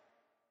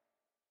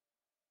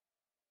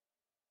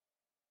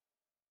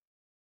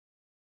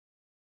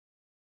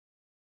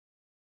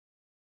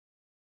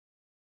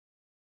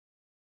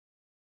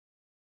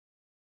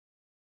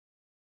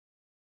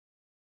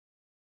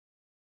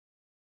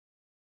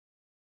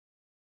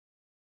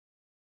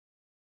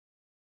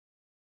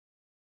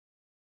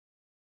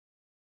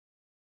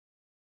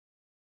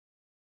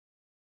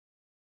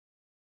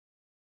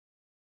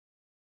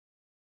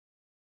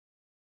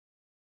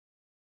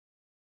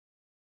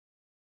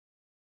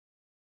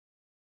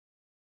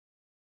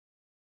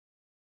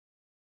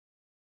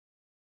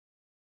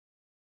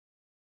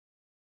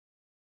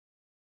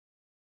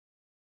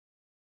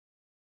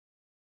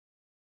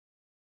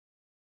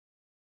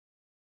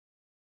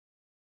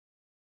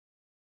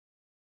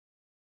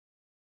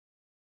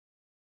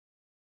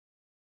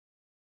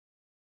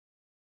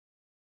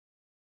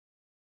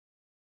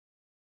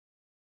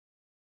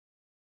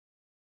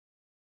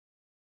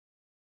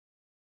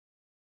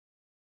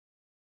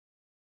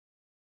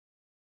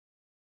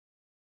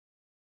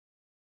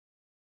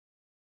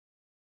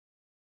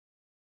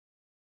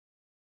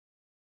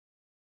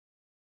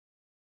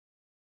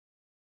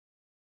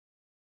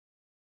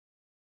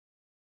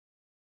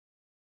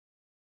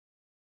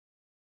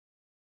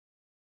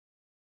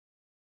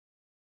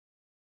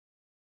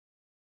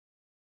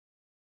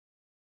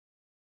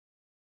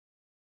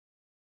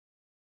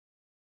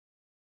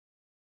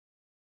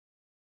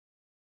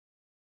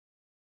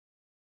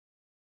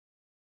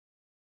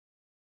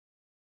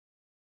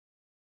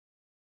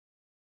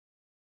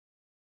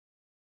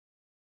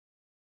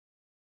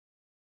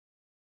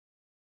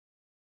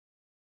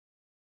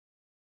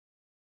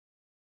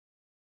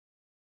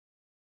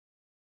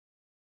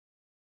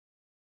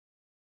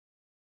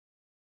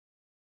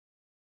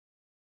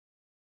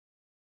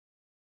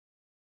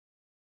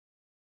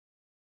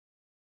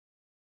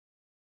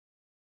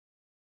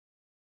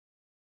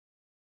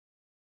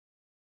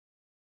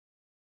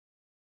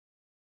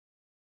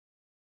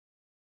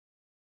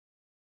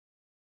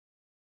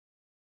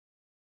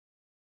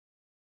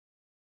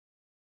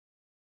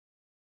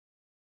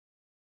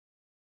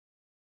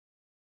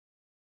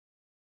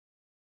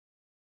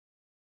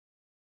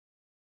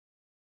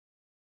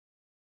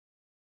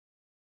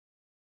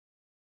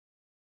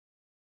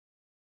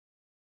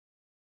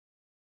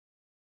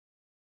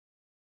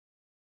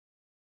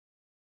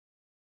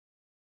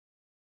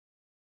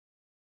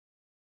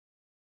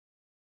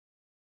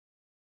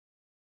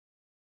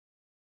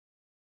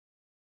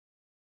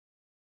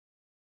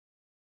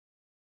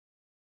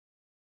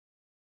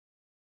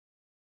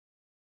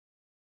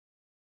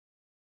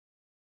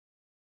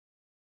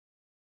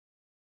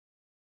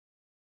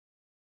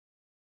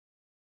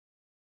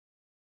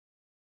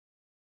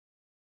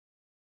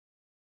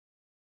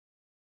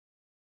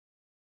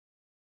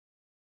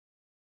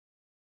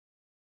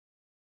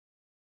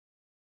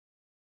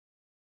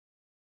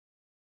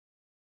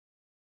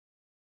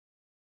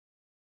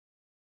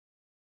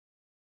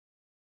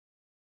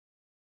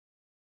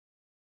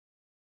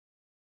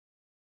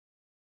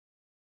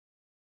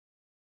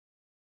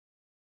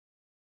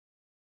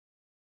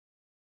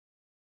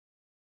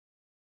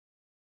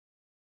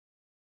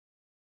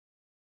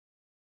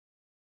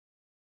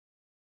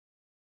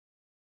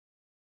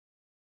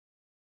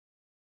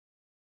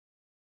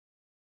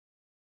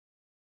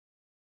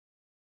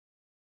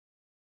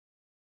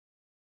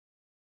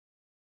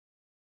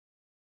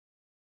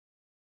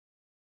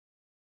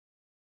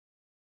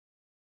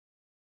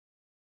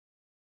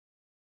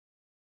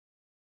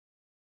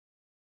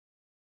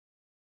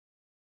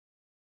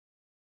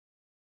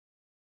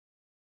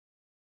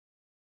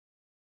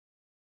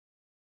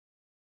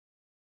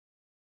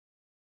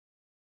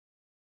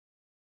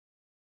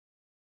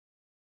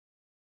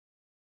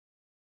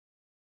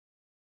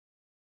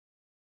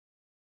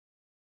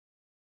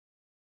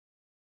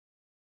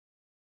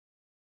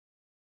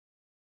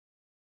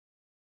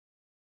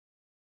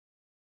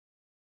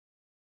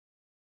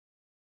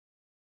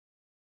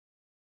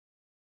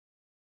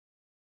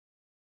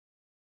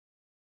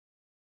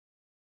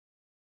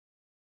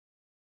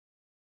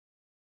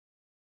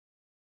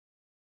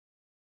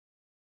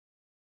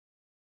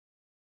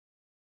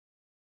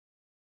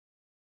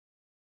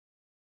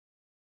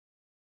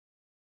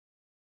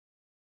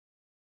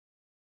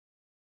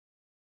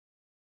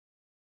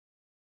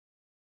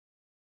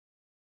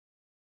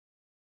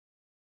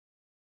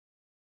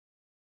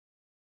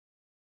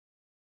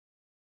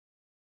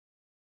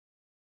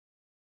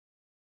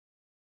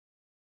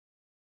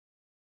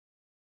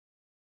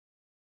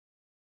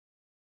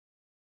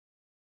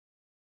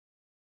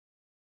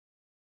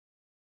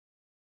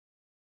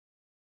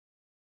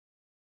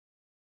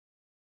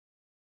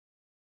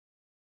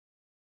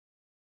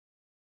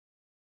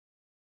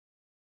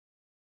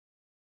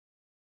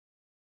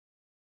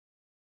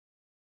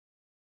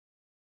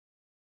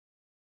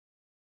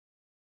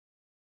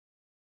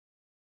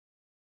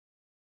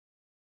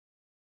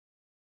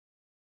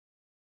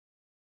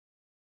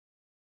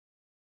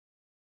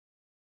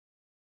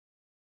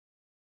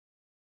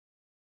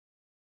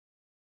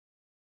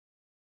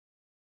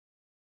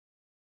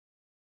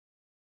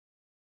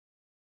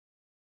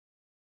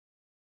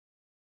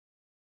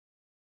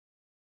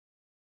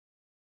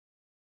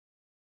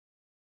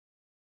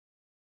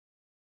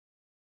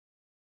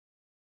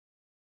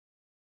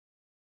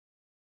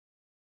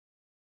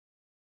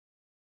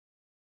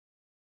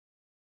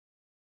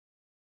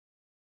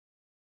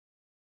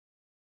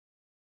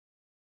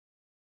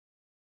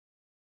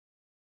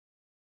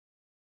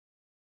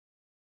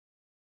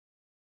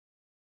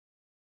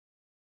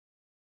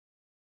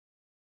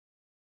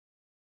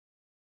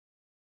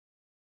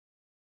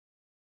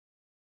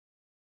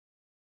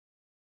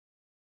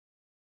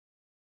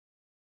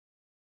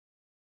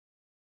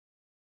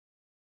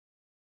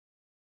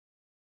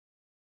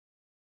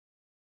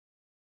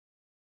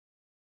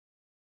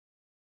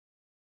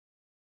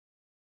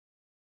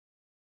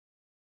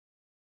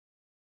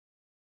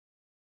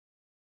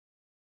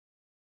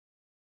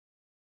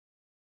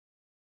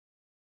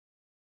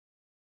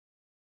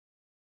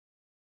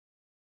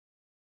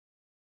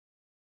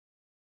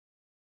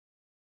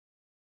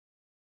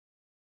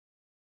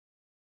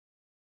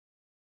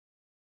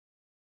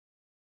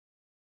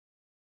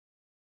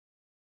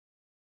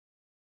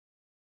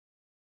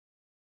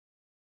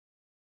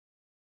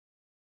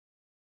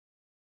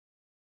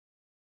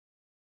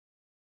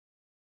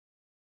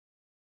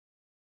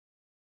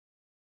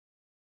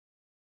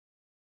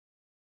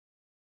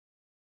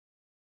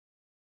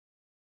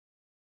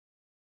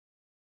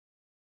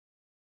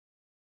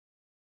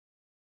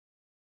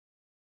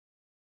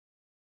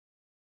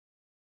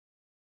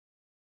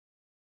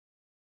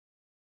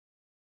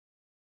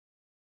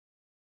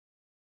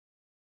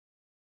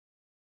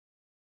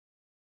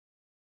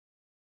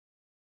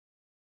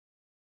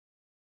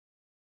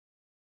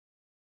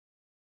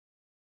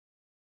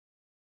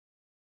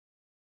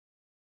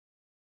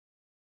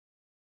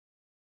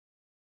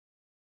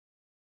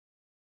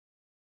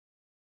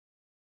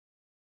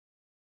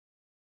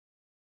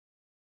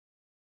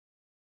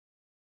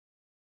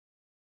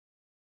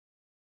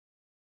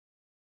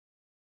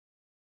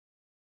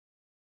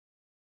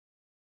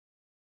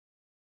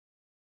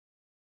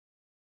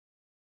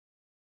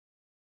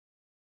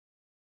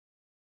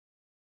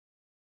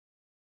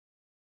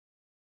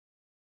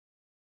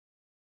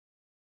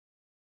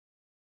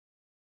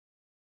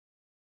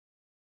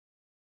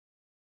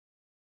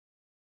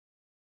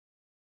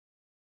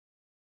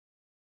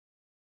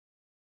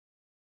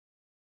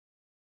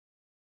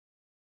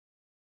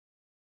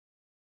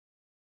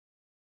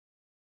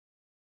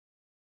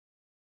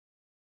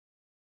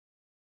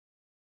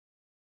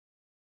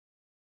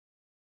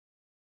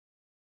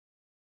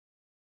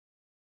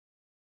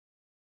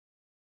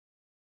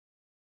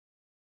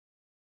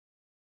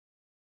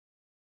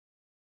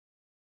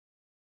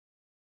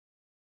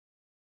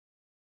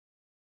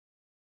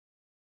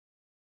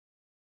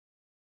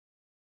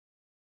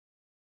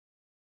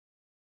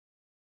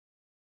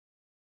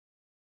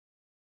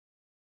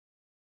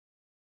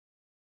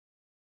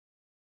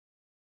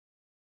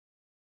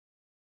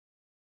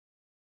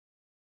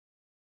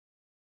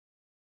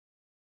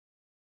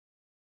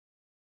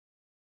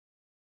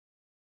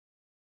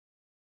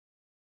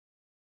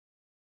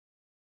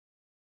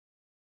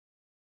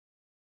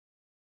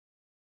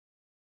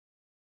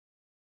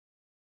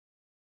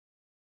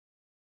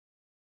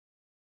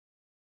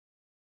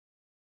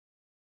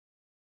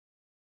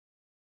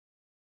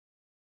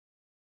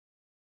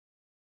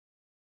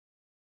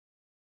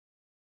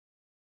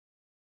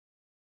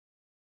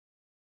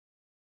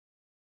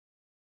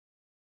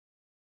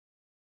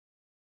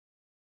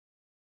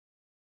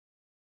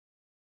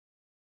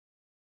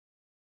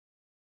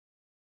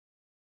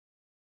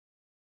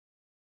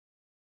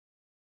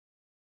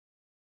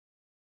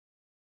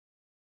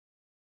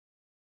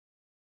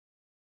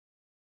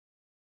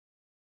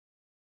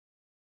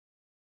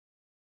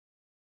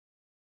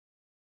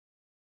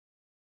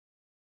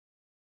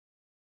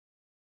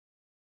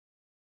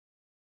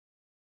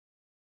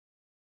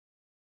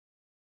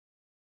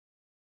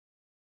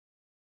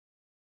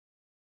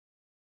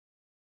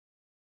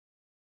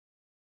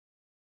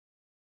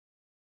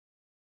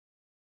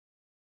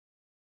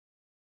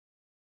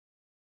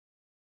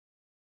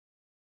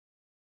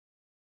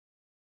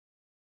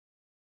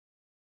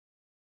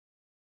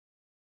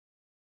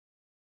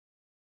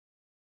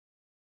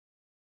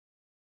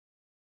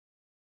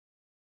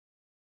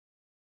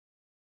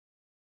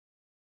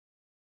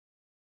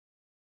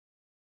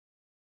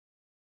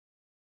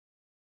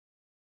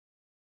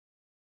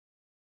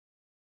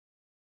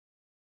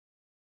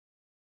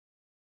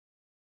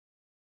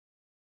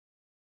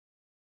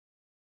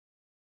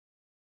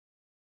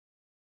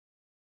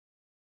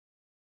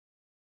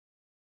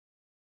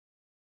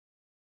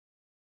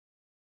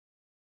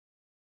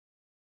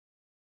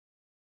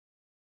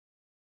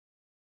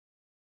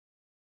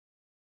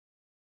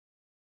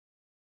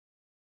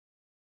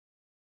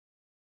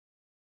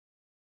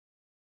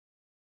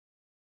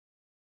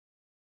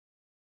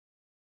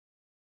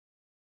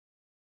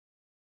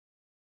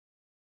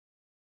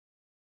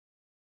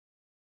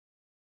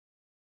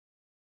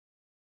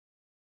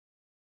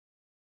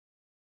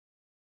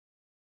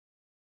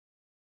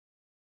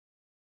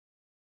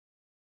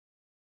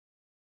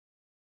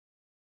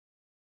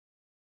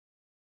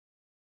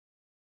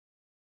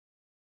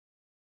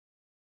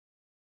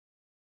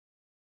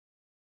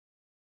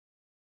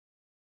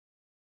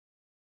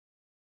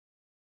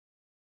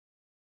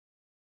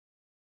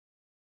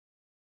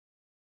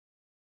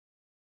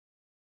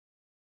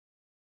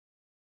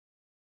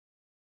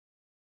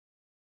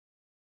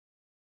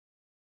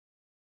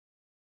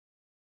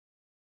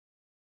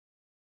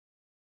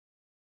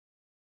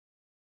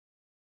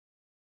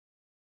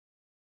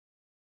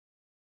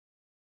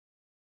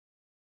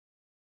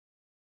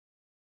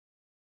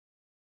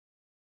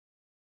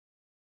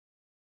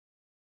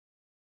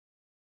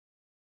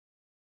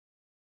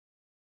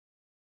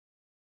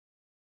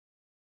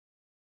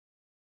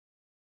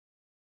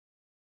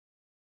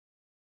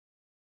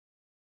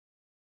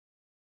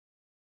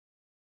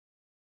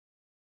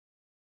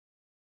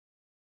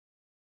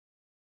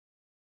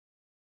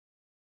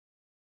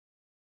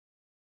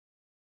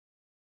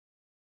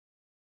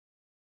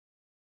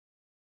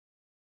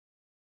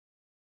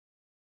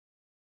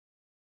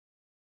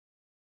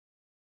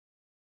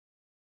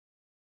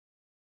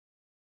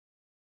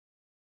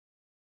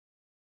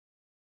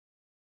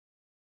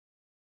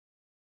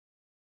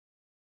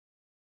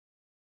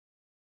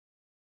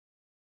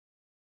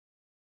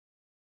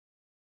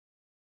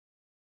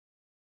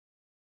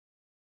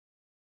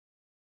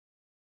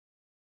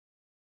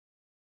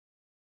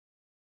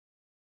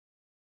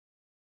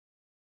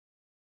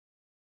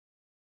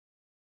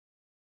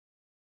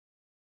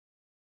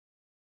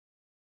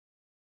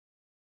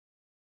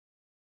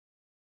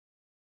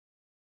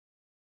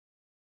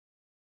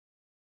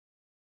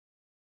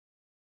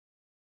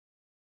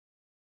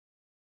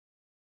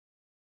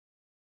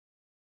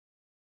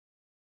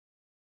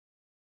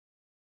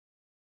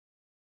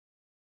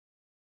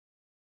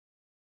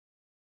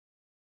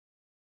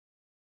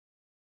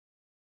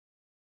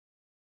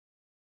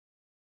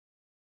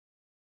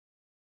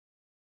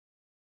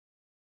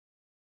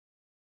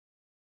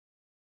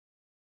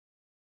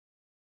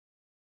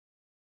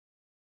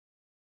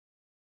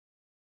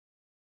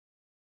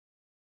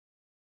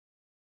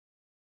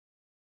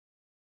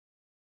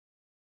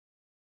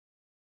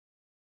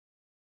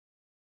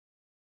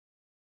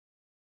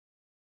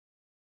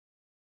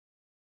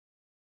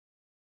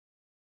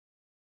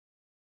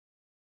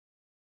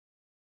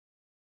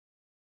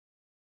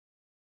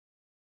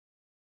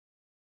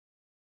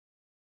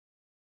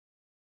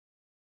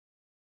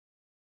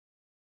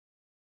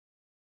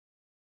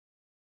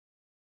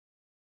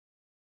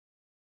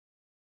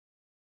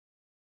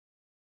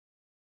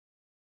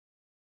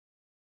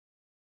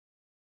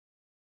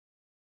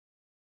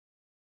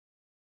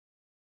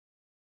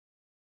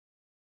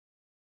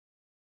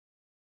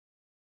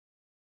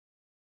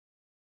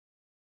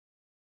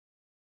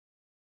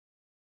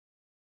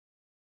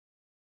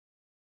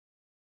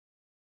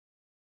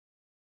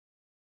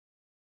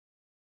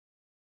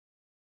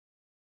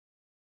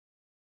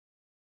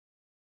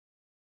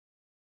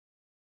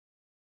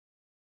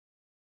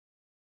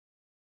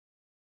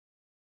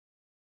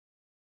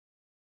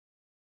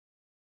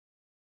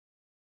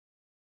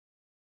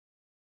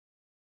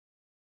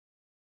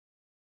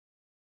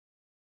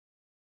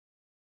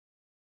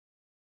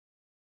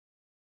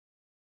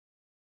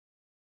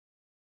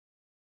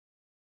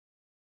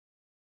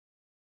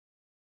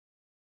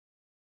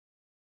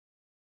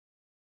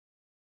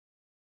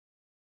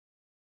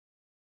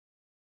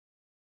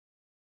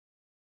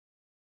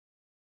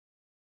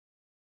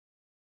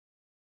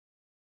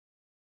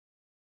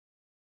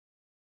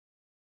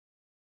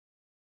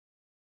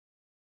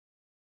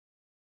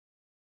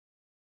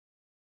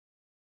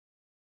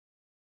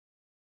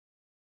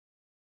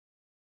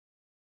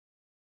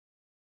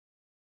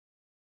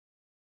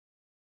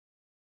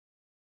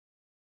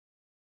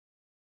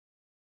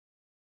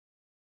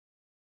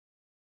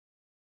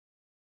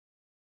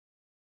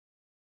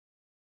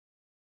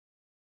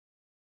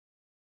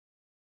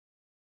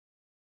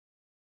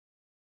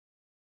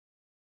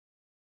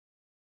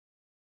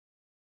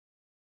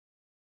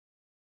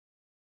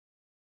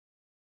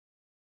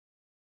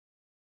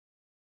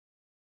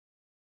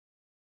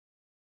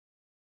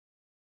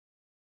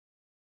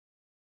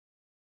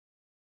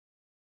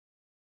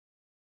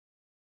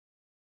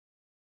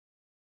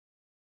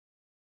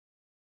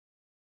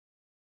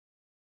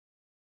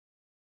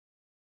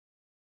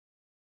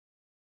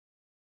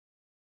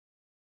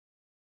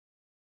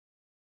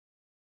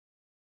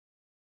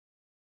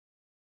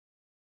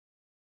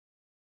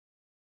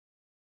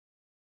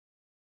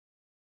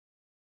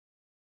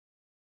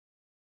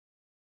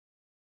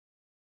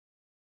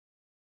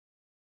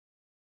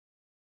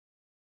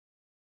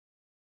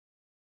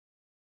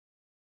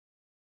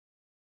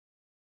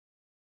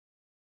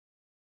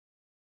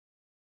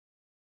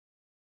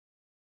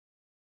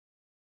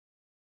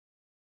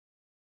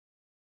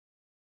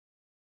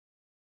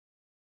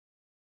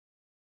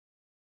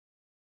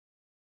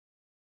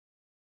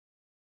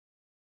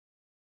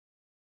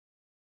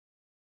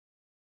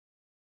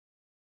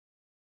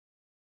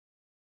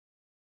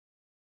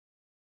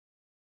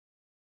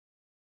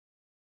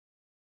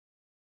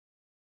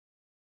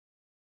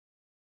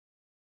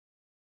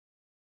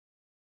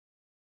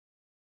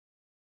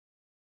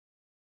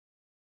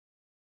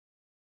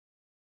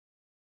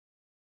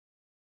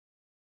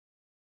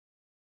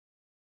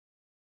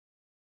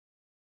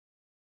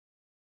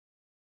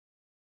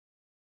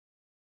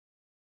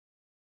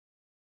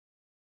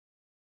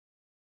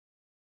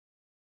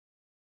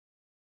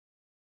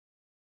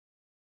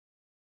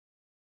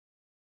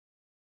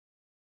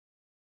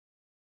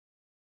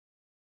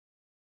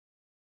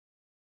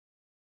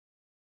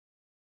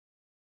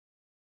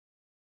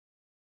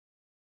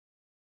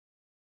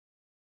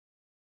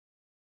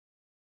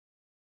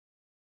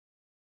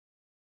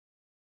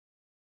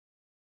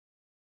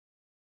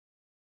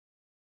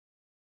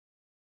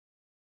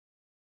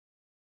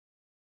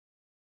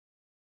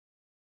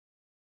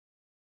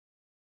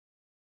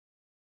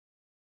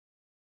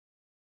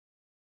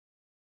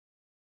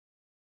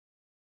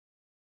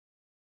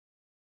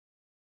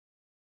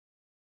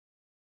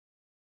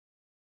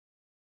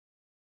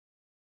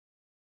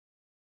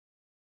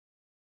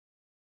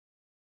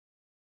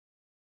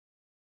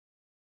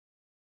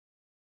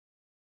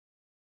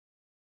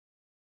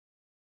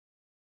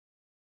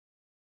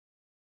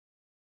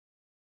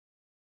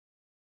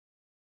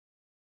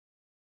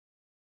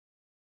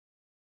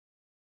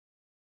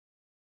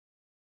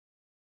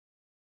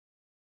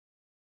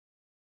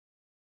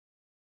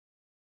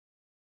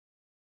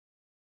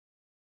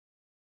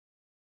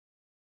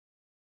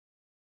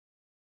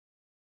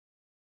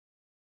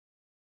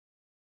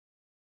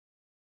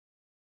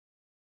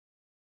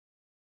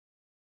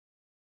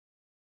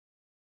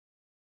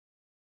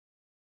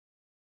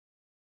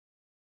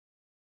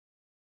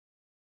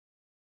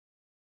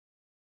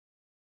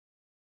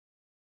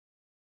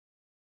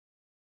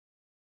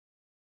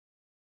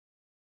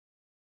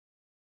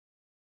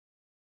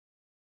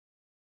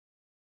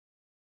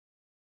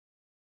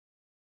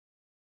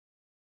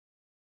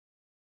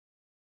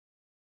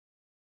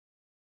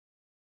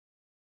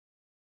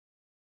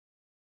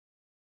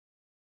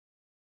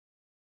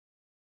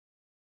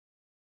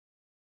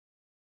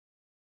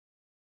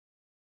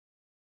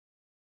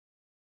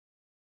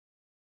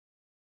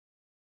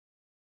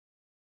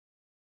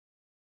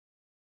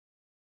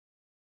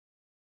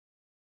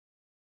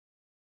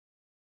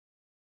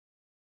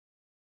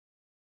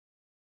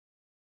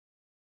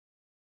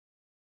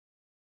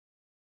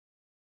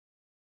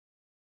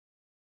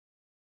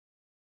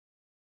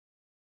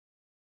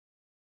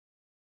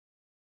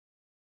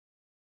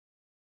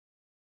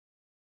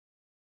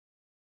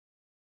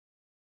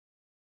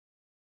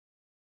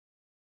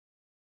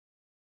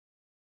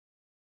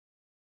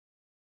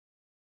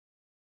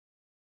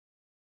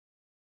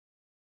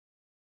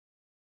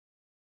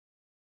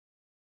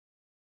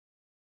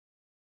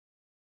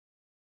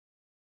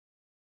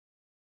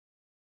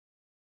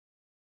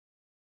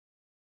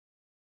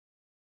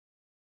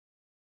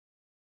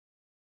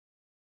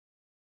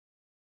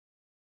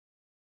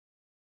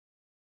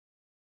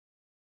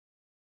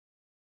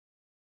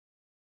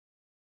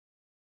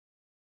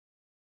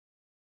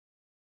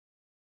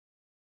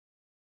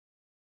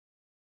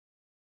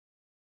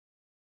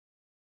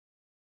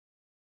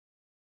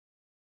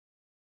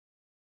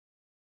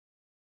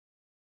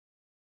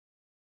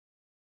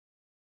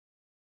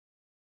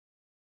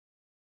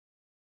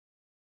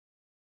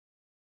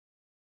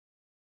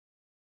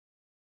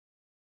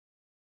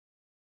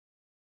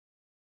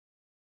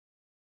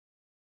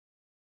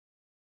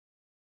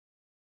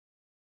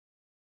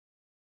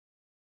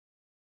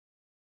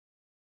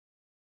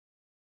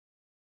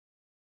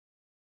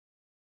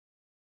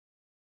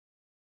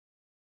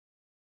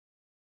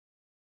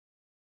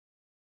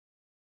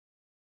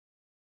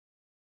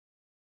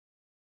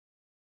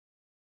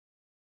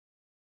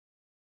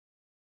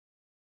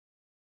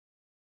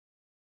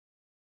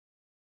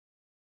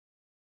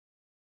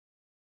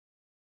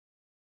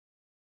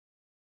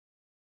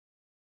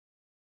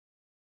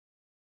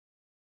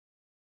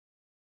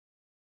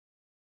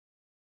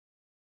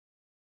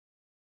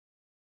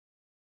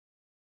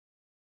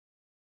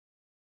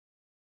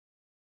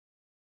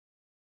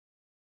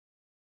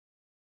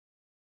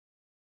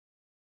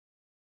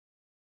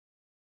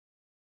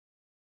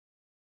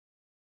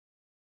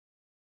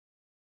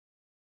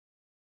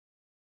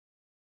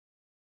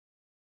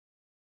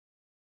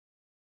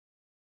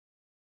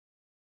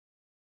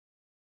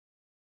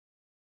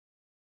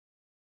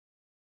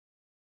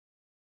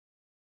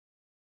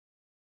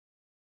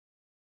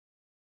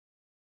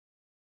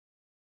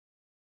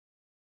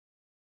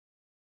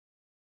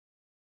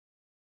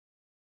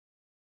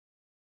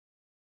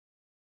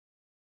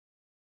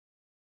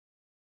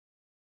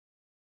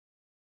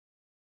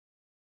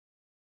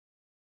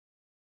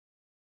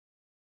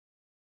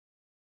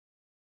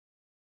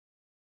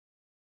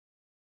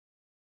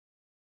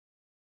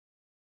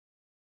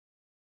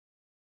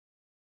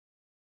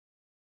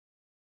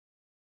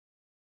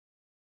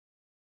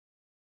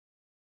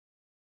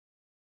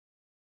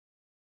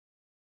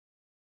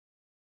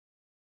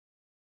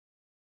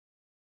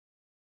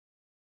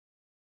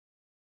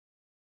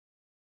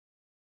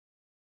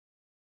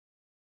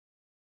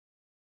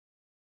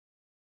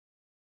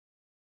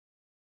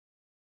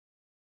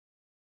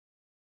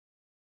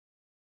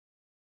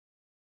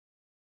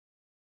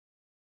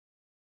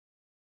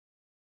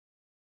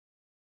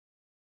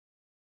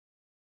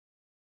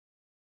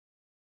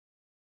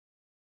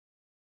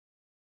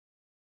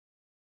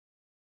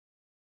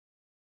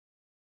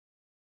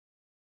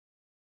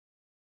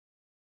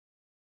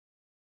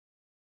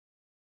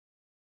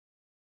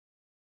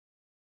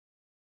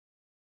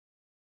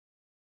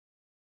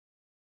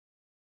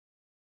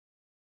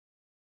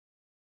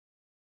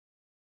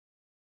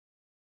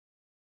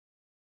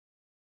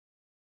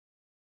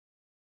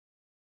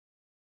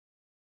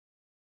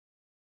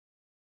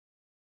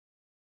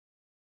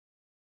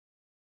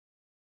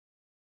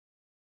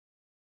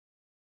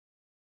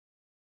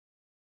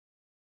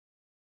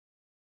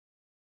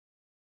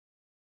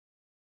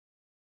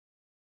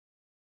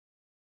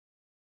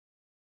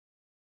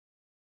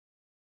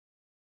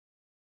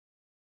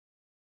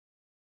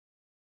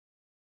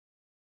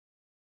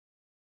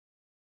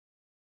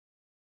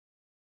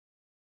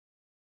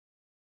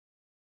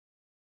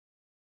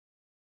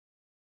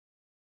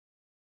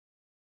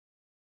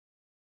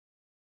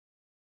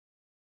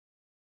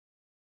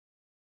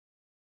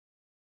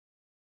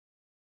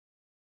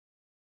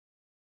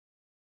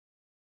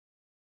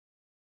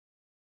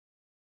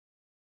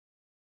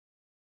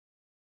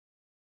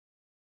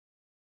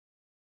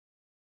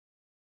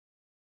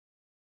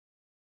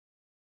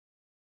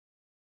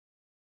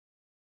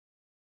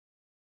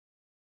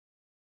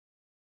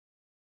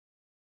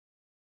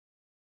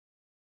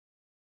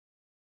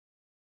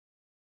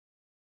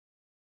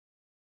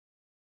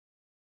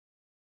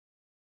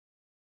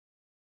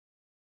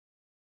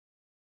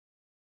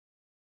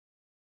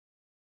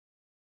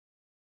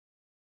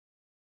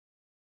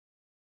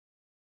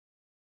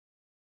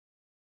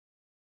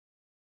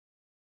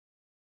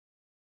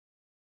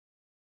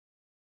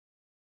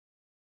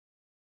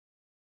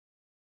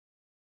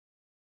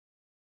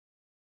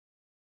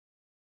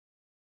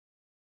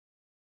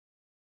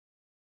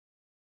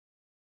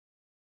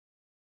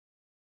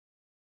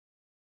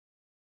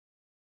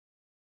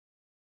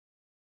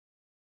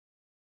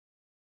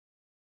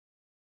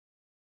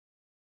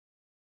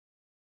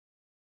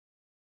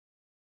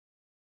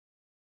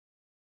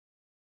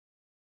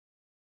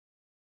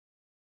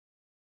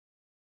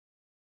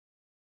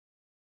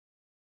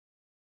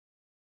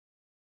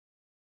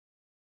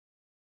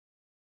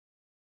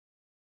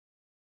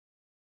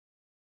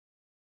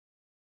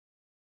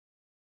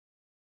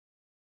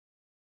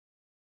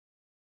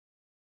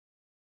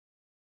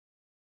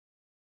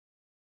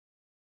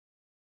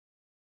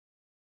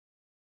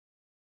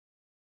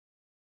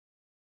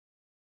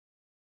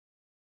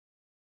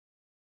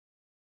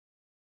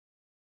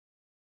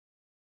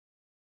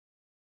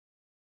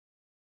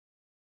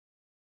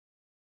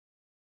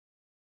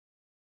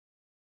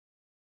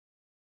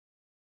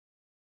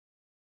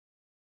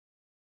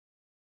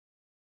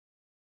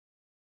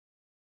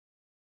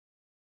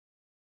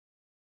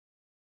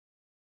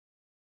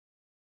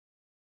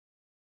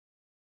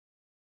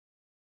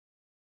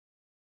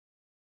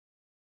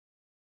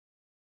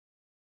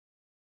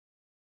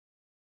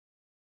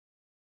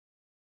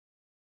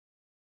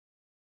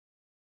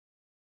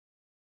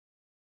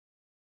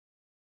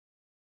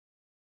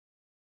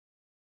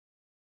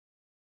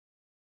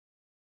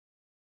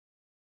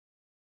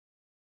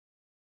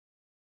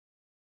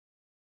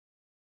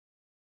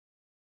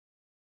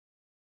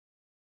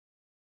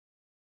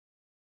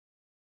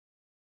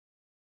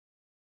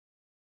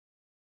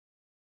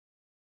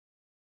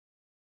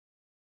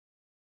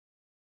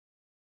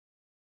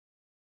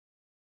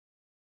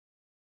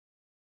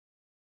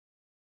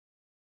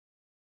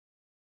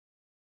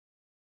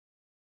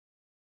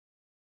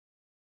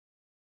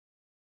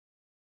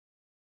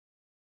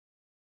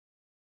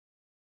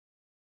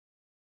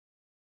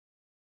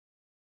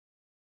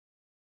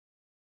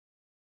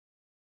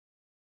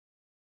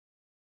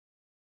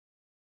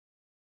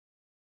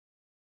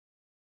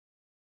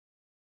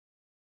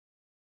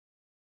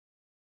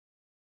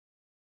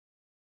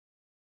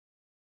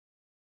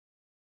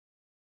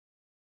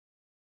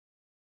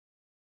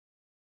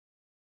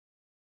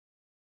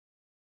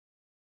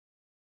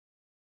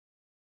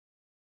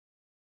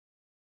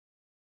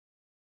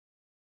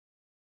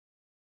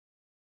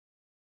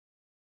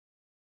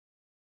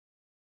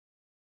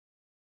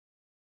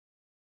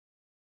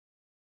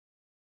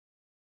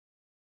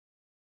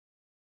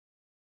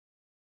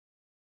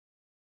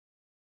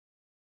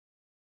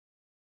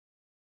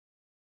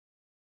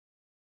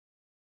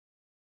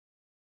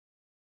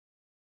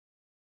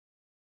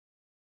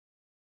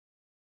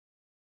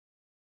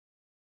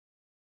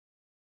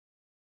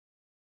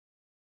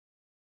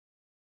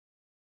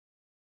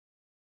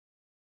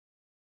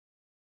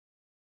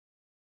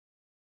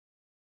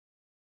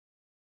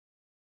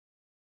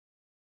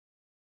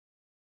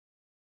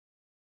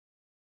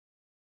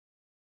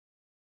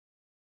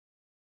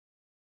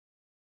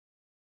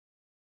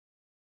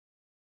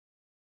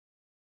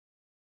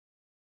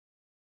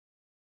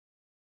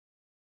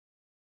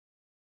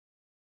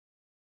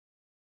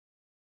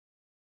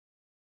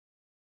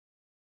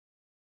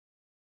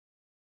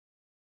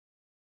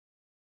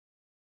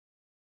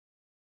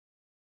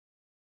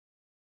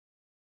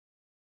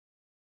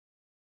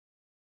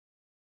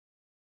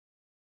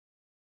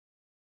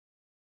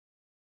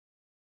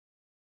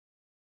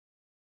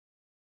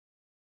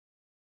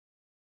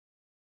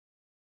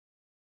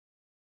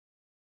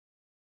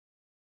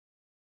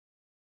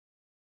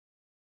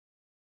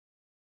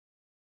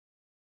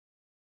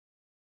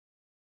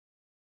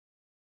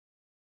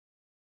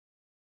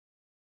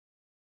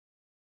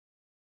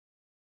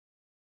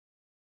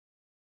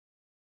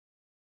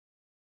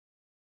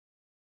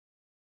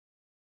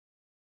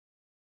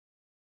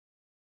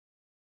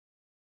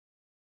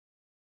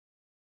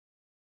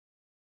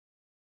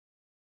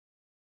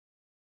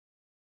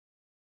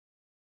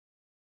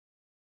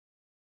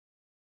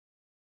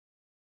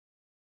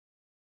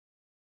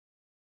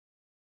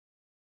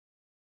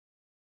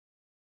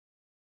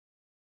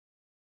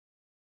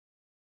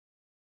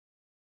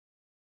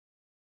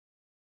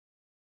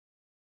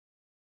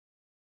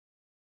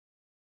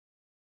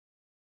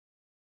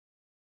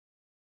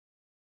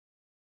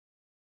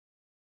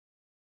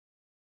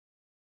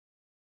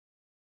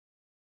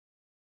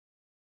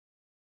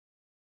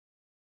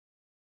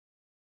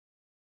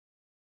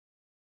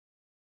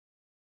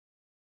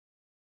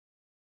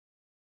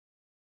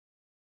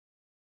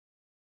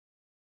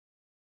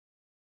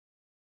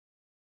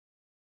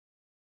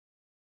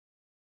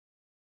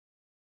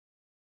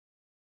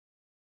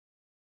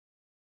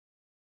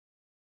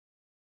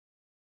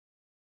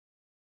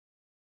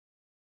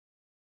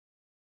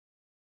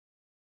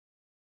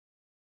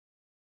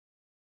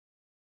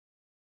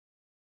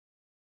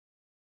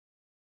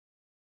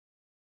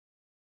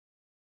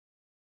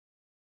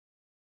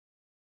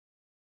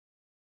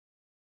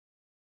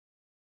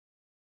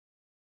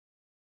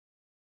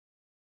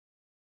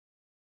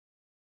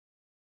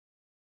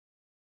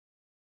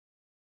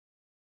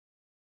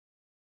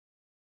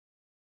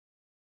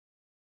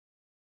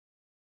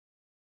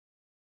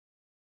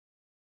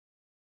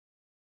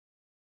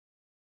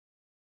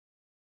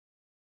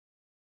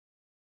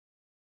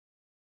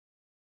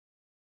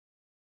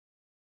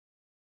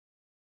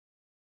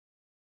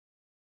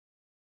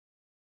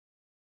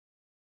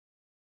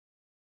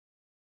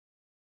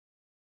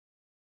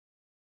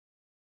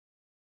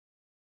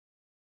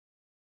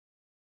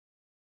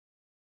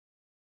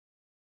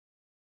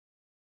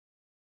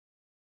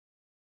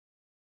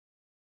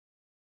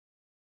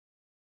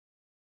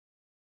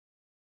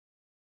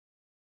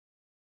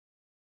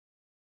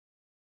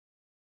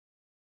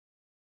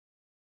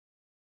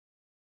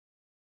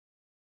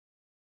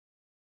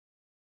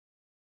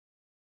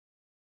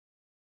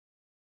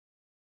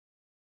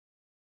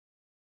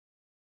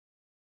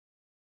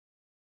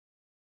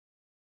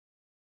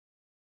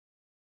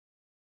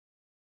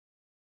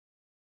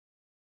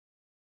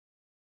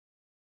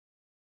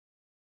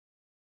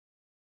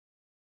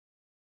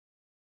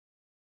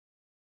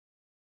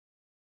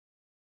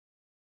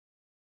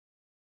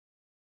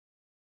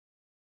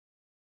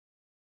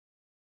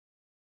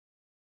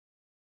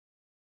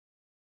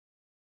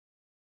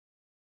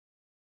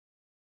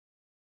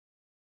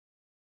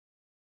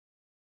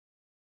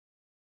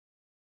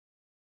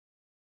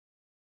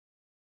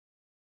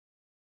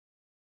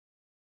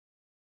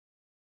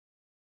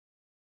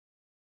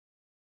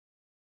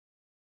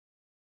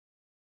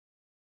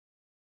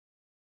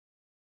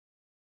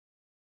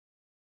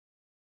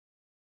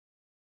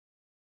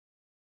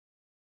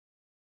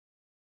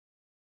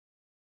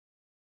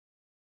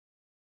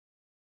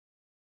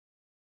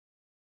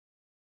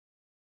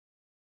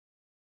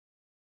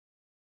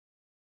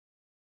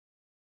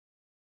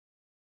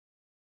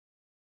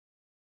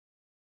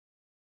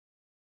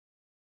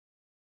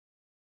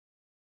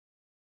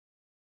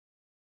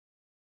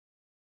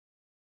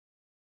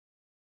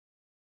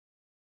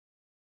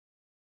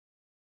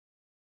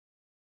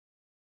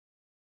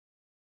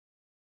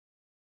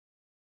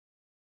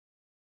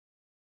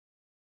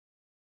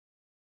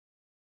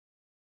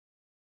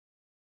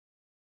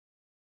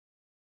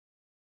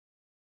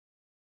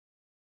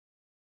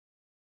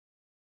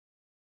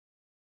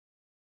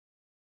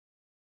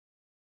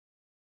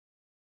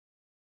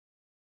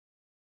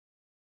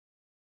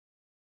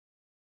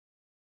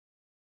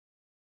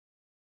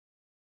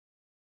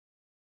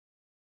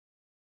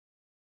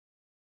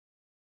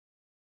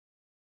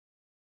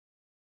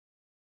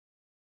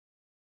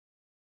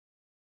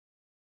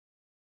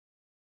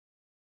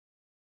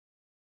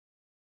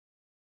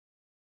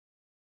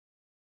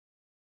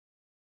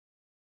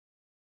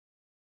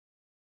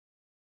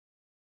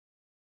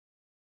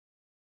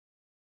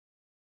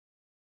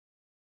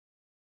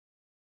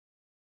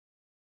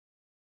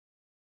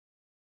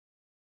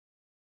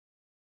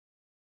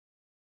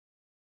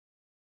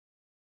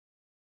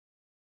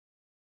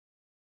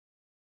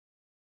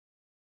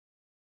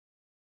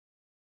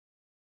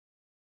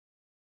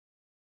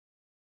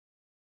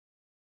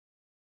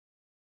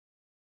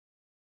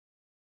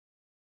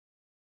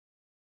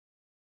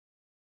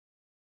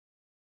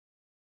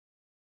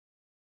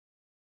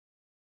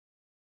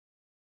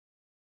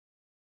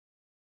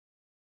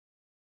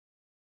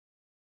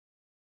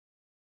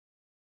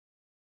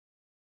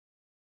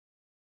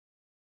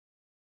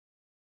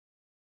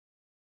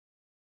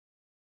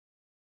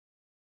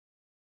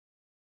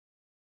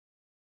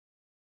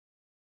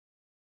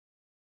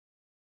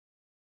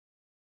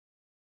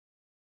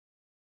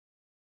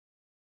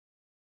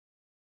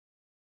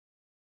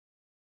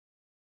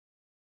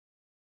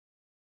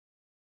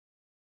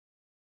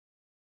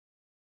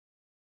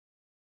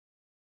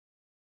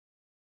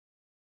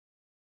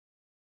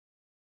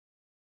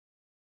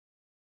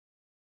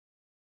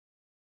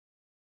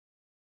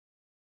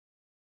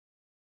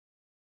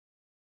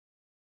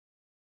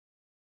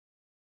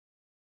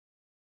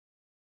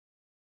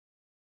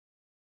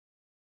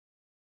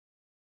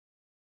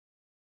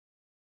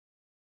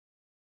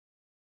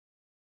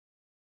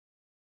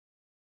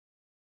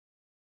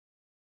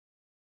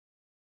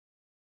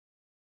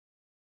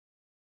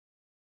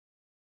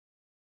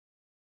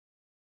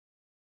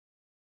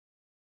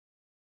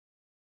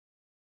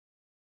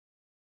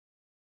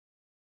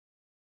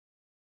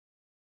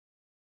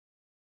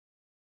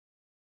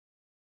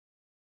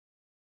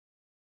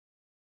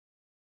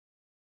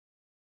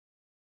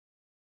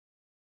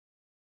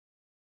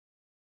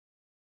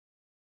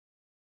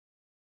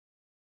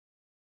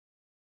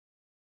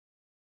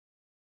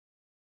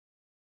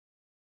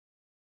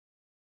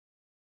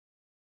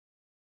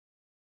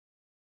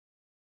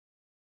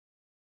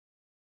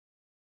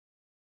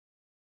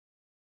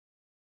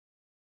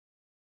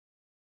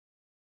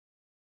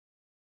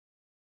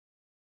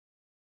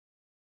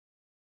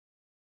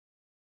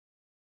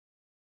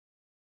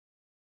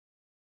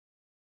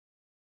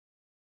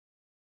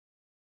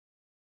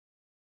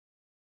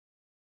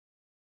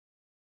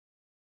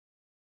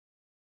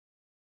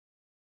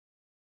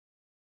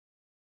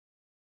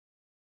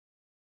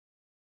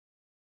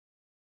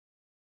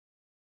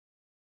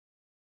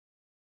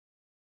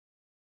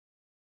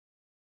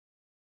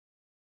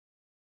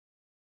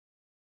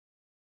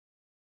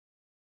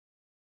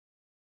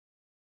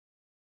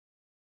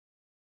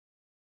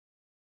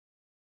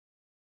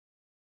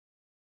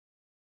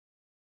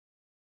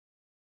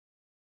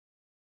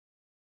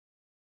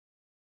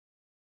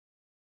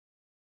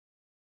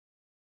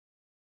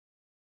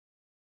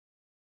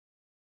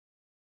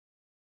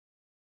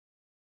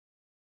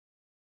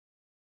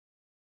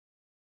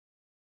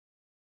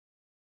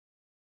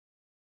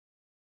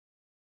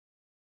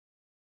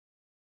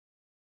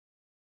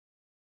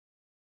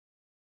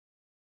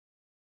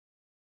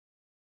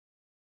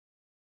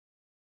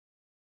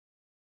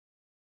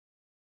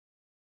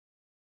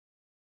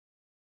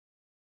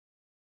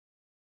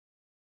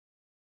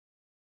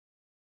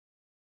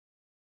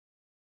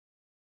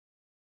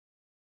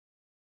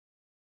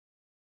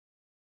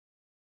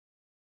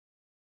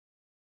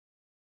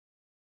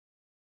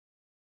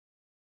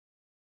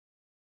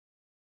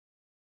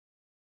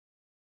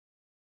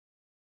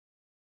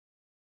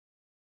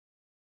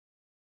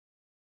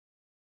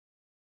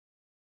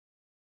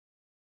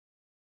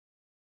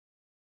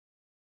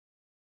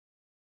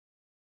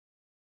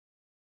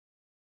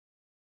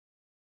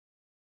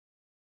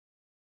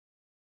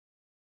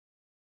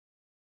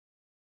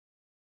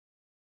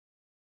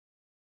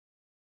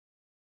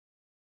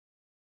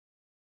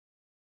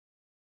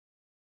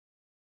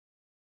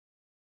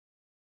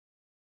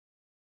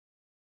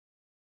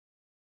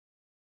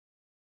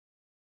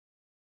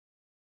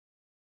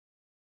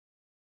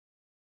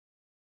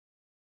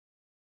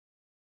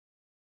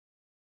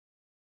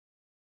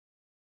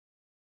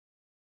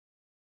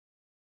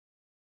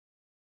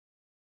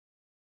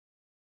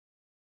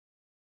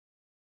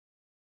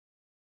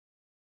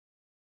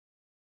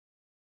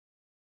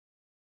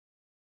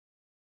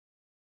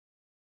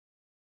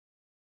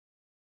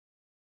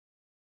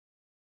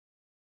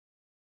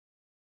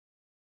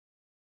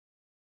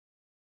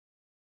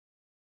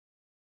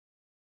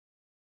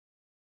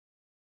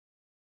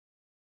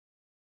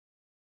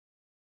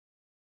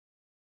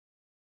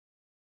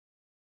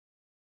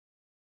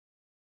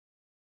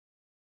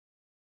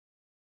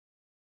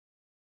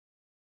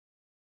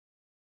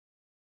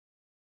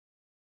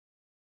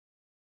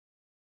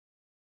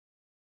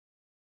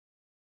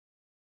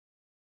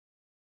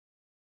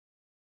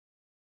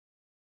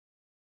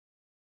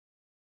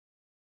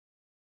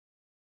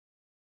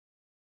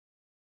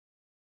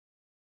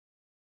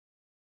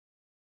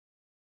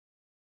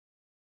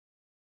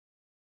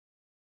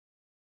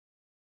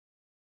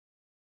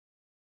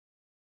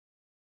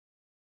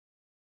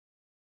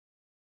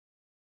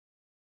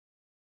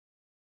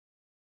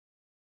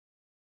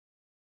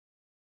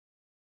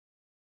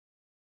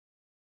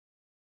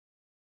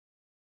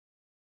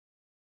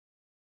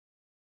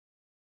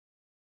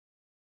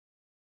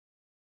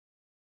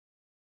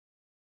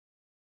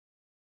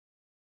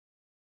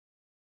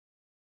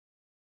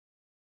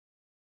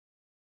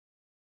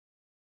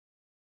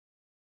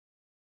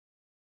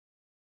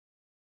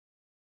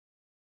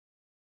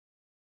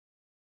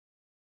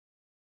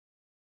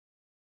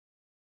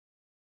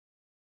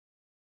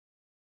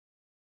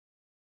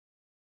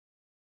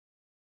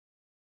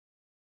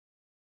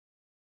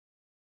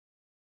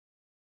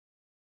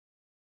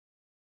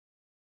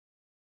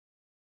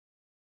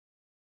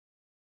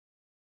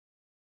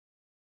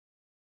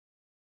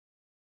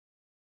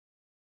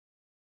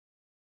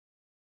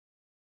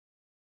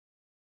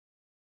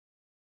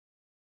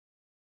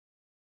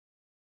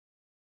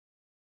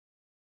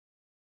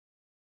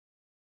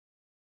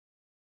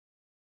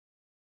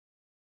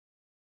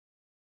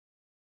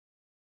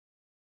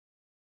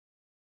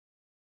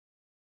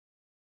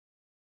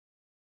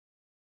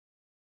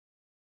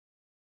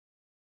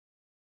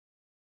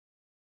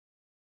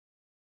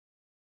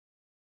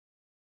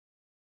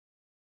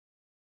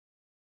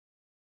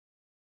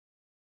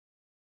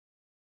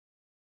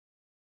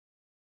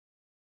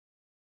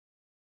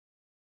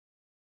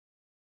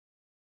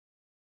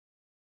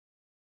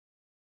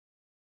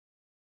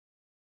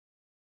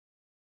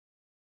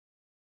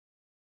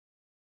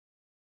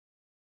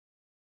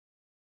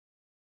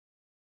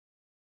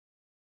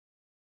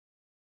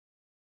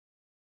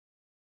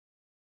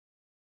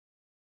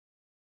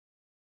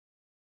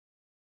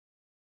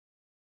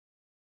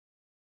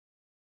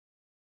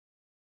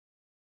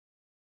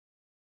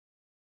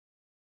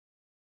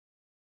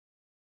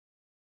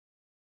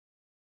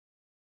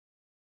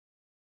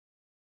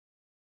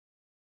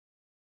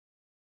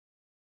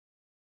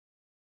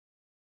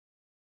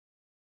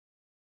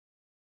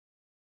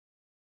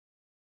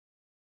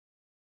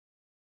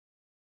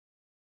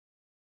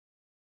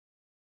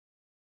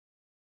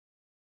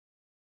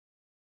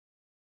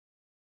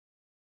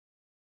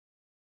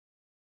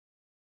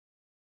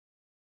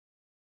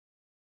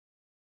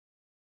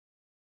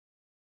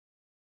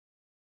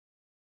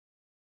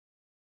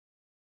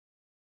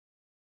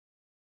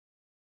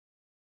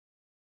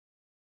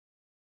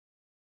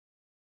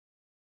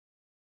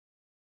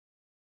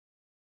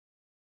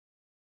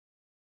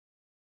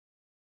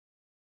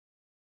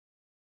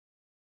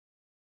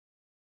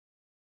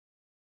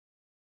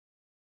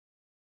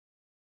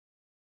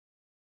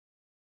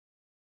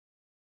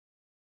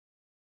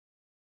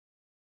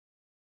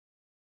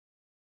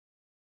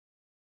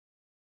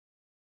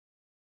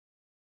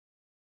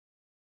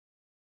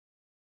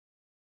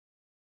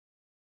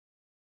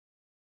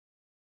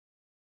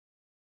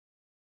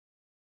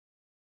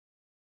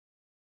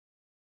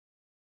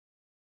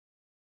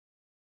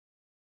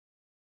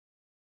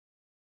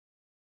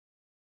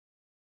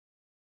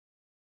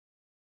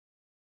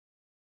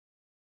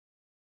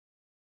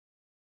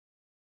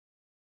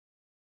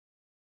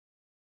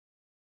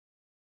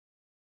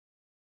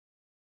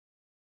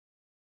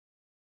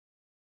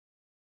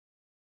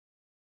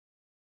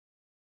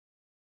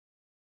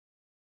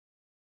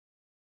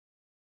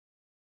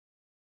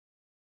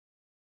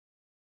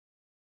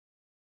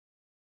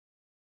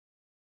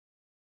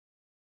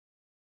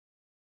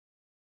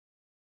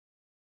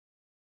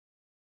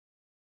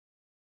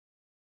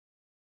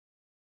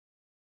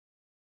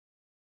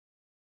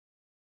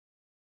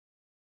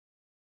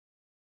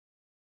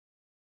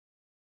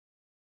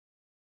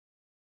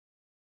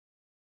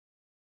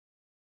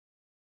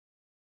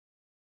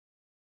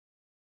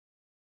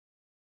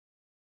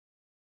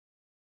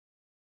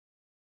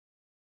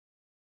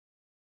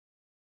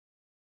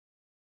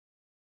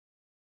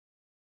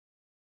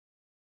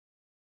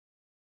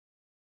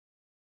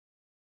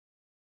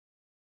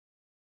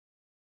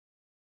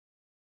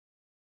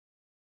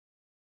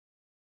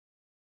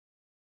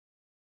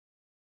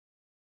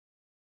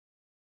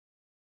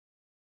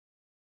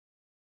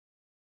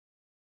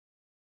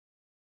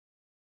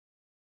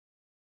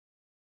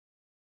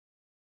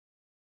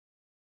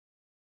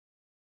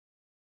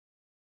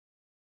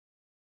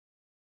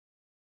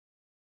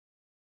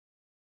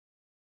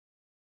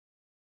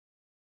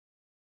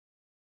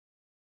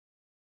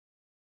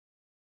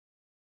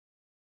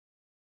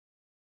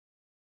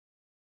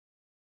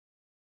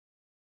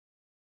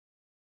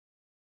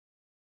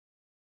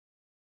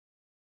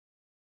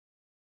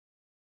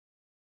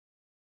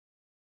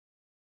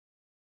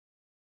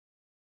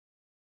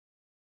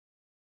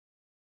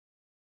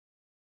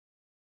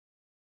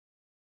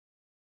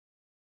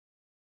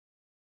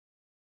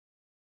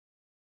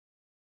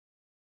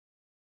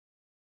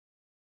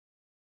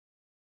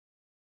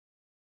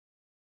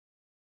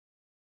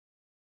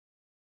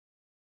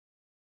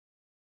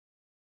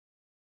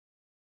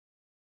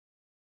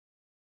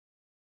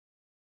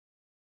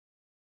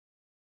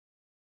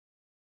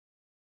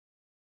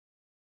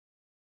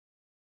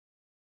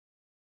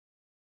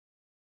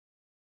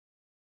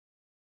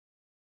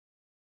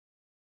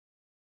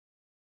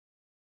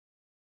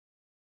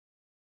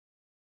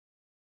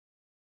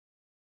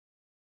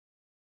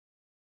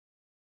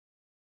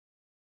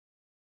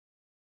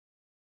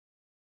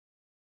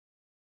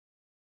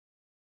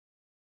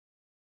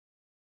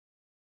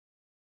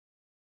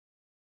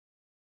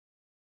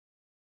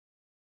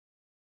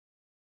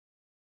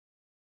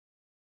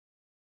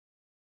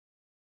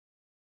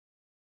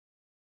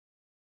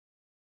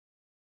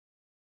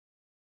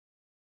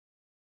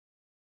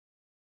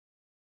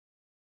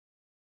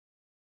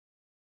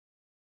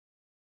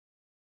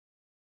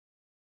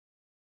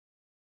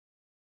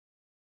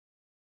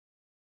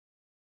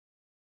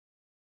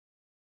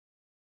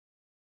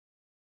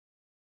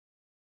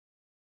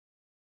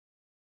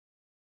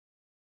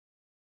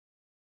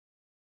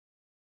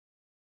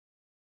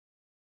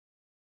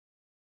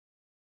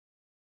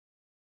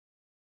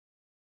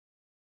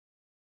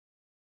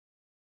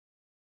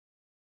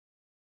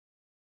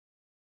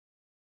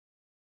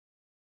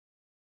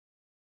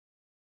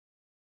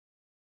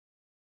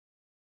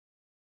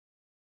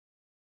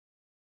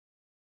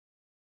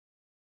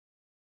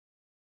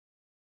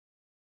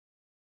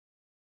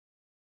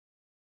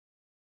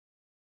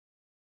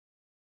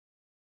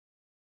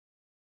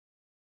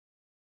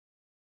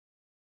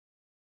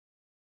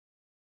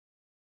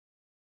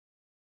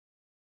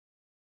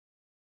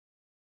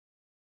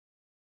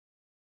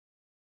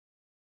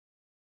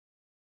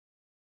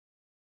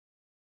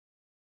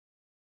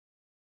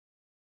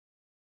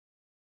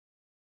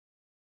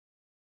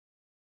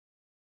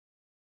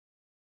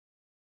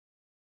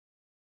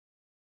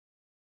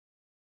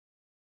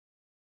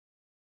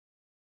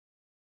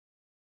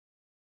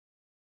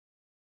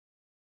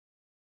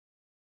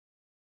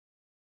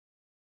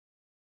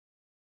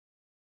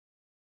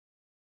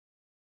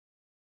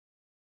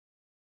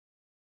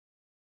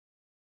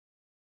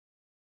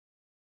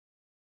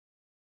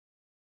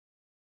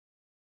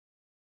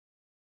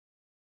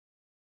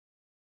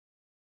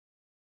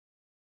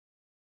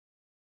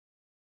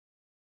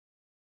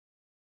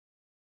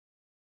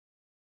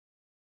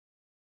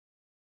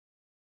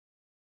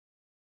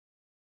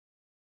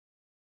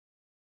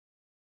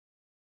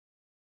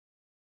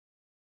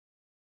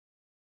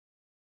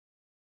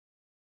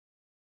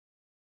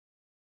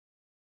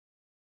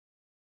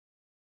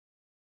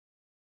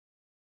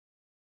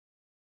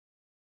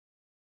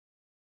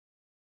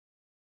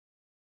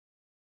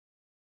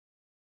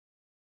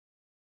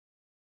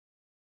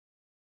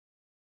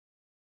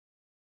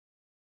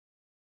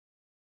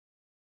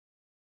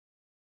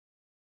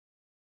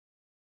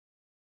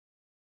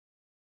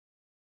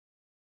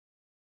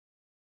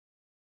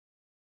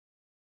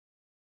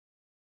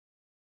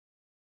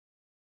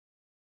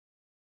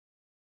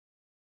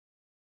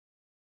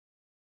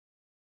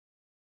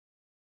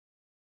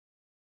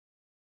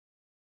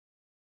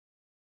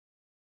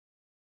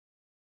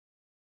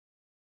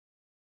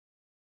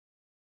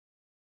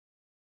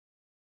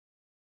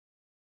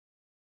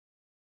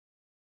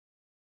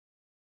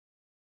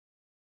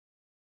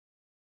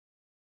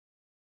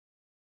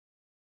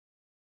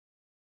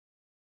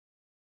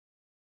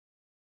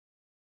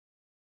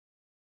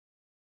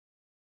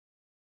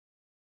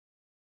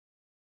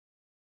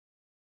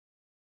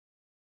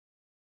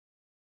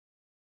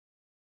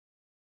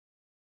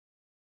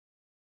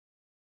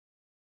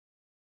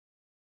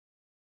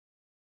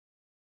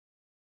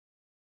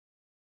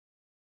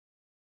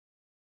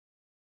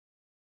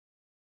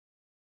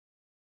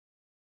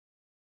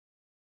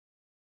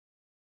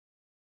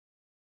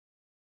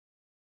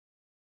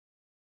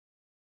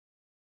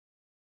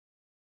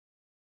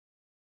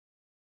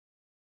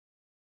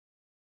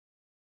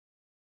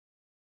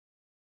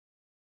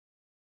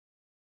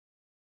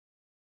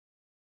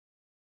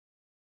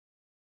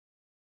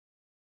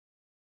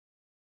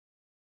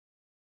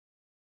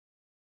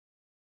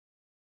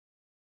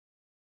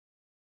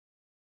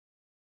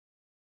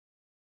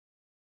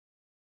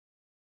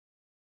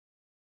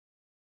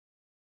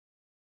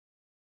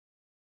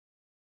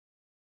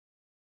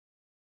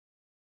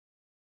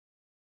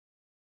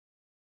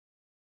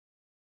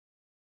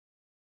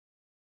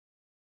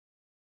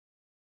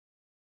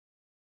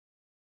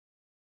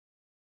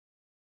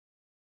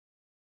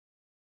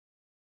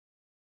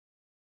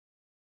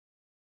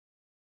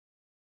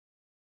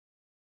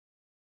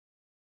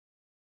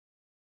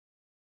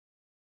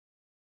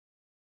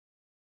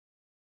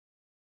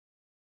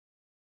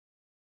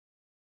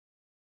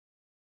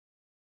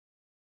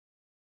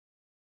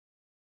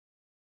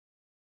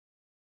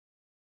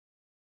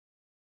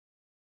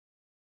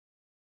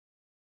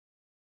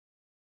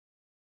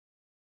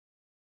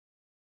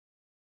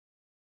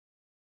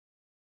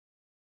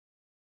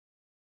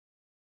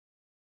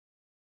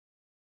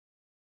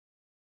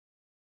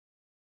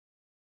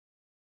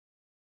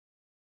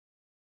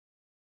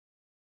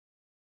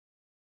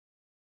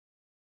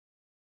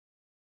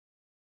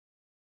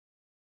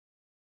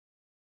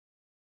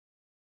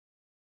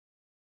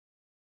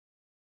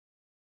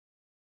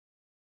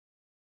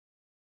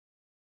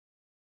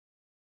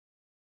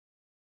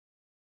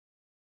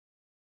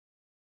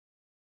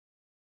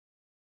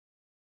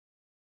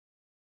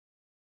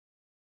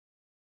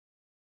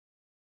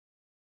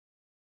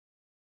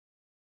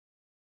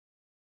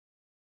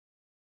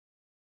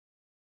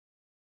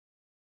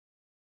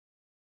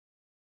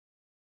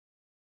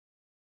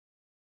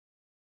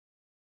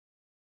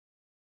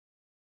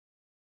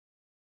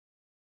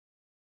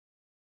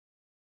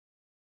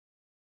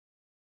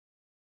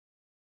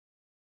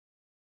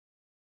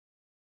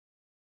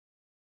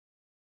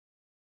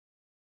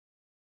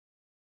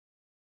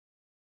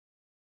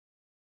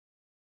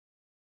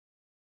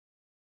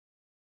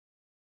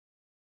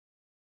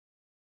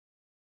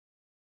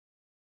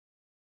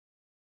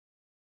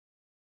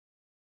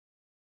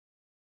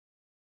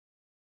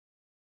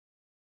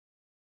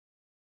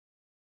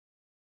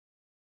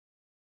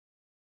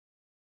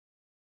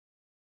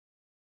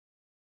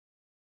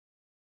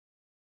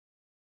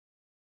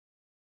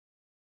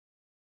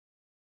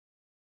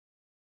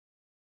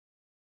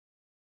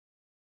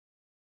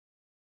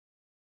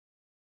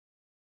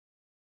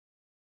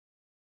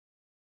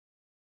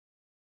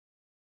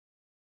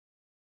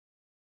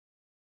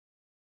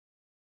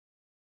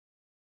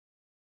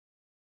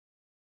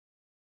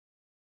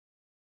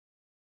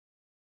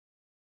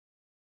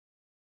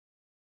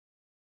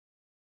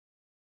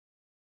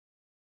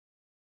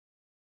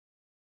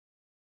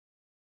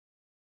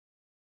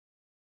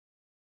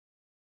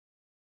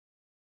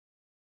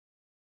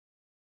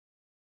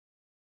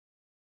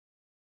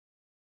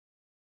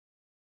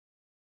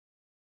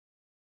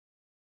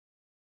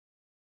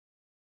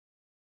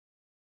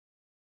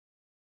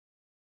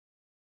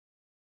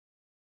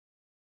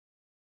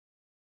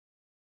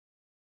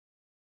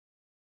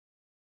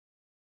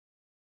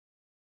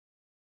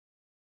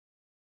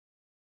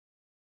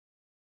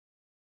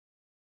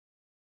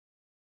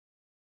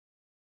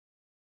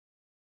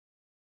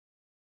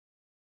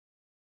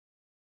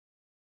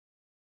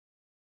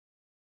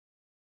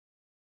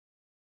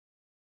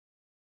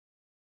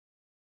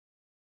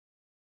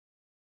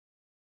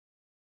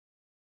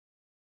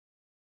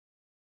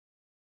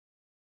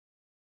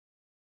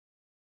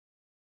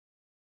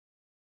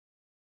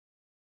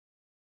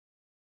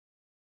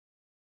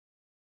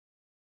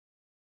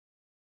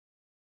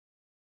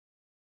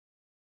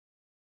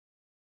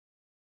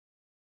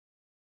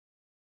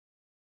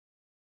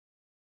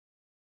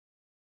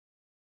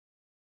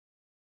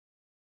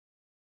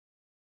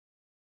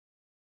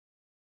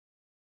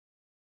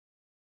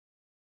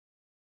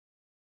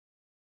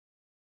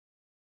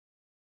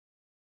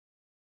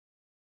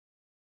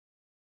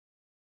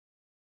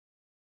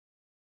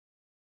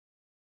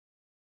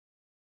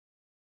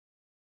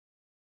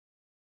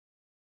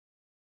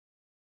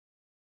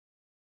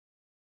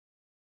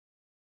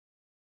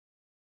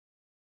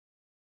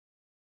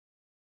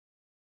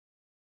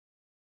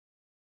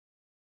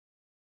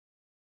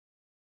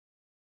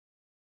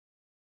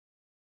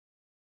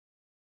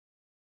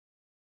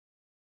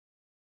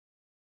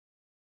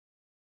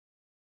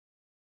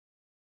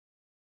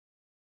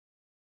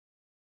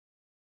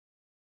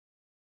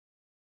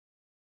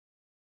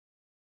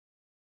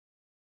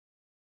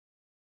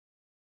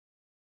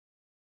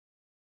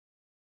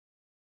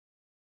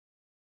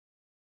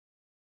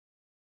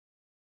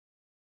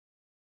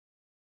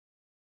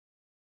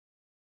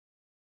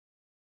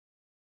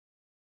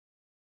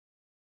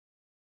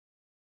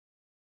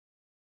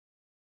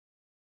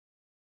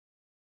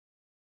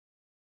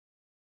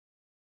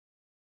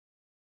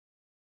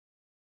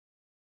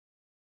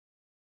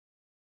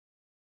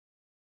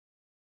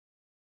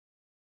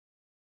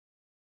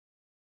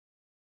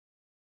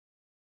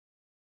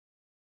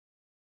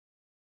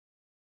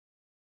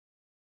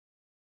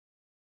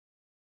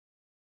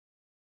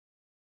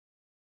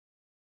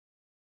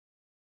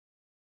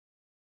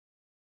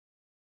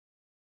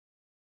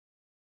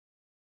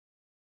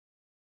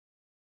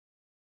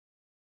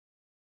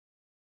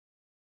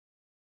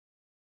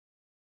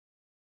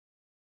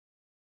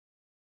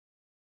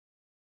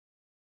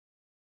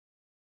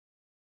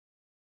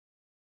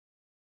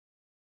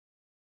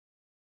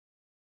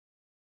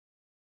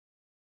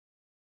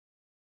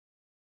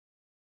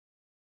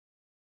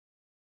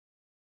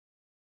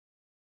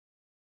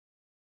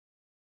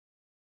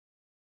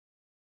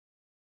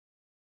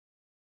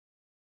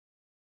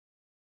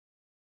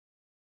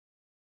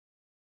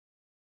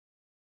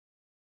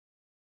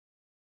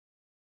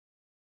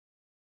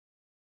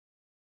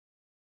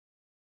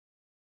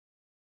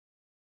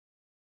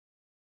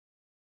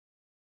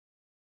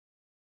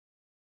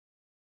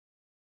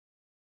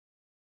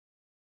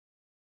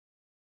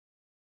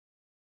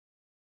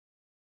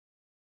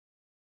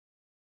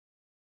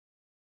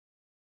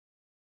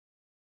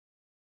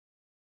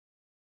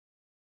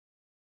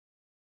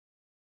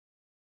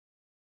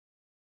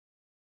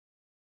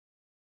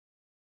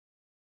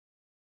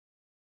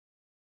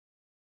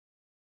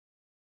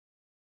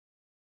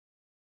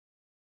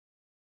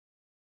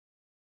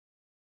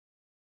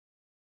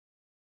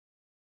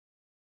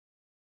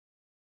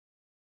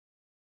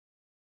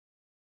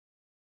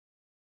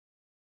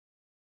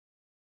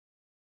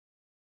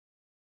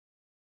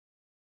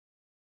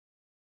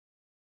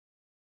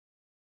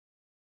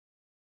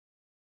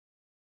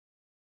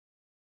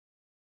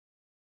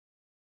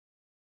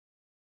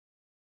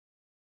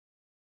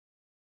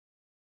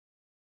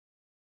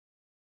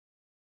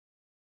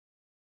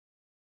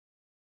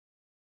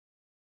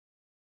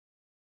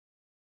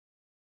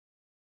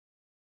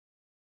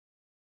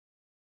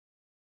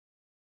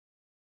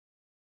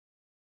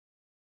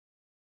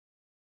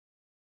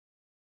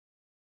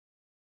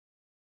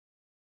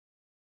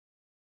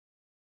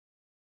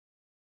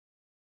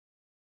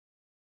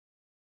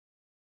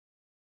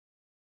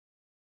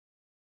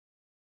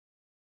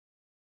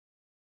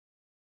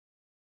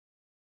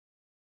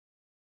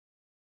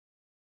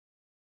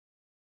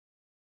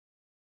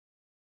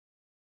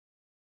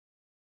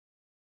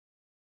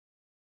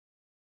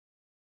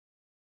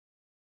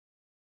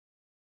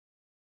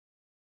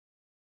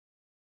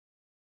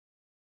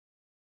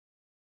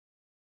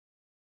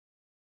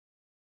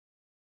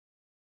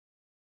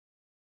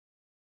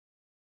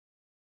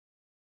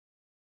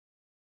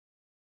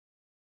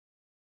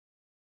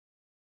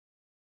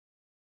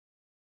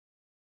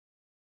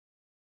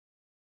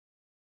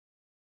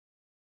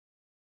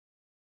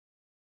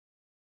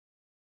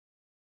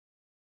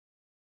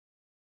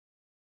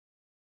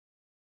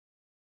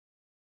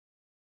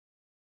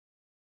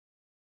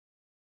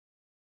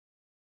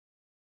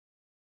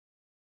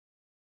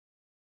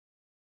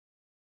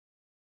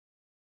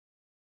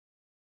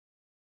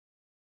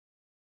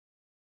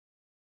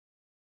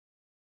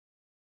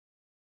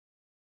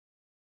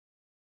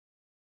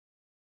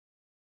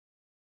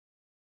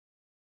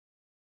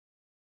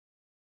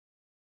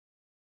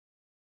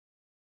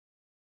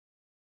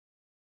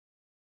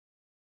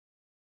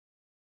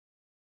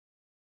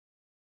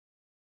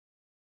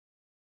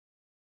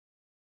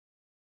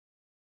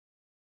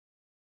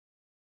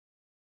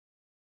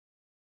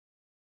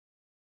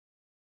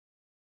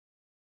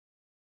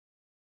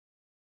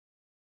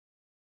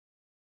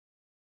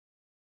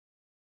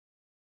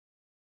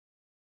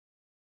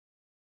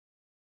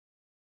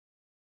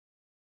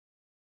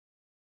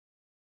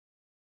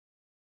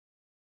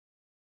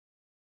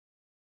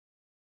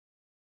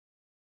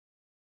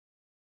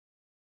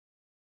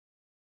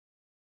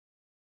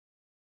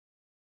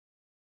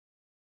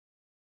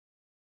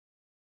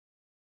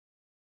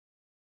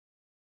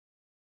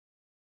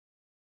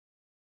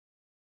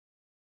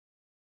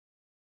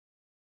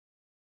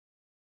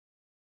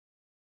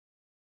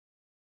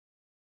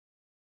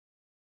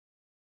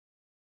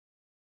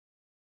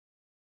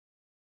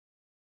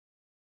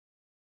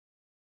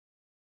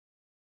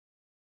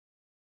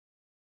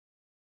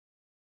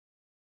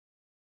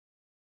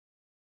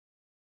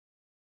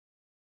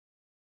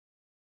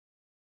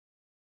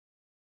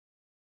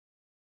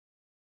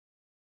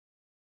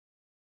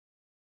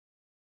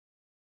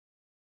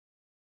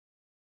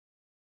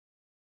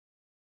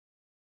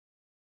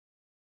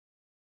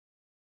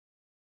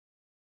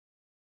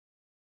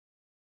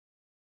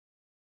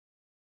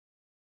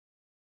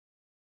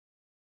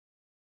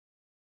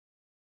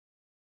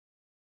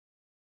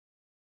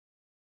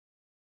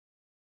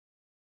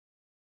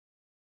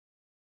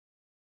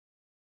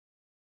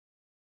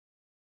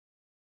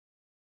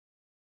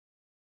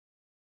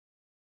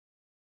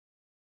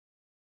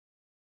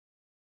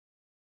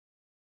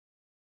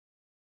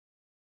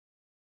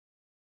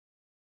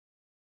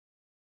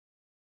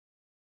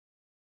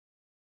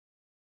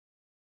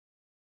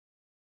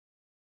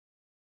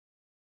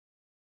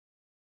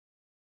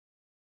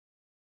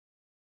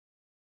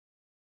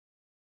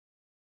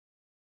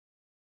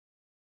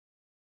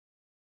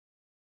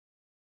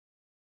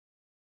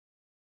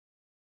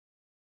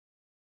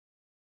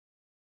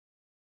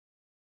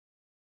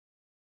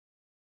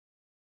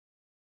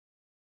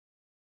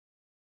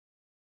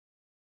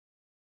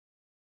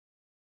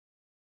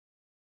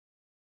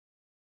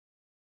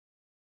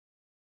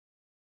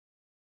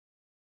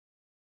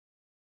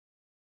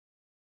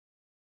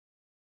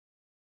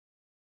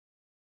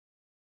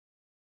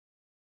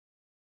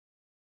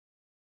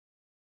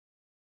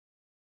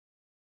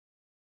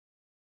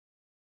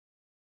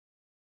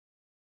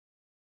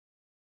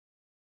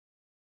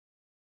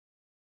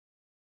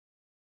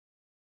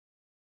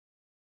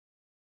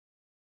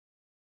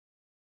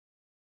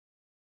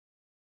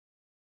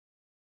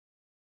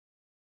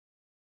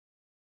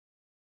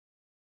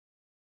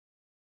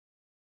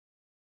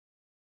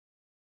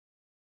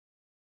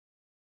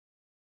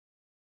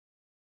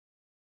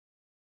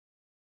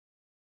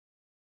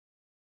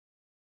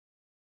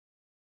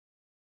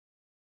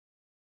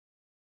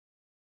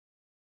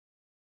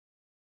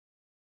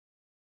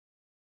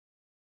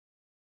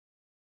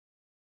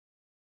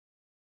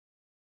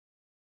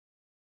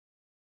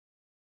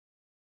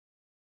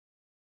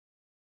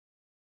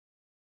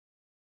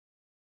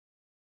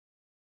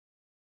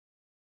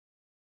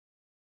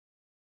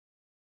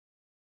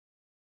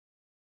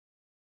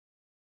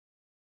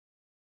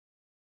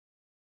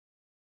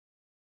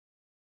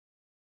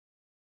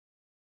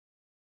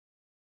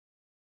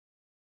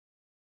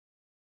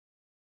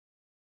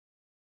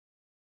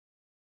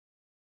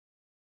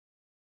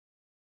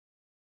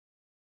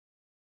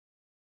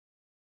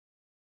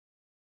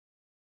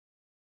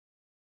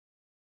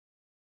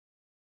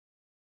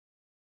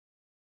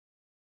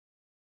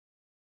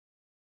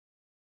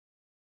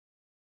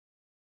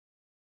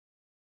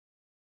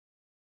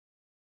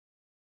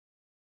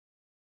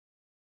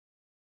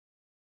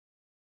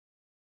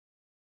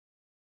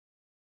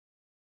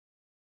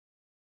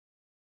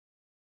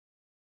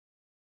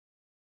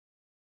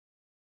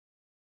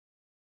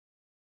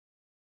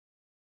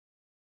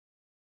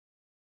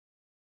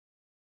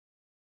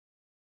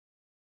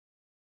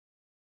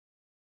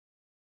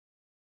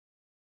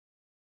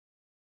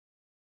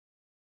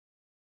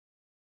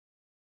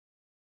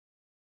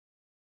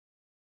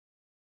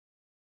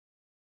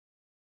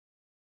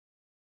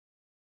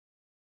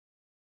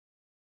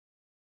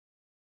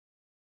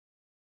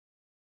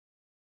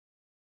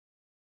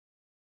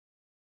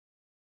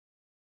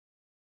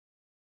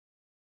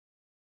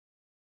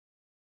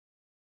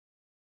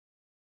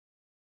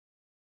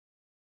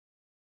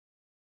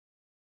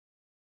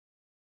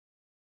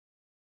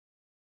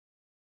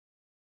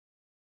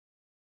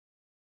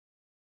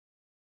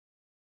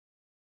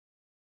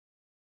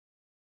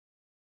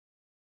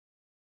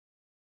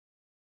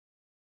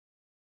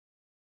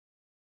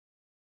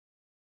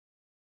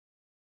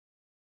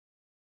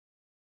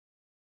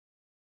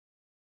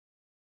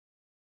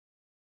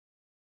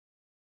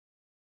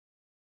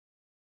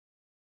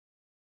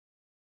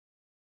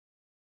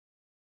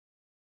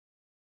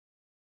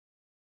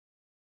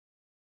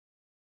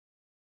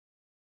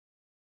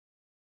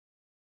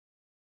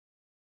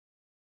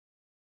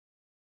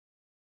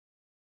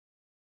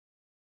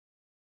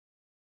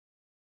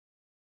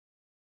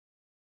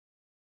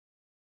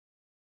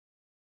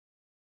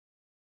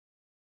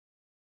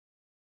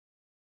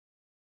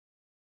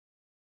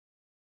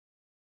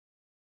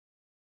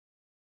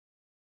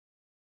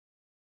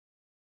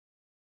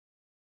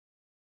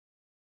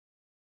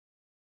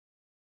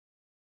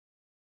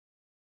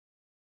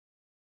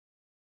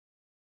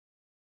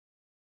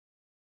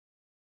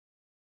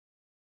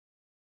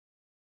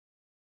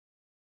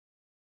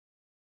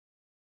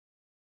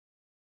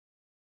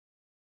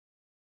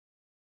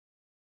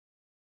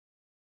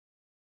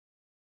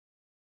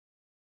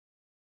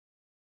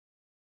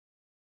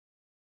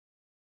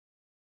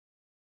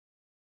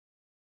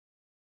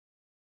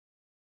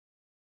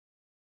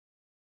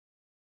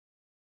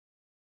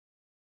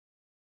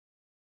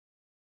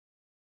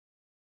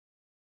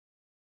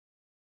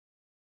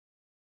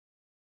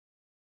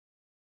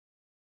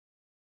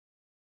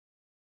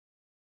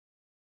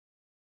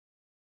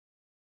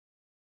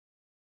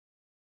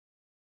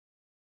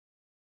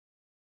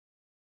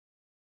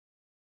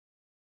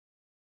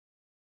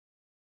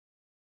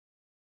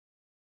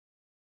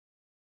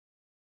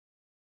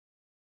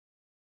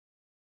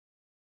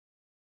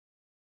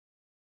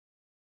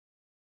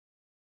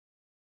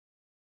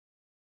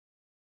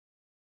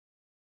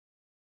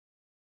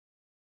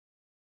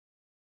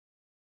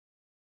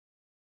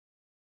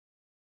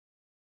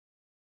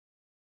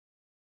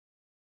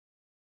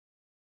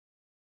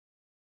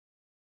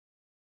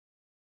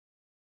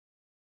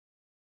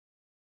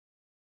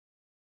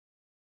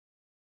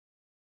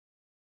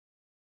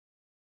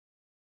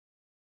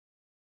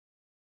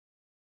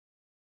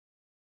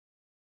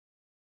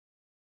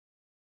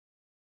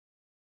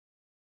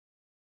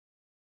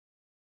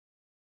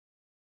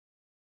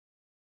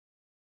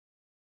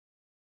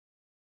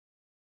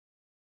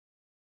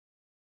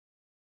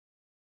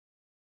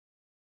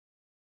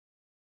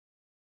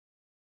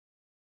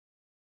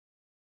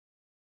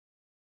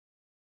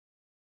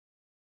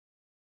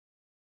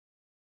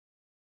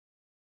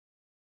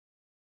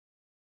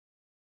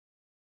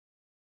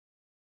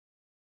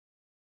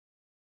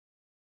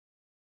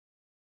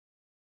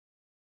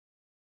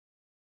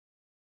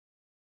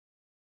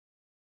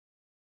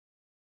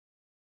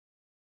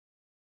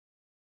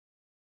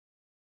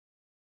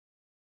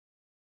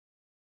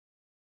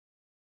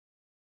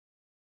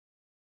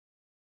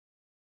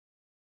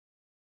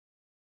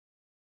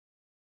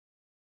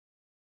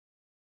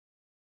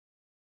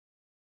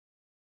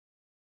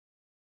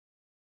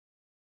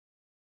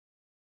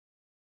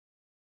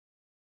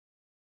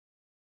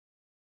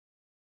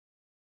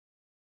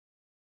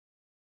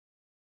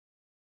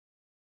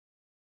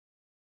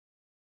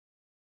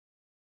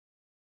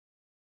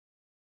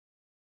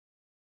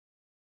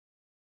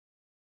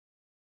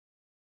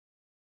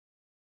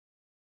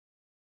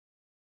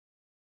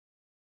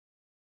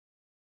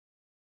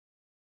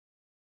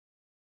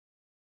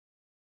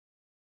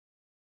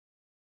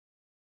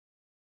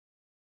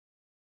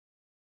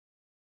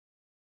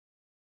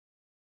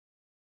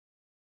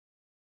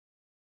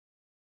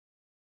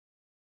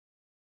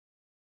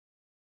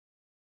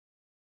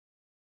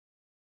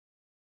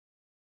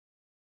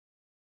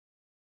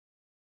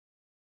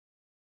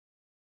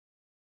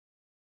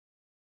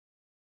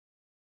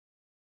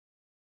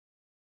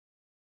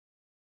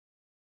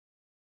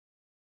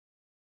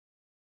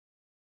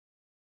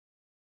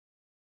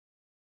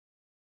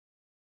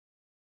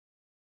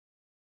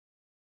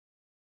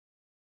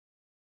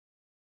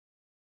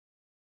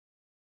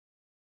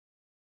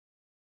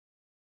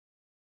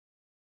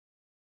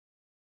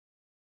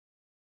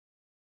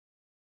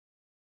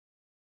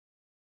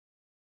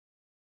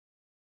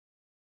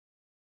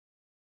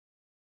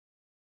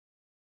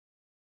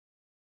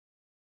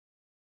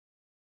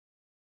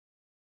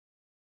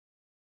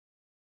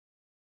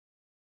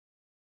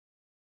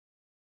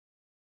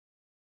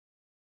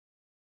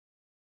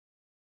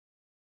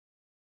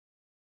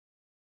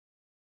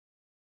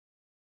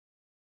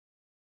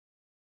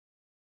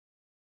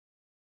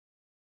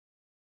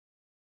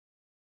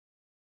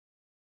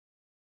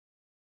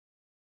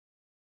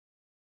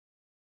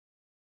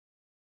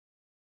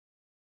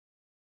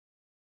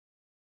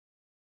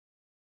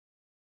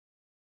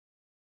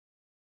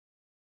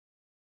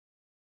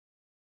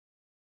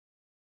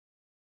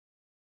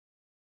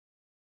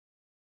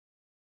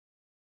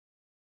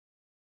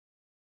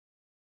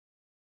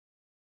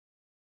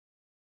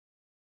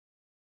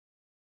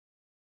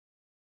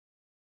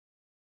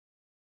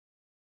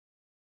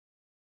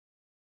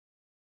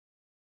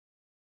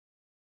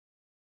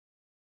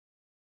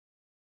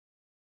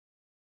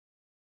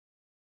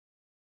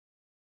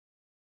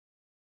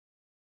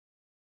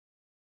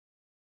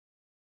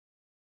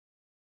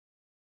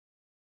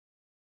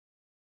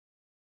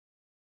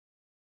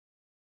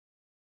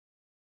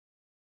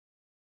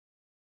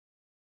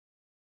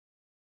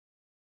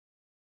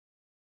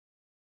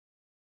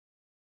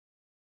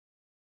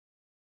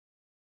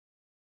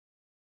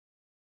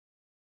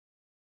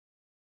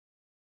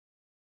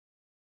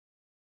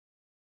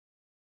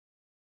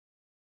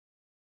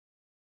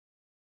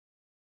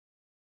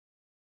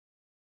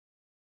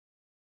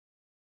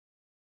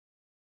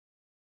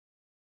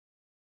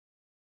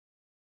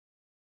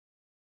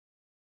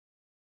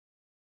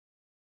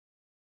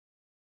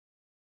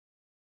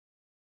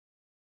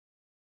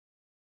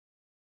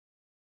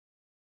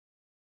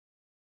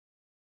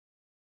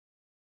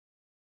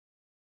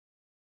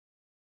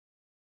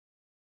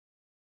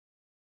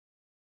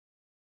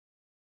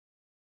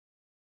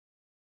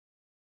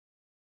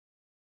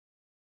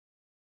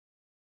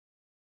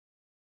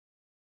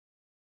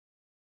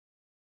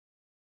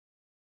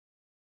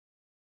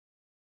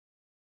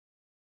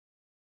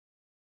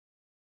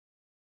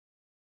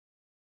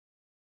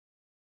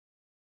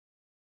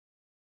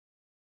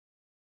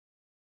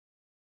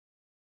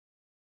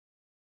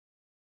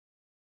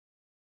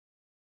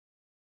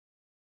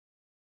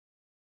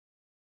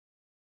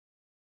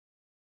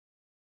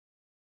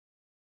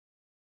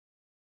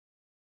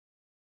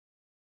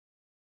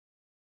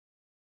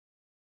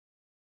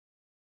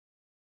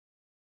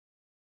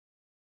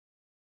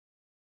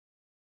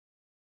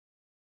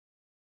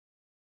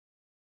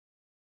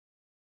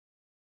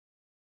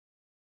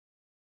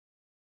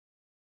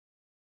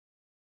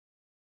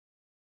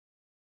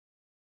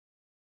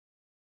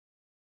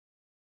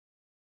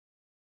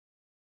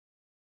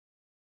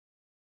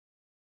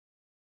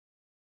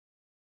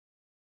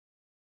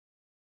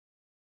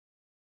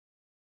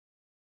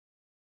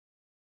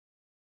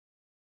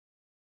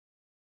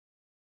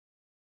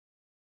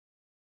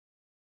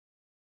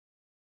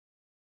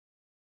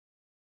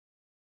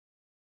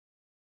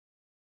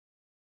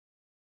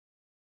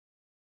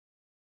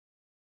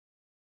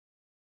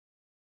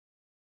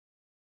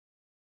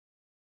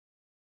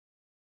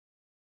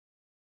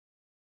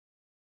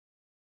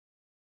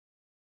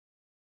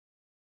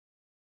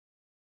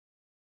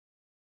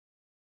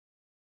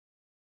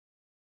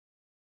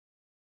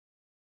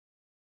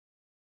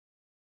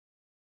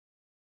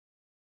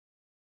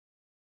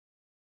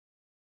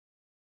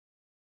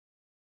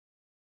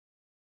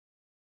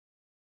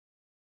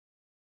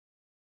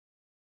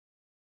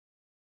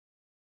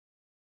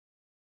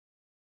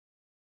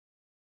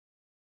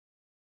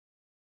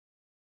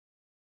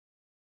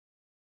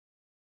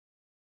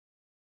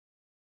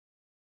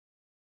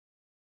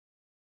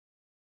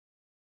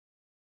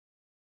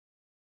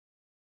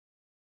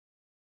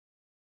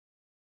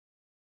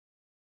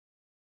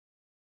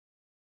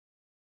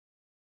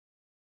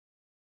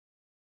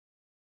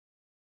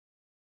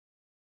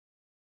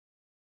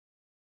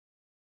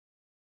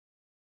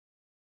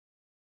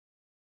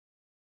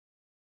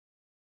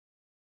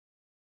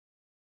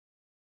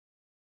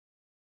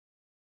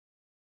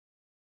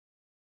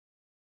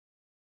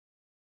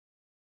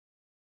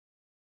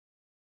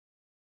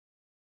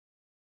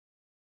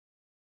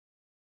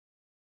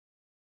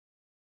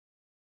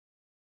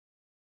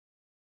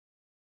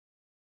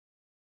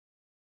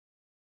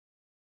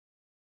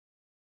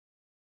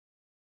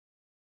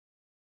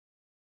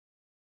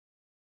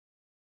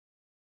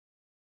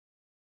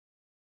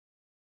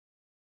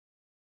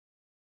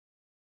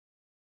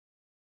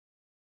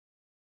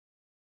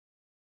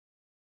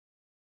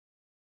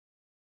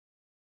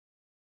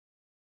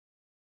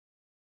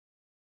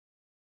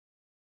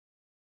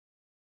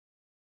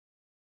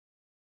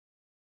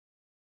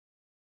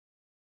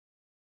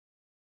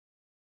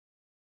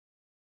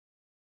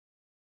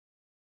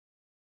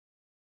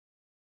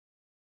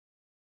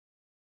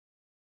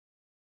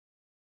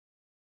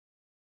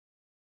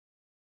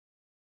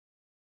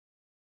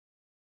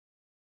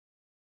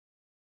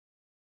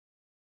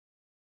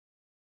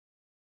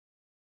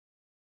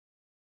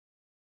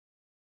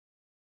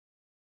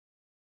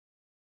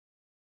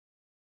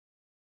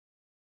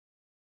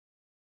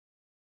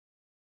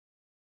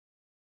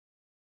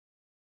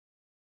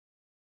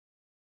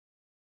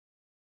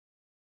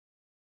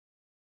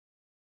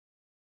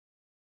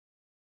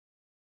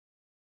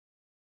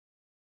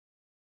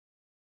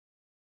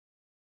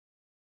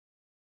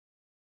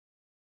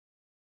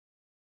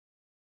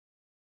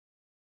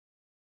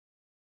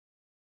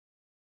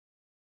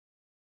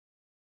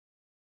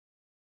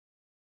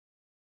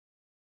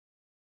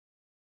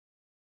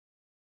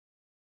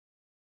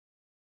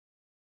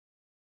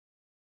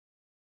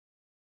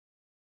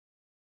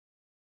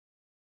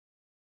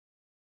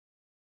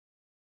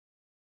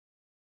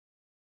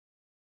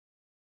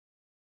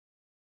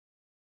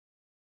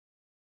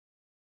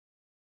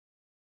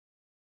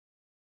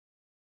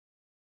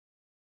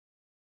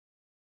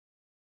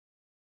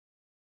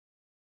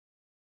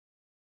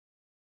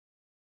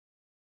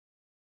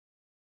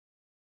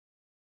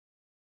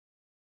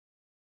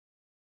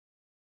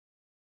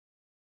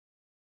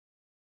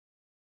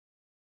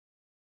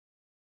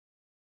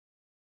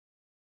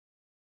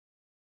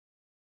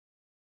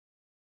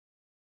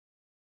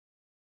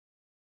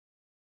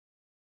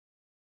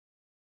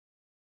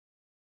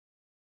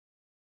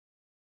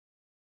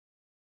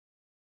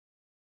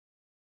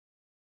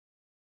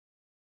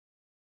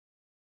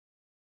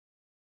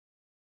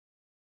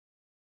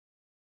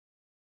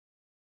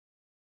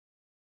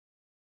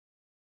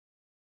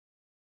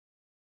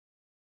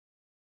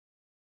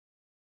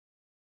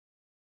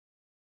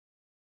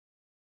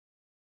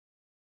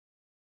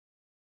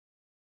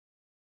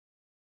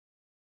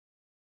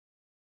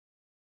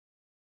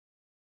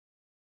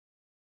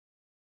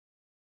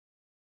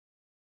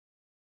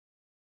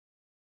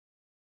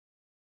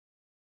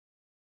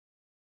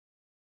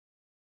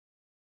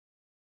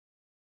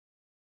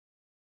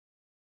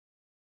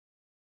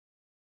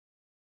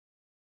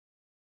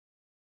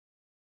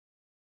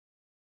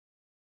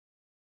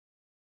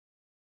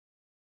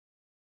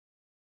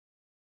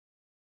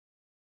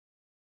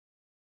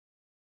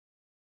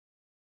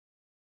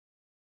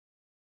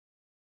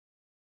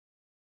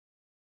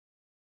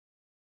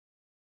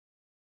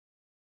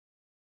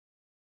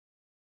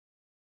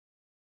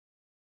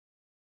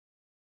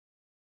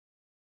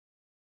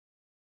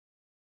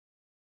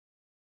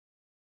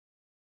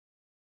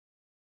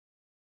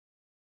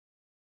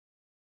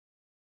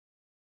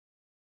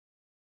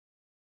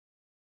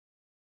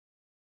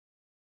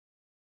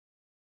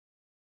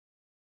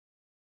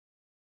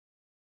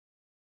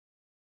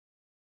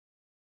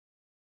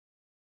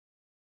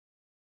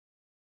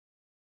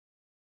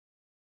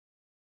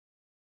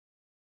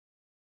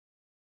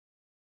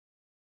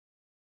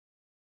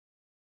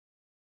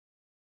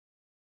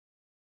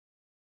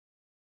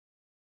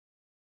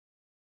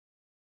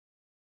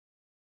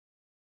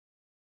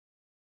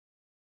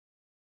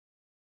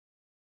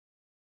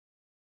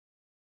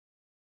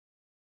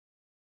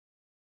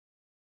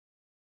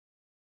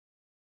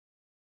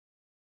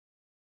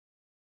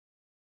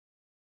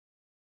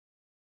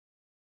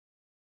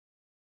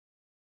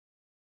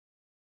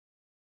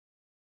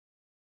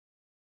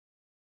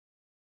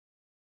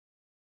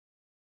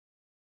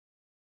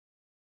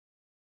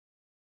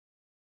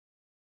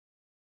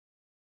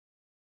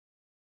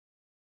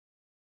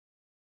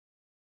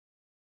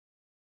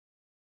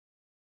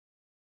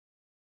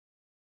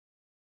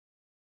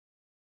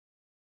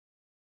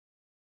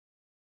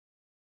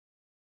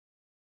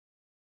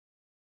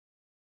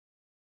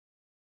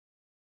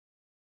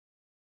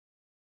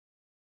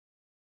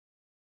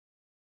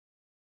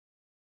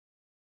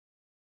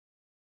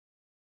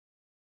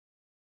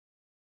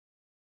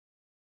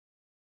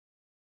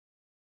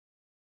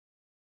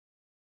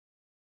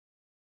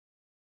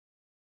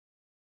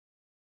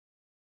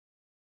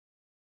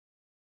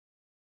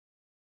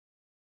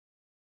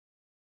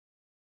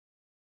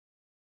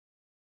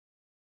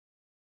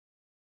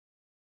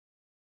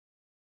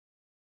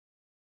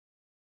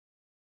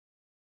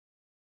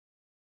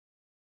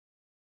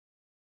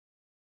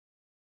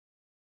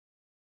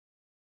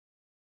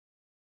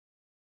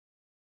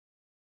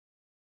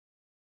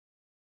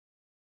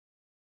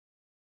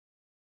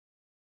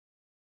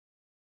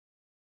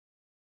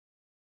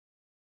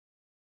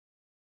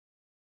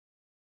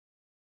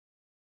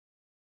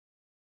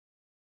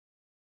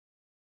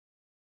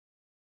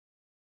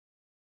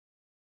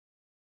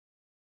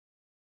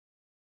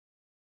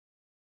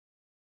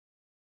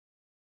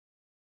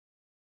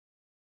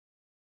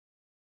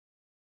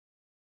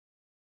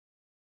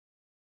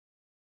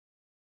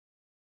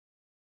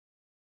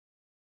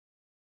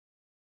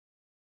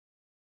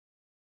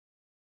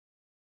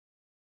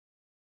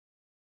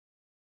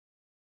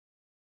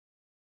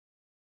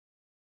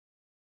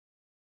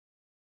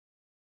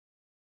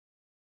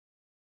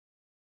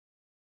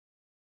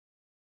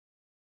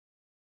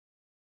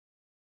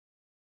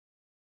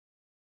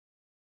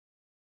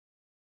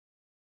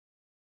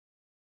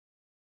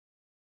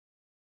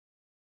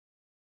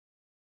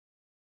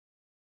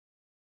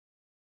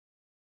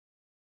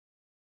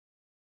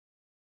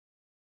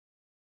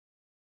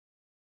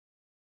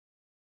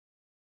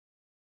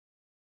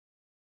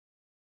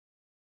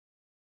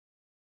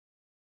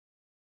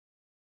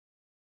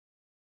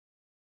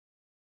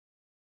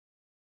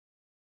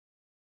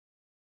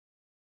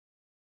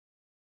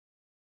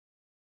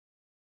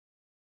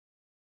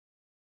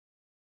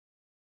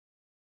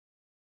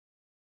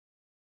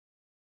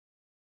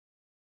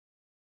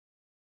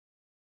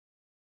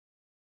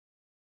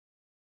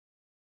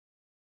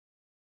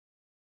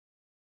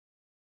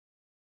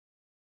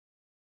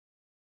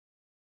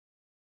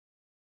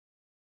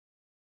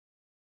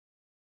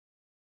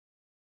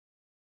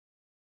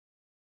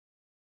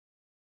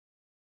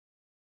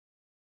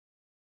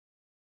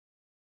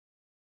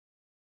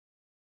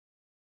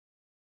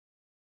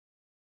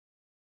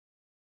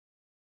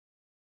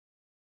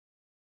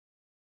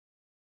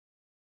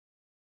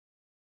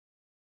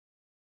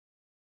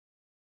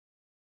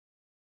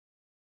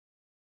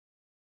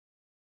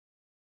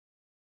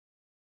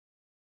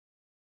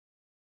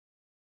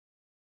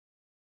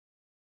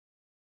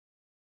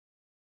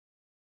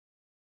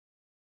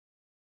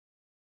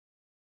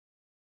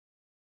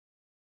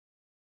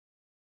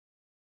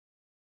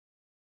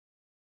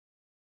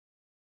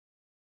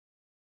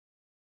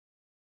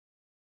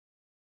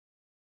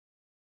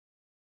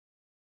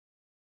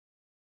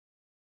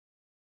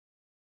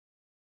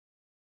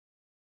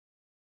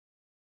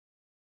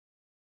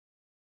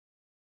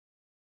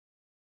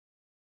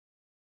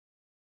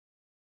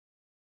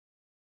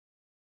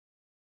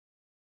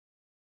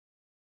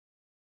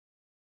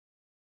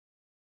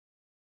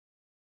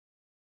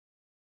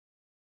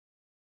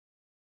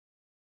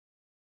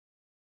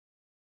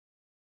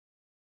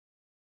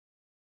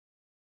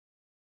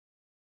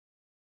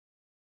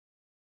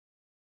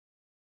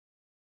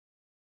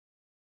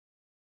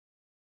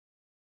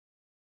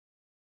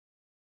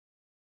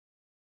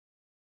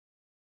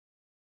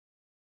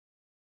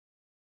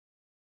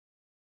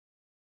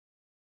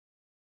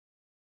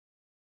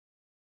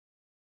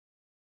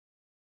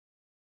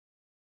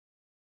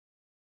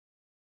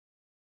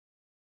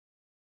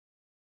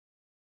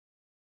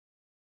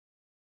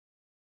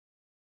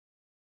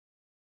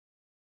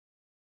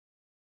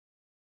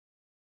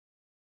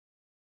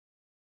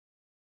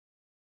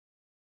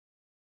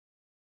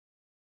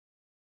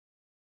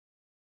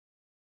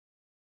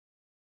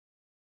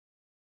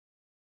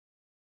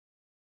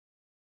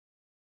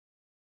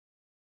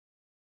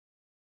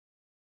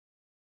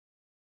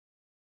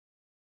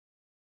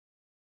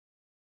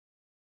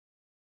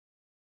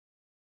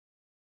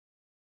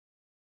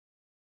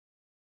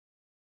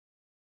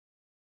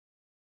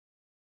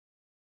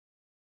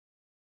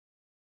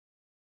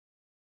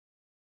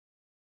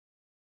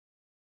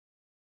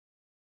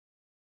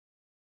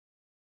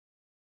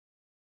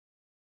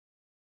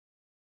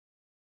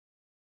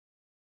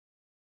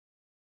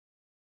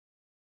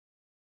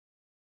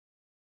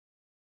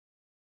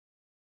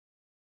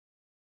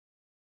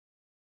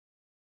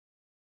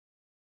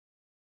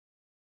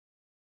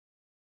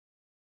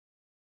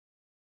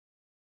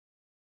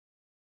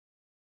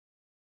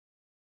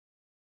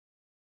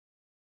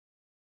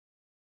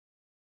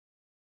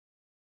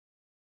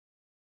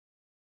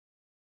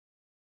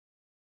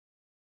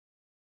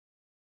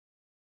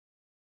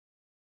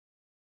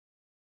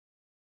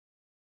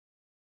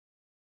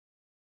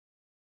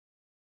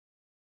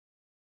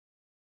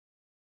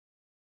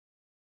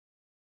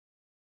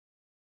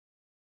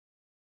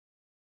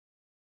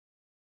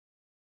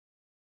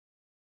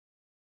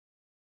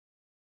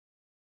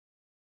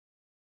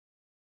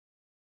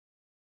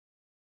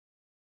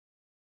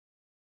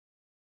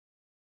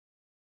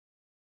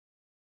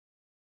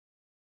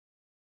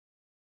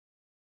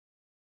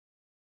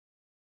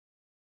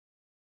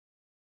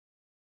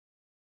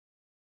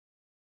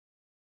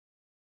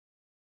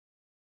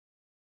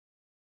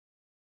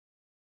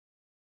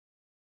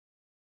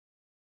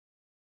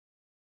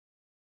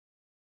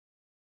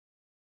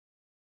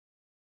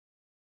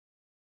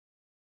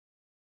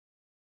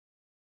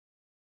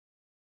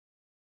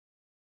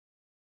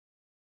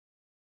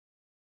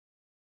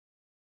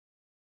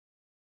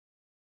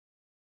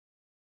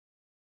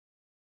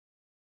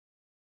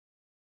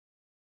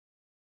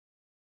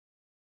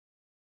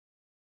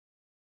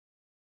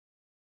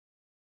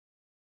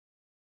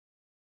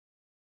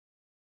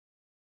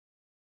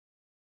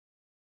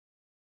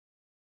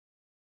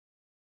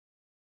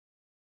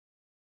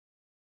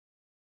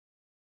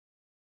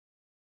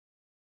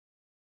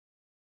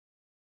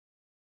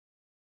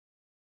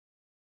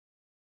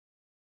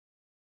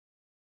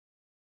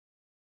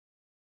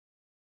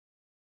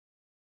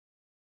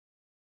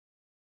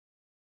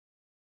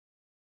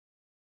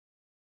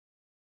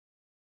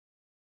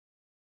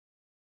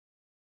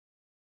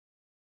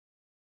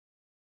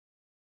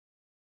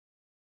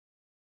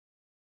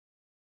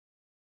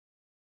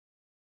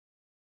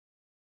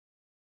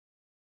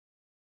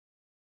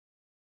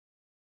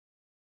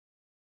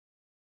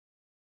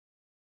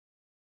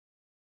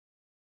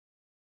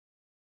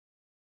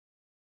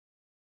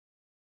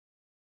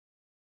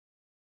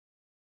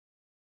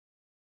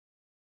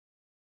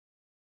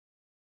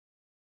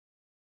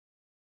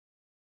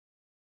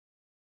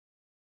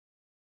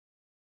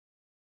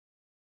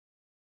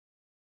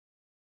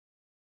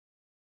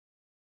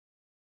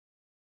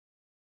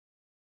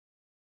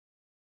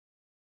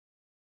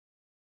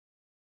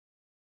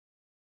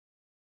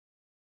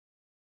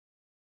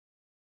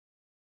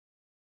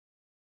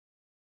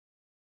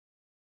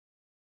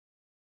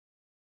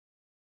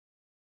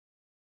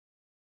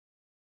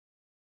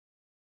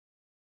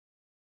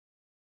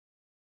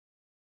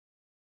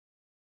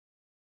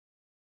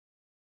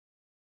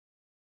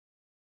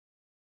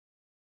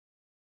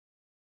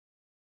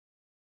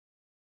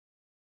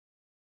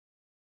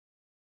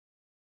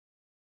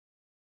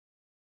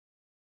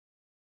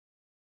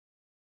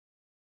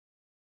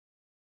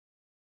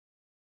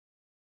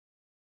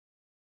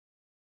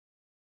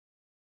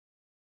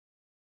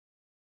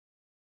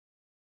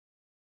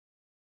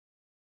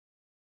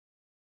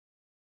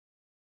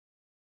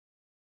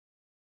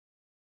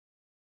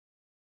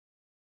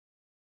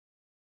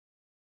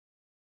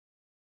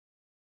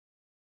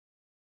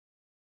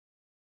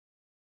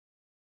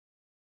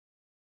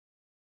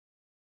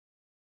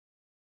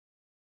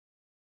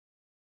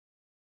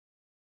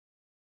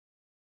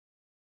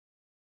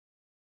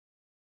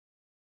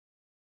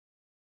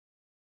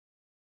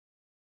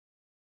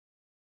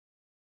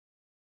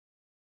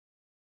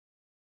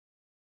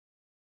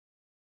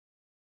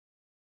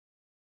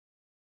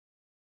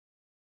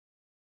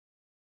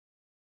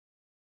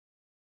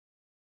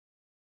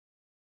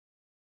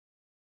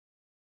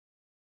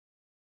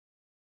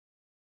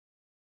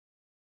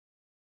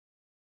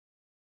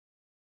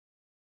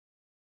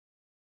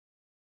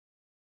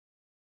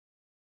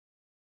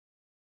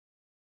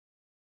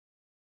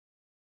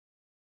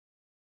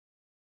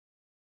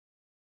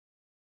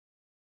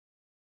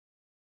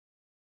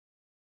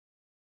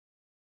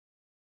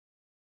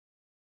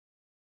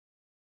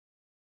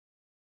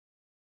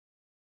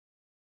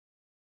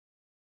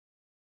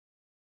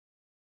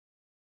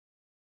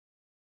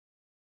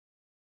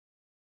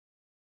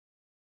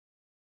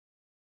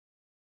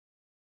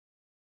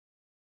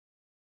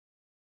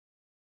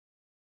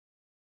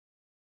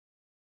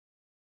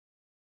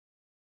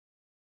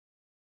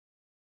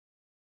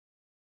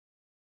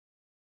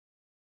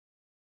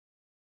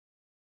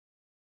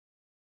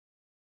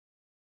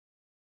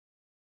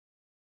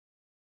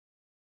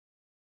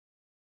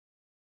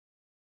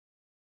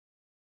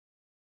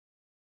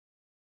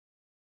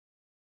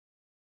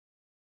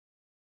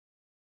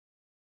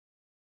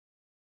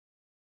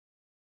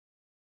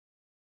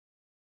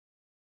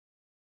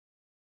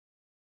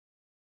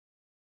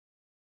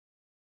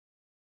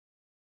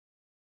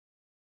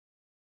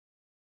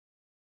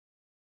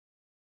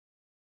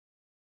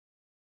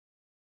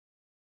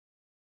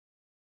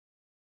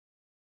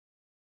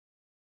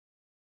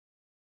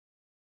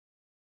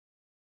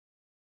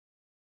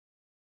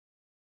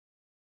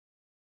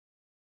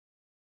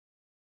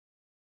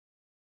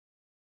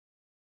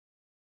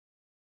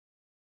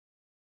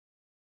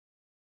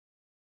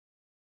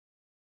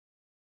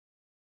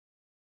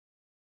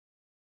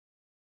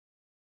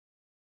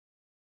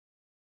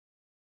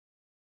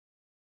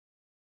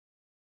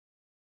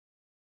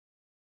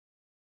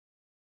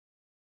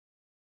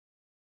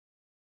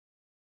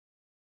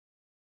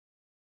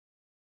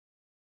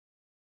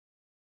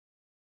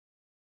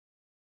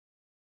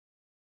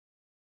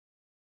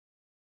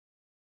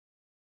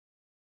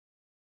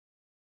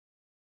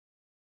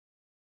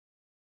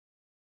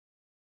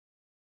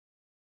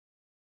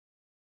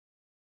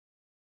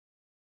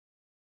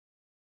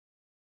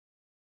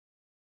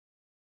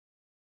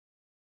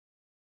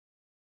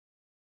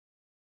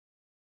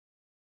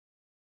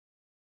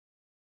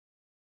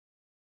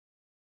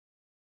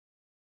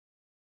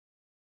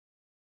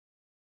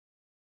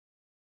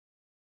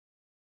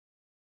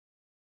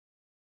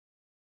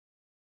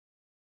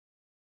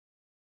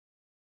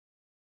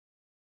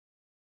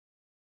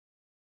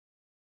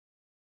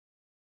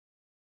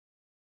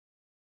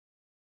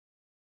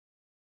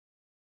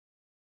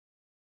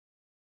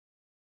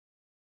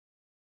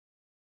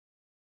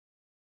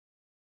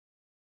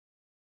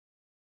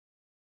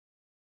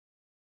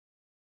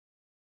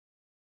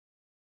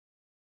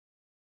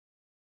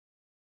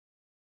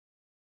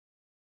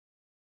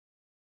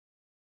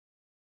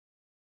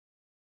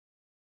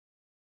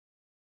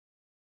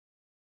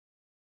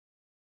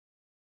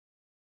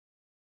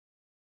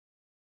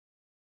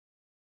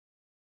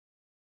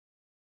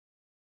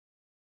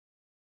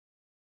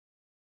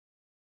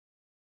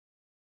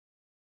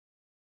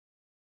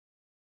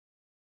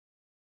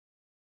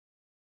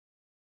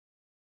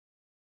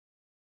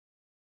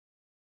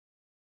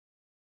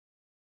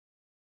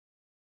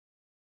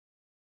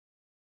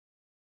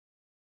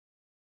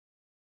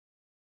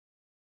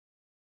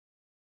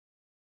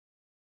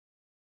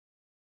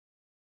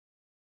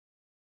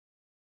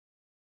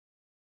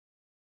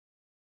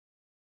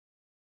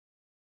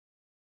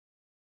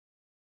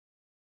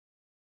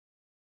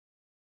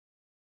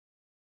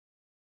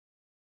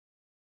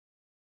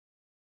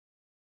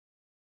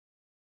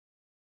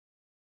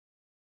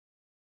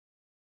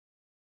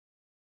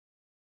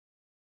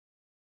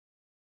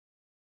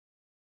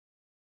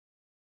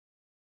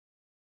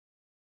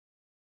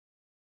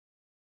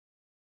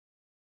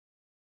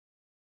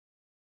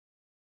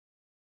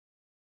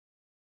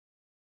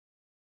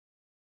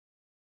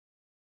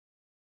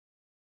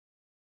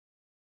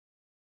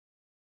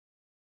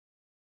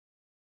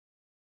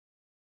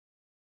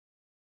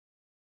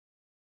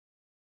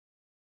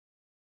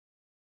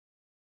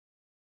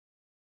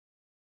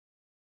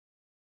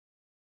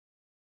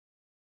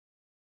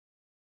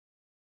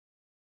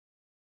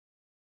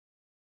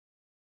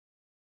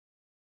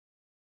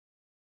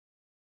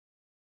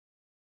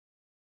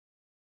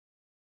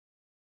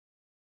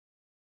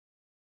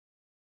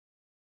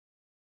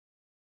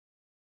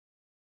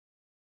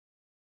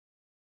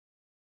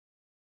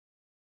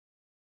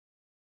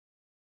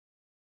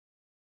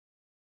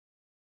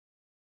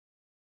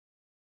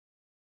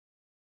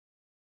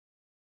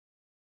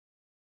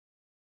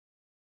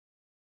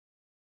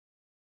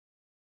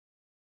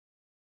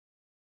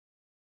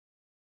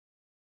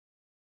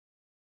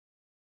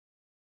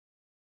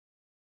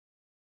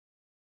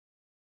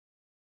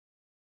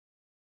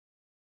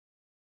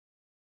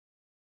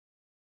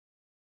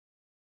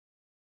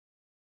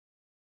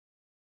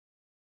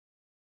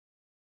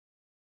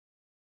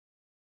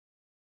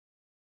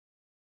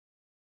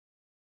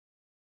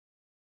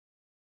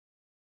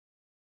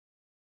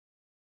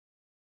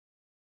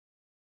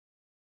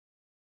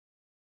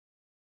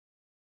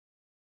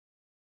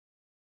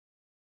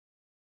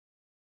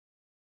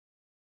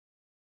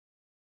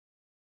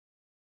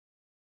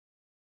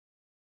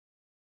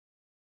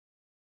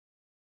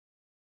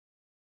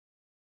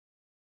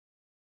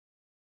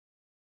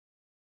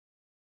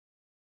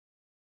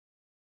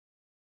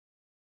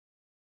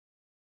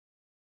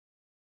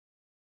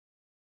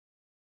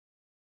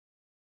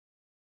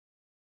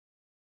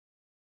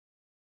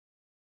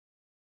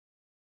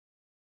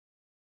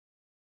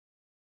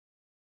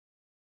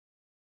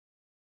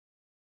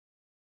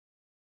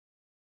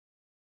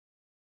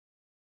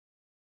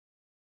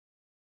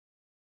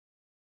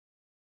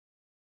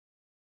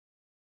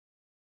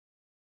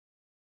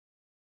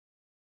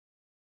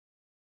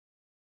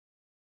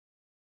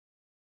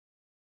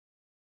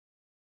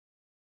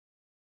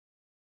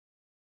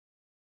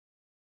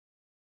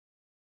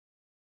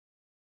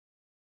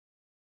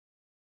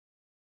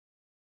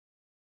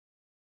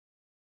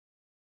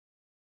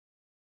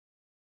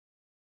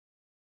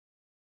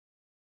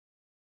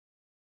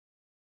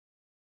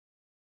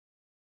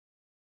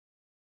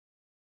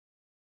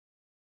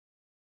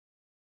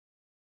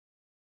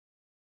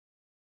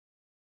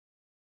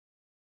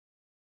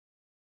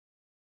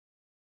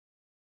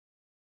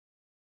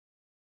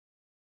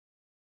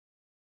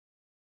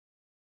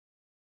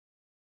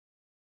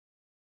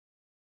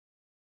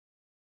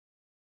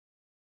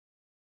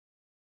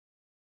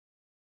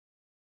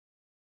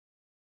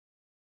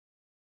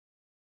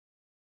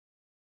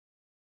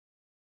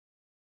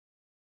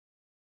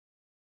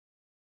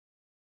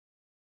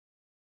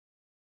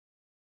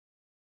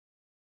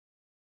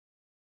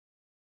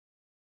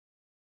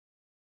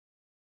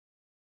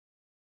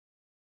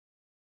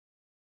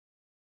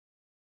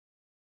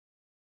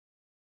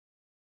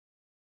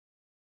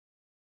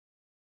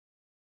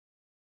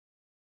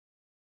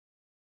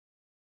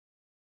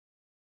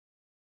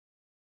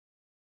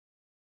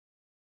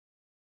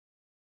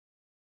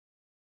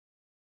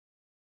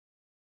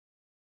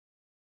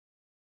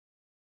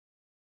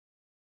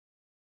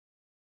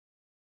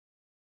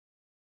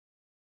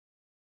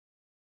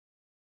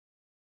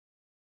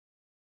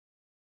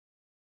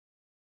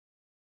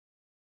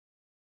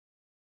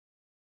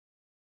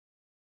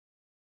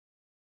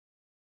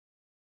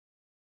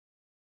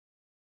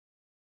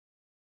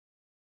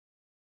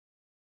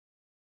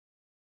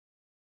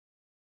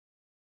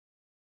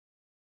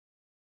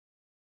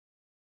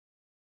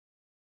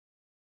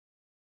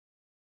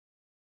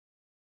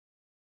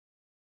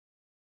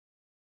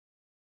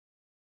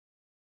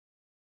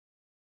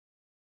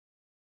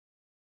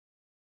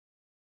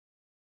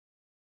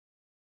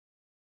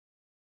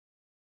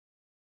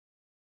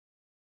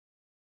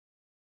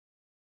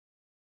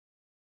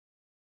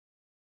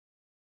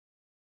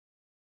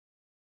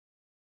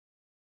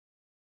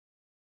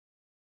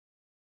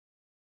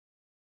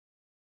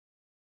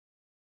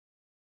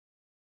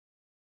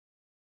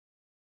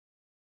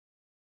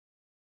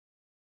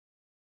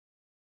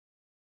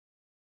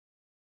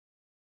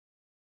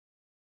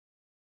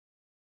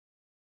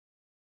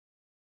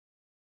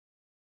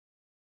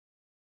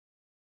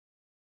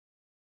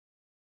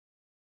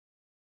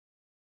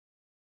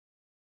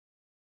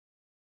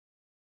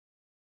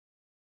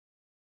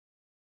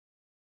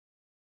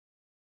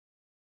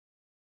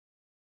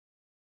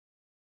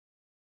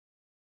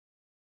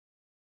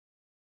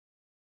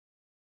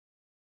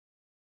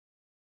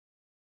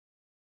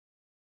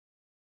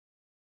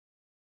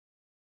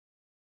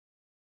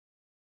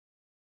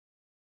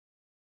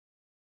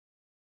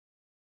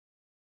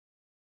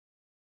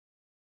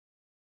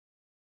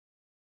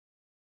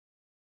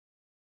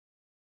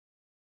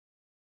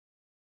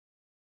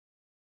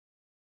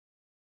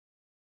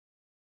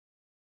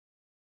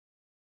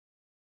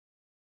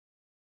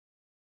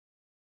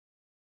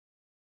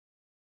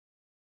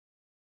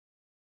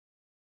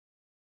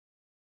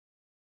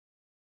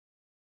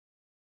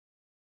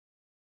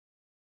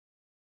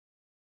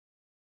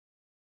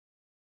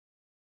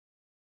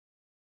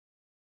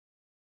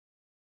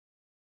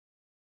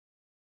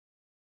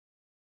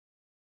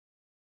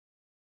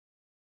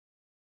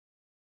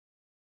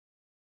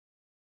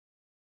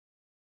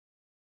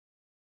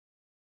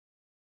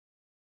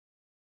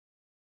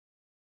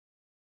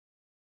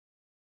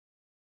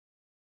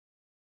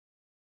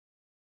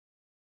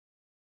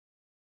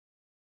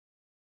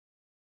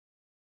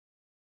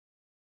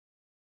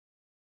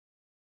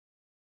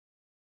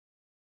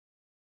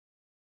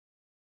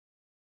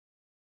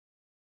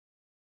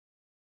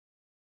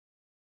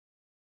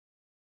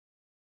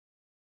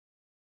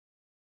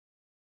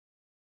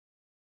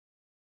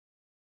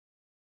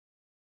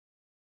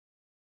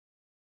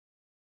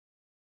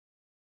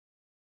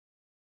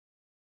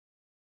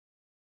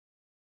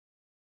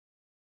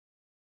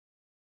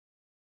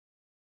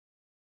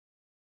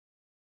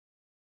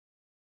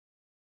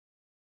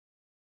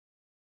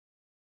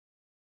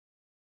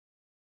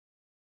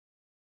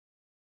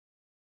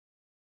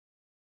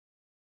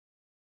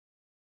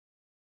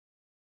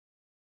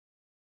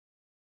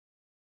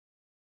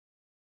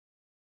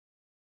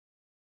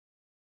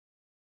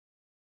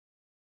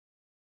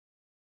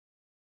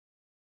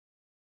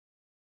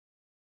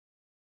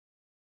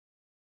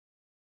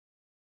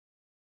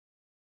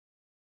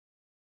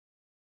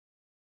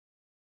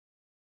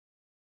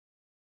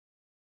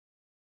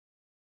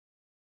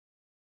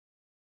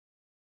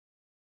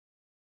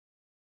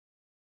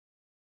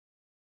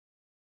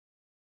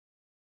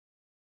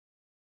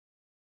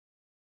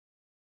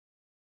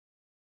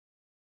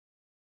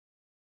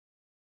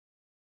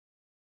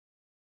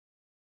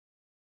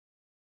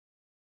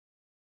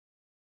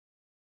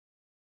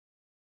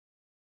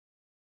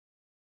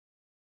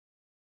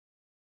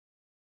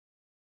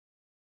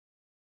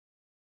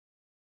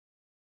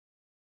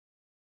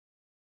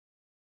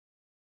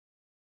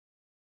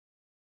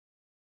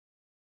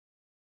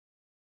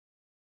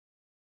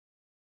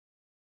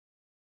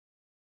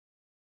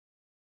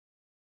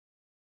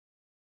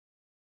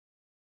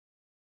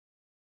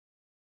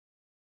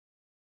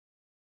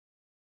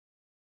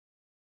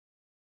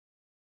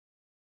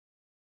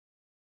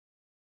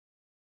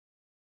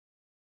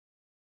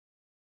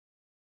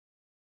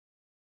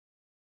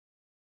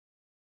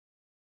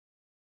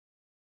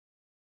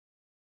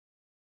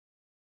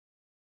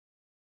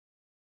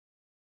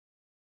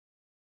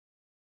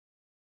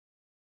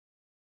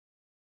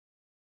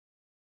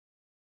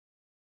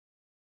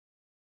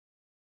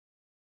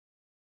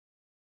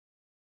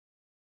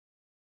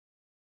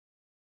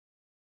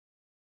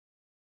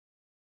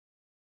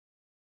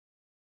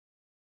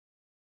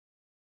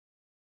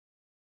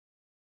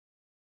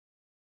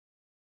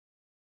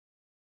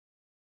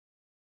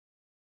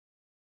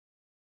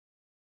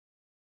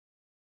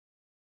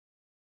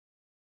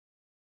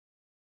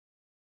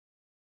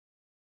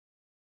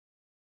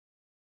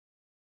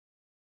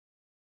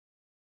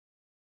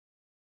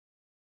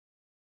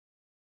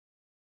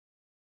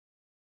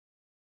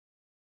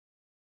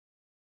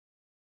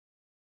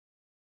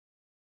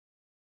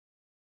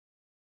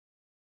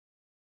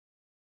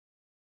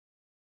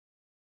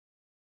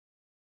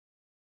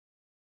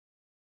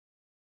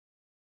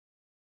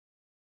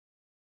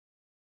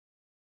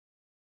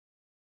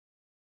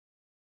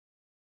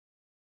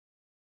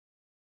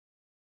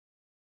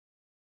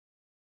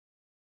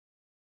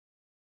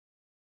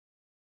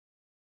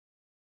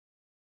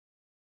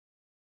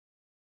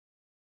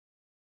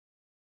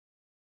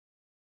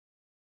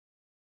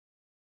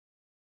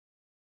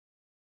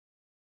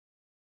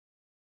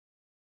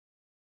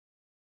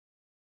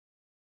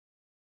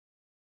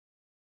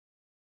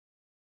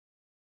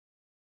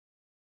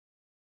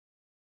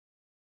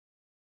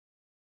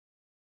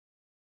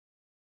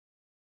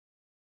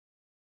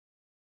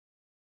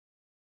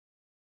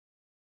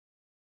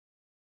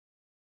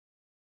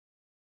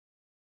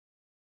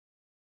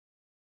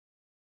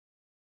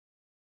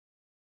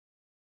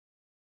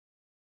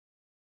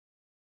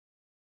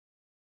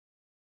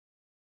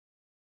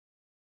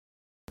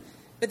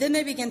 But then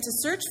they began to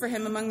search for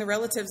him among the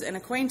relatives and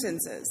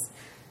acquaintances.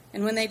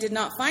 And when they did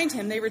not find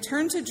him, they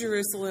returned to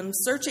Jerusalem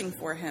searching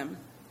for him.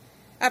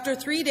 After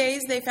 3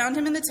 days, they found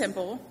him in the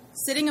temple,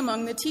 sitting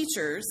among the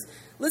teachers,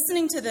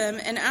 listening to them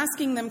and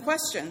asking them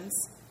questions.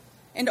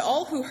 And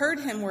all who heard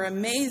him were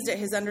amazed at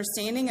his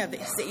understanding of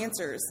his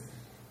answers.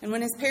 And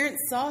when his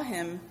parents saw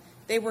him,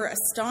 they were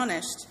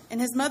astonished.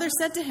 And his mother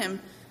said to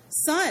him,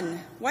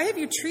 "Son, why have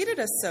you treated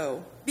us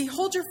so?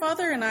 Behold, your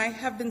father and I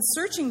have been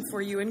searching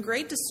for you in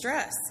great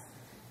distress."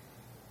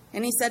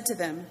 And he said to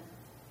them,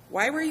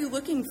 "Why were you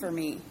looking for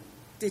me?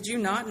 Did you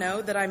not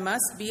know that I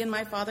must be in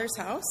my father's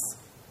house?"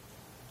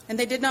 And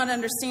they did not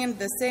understand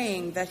the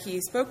saying that he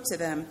spoke to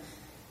them.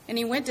 And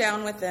he went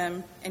down with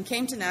them and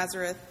came to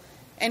Nazareth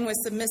and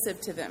was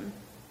submissive to them.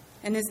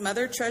 And his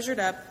mother treasured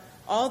up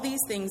all these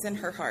things in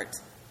her heart.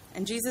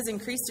 And Jesus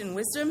increased in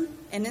wisdom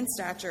and in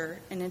stature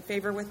and in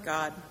favor with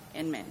God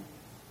and men.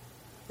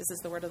 This is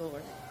the word of the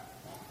Lord.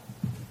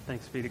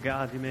 Thanks be to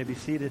God. You may be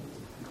seated.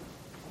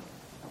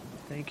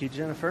 Thank you,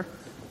 Jennifer.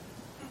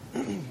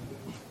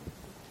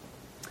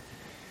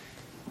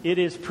 It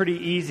is pretty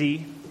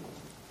easy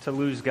to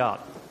lose God.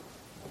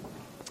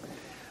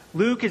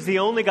 Luke is the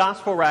only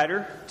gospel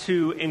writer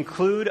to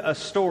include a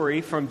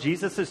story from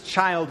Jesus'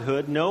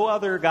 childhood. No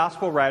other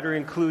gospel writer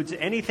includes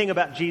anything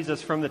about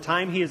Jesus from the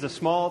time he is a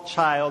small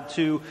child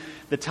to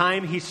the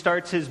time he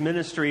starts his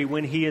ministry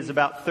when he is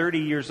about 30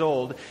 years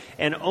old.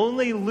 And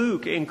only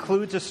Luke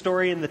includes a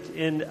story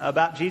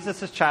about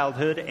Jesus'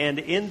 childhood. And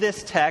in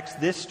this text,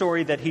 this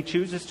story that he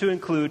chooses to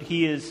include,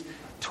 he is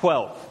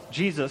 12.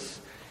 Jesus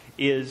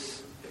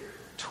is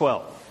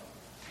 12.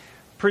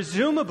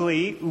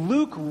 Presumably,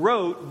 Luke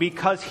wrote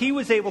because he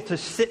was able to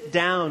sit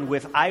down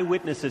with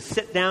eyewitnesses,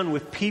 sit down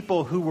with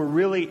people who were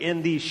really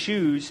in these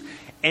shoes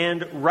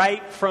and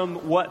write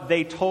from what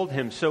they told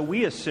him. So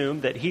we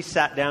assume that he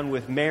sat down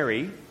with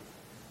Mary,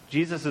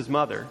 Jesus'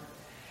 mother,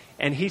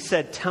 and he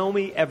said, "Tell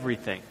me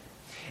everything."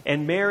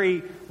 And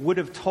Mary would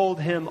have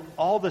told him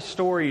all the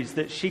stories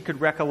that she could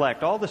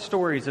recollect, all the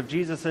stories of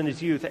Jesus in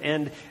his youth.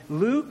 And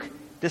Luke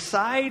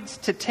decides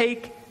to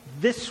take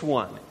this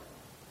one.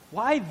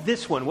 Why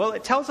this one? Well,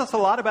 it tells us a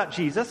lot about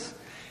Jesus,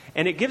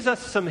 and it gives us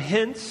some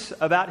hints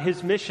about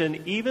his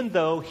mission, even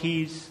though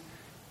he's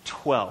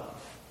 12.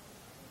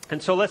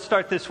 And so let's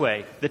start this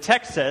way. The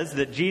text says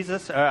that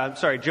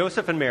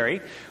Joseph and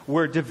Mary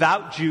were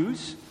devout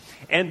Jews,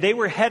 and they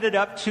were headed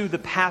up to the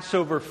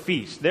Passover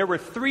feast. There were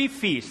 3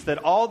 feasts that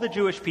all the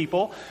Jewish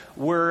people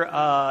were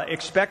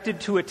expected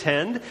to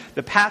attend.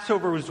 The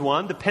Passover was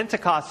one, the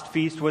Pentecost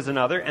feast was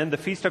another, and the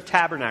Feast of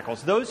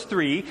Tabernacles. Those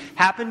 3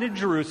 happened in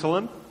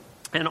Jerusalem.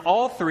 And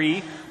all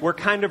 3 were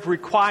kind of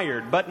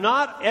required, but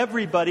not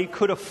everybody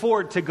could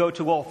afford to go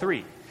to all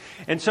 3.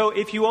 And so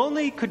if you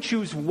only could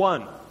choose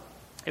one,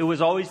 it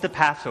was always the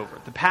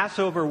Passover. The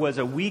Passover was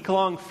a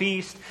week-long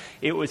feast.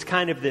 It was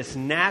kind of this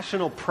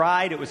national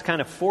pride. It was kind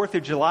of 4th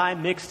of July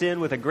mixed in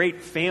with a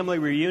great family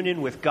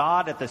reunion with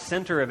God at the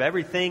center of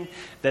everything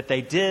that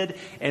they did.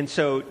 And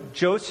so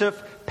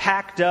Joseph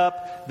packed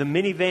up the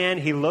minivan.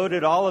 He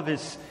loaded all of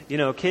his,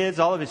 kids,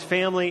 all of his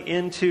family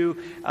into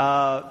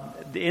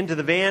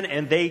the van,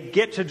 and they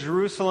get to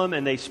Jerusalem,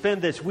 and they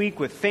spend this week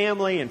with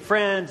family and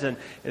friends, and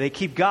they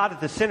keep God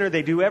at the center.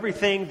 They do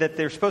everything that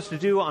they're supposed to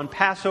do on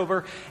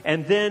Passover,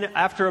 and then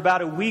after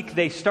about a week,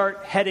 they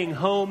start heading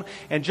home,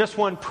 and just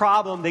one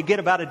problem, they get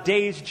about a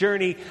day's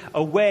journey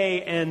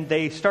away, and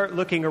they start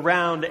looking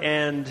around,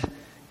 and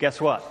guess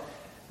what?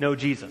 No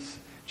Jesus.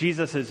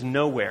 Jesus is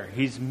nowhere.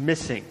 He's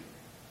missing.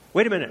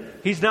 Wait a minute,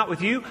 he's not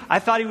with you? I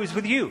thought he was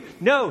with you.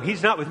 No,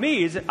 he's not with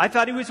me. I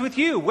thought he was with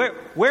you.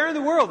 Where in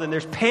the world? And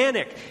there's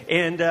panic.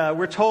 And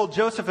we're told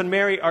Joseph and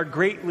Mary are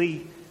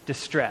greatly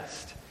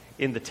distressed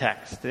in the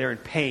text. They're in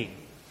pain.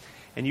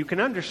 And you can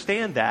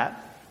understand that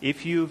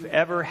if you've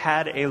ever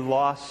had a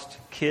lost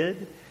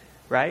kid,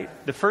 right?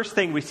 The first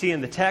thing we see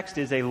in the text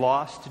is a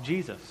lost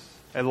Jesus.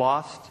 A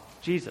lost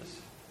Jesus.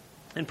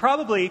 And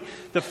probably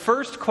the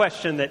first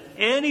question that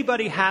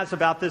anybody has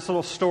about this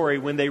little story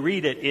when they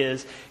read it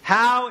is,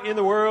 how in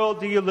the world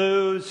do you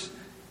lose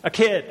a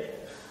kid?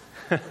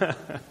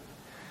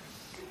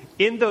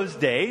 In those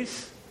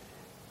days,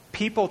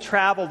 people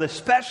traveled,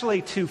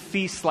 especially to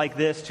feasts like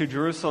this, to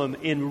Jerusalem,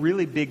 in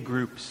really big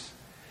groups.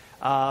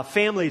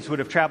 Families would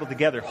have traveled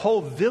together.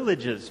 Whole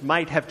villages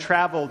might have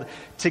traveled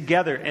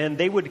together, and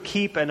they would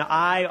keep an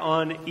eye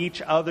on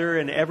each other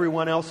and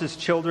everyone else's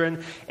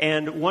children.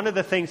 And one of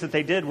the things that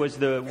they did was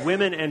the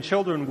women and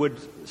children would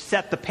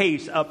set the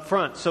pace up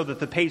front so that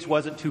the pace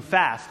wasn't too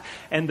fast.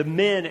 And the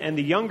men and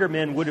the younger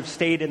men would have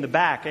stayed in the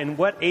back. And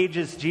what age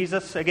is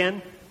Jesus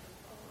again?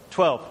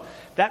 12.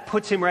 That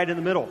puts him right in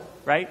the middle,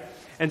 right?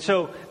 And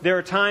so there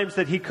are times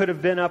that he could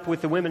have been up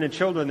with the women and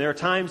children. There are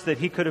times that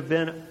he could have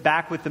been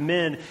back with the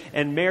men.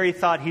 And Mary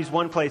thought he's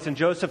one place, and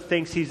Joseph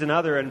thinks he's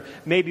another. And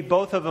maybe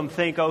both of them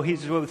think, oh,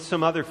 he's with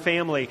some other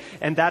family.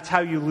 And that's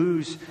how you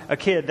lose a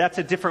kid. That's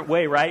a different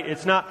way, right?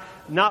 It's not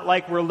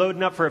like we're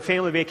loading up for a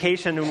family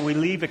vacation and we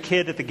leave a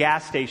kid at the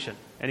gas station.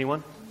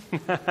 Anyone?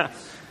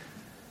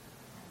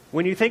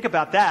 When you think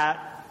about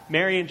that,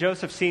 Mary and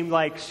Joseph seemed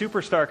like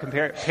superstar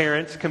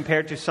parents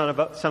compared to some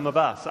of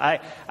us.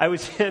 I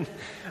was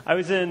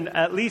in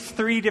at least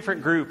 3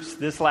 different groups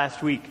this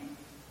last week,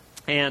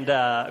 and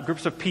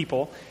groups of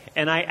people.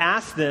 And I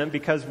asked them,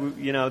 because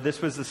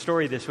this was the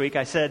story this week.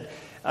 I said,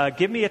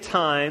 "Give me a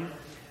time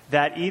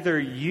that either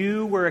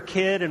you were a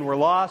kid and were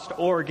lost,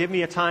 or give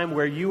me a time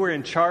where you were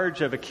in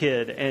charge of a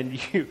kid and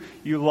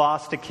you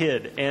lost a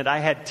kid." And I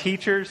had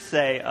teachers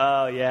say,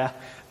 "Oh yeah,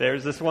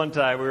 there's this one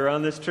time we were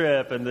on this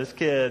trip and this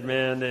kid,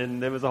 man,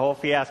 and it was a whole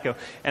fiasco."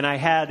 And I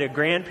had a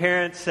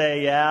grandparent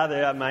say,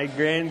 "Yeah, my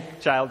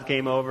grandchild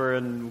came over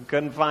and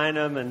couldn't find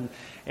him."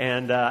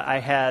 And I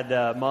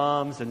had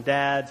moms and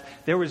dads.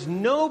 There was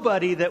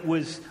nobody that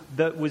was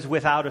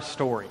without a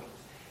story.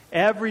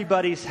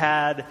 Everybody's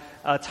had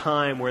a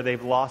time where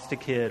they've lost a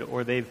kid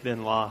or they've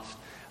been lost.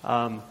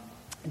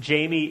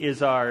 Jamie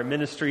is our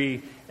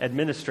ministry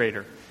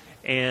administrator,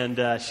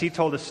 and she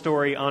told a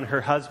story on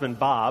her husband,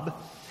 Bob,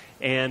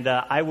 and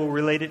I will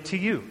relate it to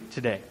you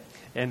today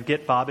and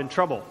get Bob in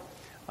trouble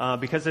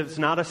because it's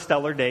not a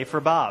stellar day for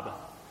Bob.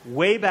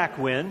 Way back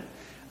when,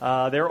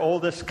 their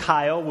oldest,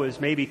 Kyle, was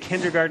maybe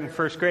kindergarten,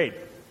 first grade,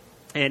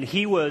 and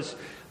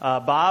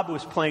Bob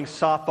was playing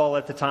softball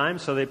at the time,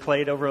 so they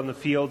played over on the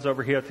fields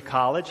over here at the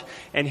college.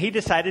 And he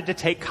decided to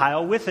take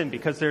Kyle with him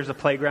because there's a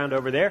playground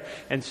over there.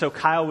 And so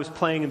Kyle was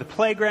playing in the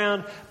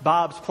playground,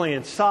 Bob's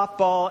playing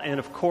softball, and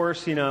of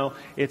course,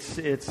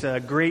 it's a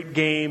great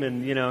game,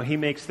 and he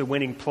makes the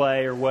winning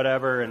play or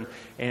whatever,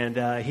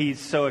 and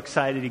he's so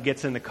excited. He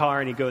gets in the car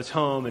and he goes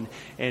home,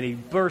 and he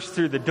bursts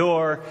through the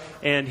door,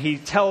 and he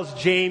tells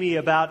Jamie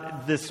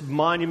about this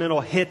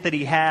monumental hit that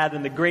he had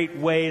and the great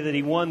way that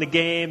he won the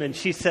game. And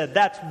she said,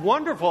 "That's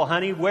wonderful,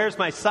 honey. Where's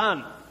my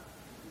son?"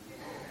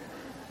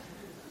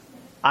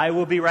 "I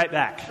will be right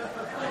back."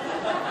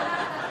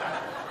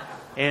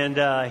 And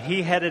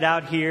he headed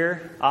out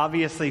here,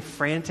 obviously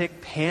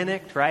frantic,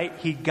 panicked, right?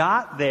 He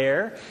got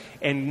there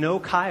and no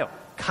Kyle.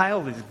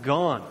 Kyle is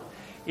gone.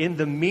 In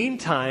the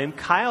meantime,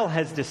 Kyle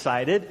has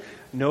decided,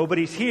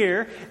 nobody's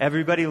here,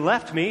 everybody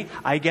left me,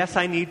 I guess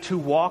I need to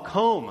walk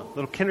home.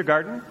 Little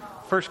kindergarten,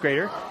 first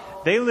grader.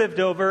 They lived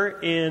over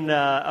in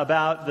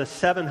about the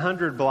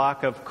 700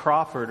 block of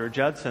Crawford or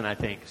Judson, I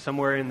think,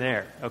 somewhere in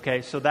there.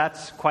 Okay, so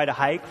that's quite a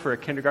hike for a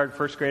kindergarten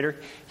first grader.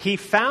 He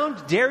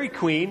found Dairy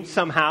Queen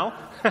somehow,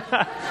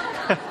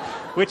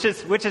 which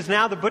is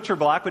now the Butcher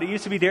Block, but it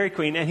used to be Dairy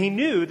Queen. And he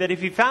knew that if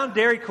he found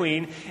Dairy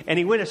Queen and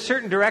he went a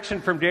certain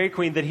direction from Dairy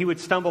Queen, that he would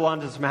stumble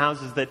onto some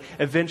houses that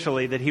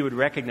eventually that he would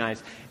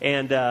recognize.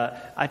 And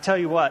I tell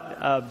you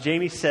what,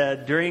 Jamie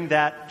said during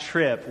that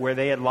trip where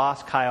they had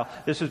lost Kyle,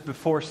 this was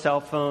before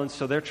cell phones,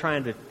 so they're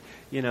trying to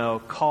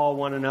call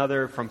one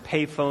another from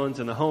pay phones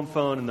and the home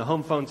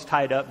phone's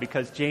tied up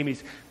because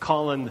Jamie's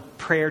calling the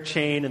prayer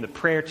chain, and the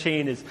prayer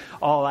chain is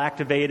all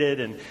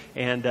activated,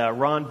 and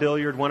Ron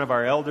Billiard, one of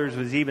our elders,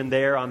 was even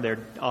there on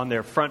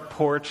their front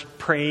porch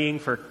praying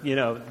for,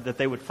 that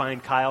they would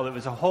find Kyle. It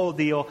was a whole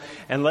deal,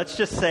 and let's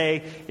just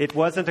say it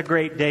wasn't a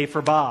great day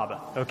for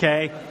Bob,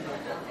 okay?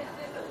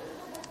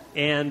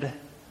 And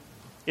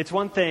it's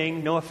one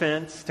thing, no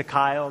offense to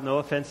Kyle, no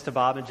offense to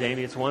Bob and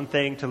Jamie, it's one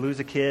thing to lose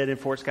a kid in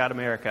Fort Scott,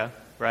 America,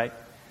 right?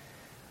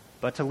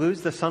 But to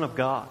lose the Son of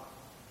God.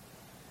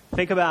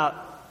 Think about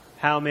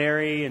how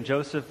Mary and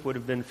Joseph would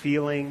have been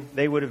feeling.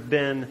 They would have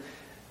been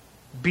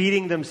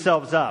beating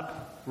themselves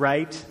up,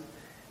 right?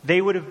 They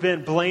would have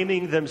been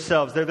blaming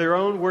themselves. They're their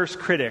own worst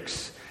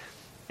critics.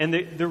 And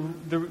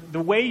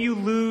the way you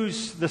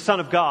lose the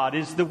Son of God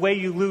is the way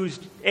you lose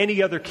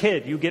any other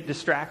kid. You get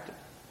distracted.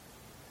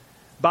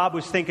 Bob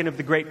was thinking of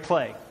the great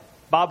play.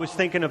 Bob was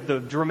thinking of the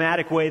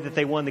dramatic way that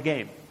they won the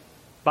game.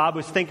 Bob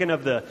was thinking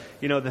of the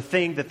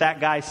thing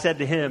that guy said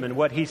to him and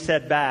what he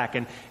said back.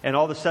 And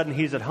all of a sudden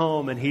he's at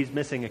home and he's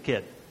missing a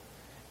kid.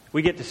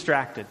 We get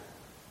distracted.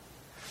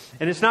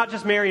 And it's not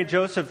just Mary and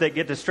Joseph that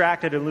get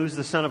distracted and lose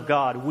the Son of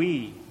God.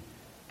 We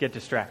get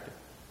distracted,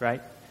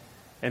 right?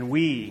 And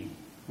we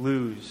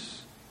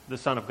lose the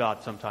Son of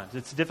God sometimes.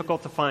 It's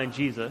difficult to find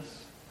Jesus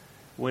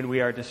when we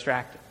are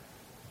distracted.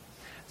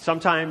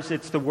 Sometimes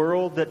it's the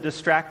world that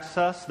distracts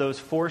us, those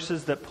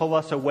forces that pull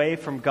us away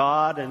from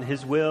God and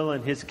His will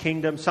and His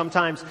kingdom.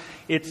 Sometimes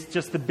it's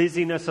just the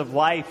busyness of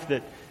life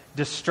that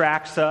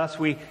distracts us.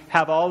 We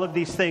have all of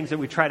these things that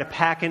we try to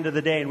pack into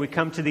the day, and we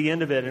come to the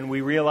end of it and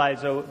we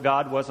realize, oh,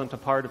 God wasn't a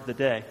part of the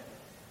day.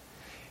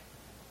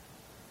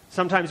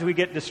 Sometimes we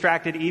get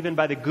distracted even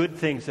by the good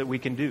things that we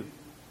can do.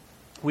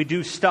 We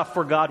do stuff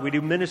for God, we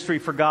do ministry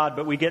for God,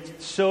 but we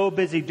get so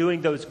busy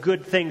doing those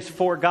good things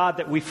for God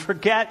that we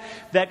forget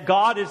that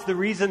God is the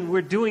reason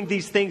we're doing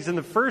these things in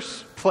the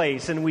first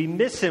place, and we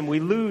miss Him, we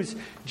lose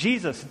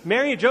Jesus.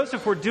 Mary and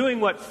Joseph were doing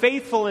what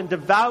faithful and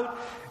devout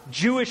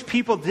Jewish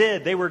people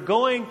did. They were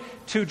going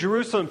to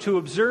Jerusalem to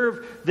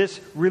observe this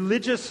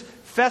religious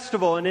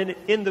festival, and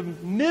in the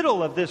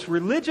middle of this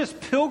religious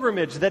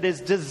pilgrimage that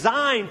is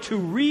designed to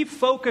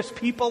refocus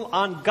people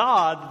on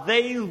God,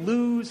 they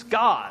lose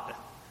God.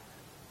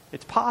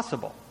 It's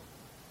possible.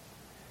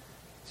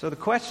 So the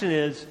question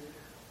is,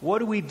 what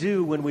do we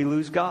do when we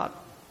lose God?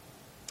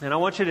 And I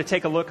want you to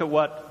take a look at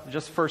what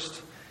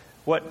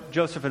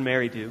Joseph and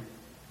Mary do.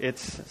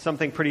 It's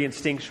something pretty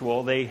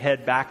instinctual. They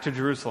head back to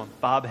Jerusalem.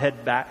 Bob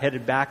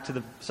headed back to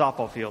the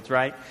softball fields,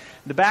 right?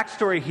 The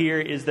backstory here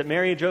is that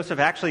Mary and Joseph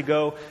actually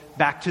go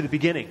back to the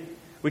beginning.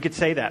 We could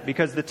say that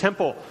because the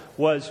temple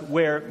was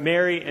where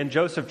Mary and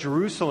Joseph,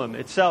 Jerusalem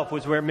itself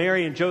was where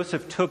Mary and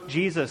Joseph took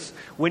Jesus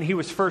when he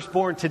was first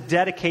born to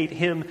dedicate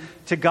him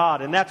to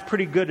God. And that's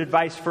pretty good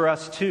advice for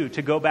us too,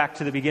 to go back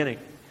to the beginning.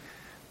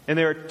 And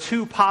there are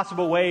two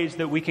possible ways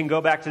that we can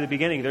go back to the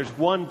beginning. There's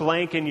one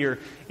blank in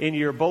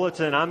your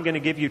bulletin. I'm going to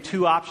give you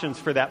two options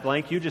for that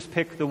blank. You just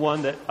pick the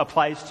one that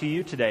applies to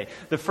you today.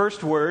 The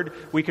first word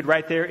we could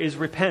write there is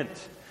repent.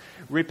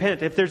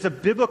 Repent. If there's a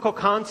biblical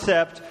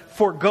concept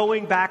for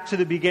going back to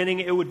the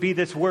beginning, it would be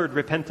this word,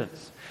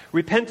 repentance.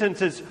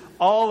 Repentance is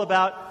all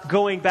about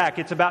going back.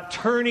 It's about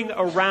turning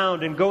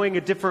around and going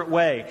a different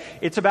way.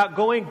 It's about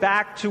going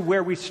back to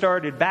where we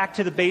started, back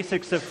to the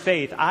basics of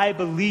faith. I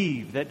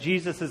believe that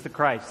Jesus is the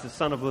Christ, the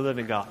Son of the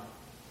living God.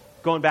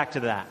 Going back to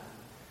that.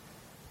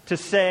 To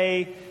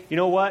say, you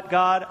know what,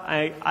 God,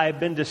 I've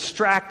been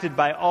distracted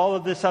by all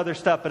of this other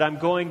stuff, but I'm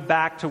going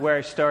back to where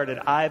I started.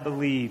 I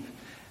believe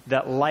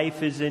that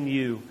life is in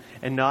you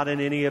and not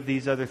in any of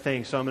these other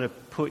things. So I'm going to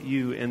put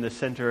you in the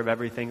center of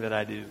everything that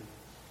I do.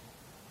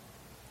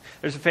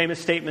 There's a famous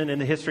statement in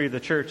the history of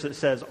the church that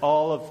says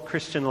all of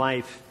Christian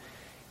life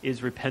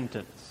is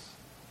repentance.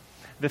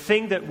 The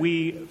thing that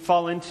we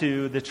fall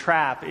into, the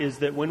trap, is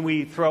that when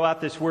we throw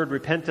out this word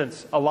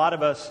repentance, a lot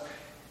of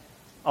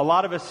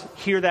us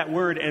hear that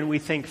word and we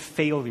think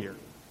failure.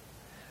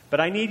 But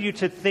I need you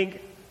to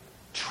think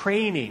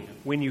training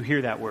when you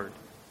hear that word.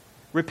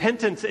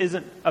 Repentance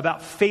isn't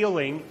about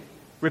failing.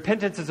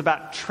 Repentance is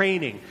about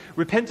training.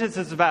 Repentance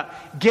is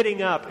about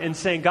getting up and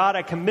saying, God,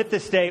 I commit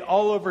this day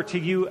all over to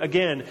you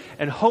again,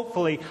 and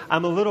hopefully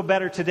I'm a little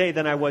better today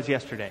than I was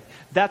yesterday.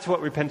 That's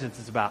what repentance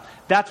is about.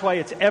 That's why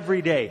it's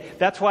every day.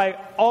 That's why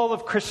all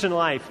of Christian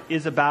life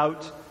is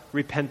about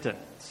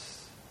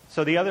repentance.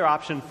 So the other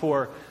option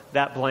for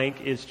that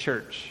blank is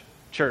church.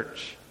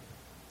 Church.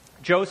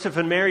 Joseph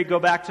and Mary go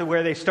back to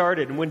where they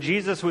started. And when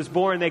Jesus was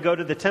born, they go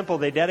to the temple.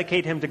 They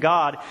dedicate him to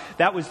God.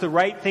 That was the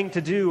right thing to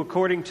do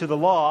according to the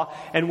law.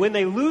 And when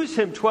they lose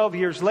him 12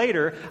 years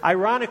later,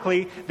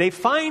 ironically, they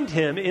find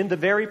him in the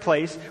very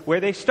place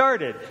where they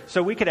started.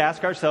 So we could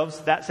ask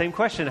ourselves that same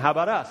question. How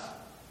about us?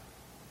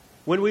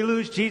 When we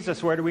lose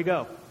Jesus, where do we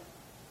go?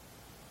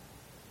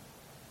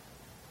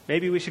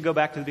 Maybe we should go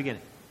back to the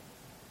beginning.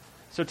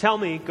 So tell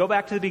me, go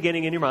back to the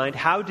beginning in your mind.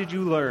 How did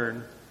you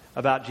learn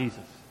about Jesus?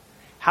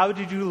 How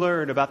did you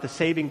learn about the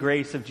saving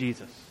grace of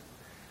Jesus?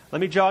 Let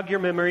me jog your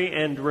memory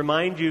and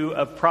remind you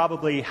of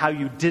probably how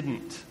you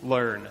didn't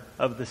learn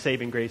of the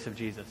saving grace of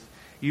Jesus.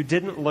 You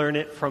didn't learn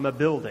it from a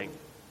building.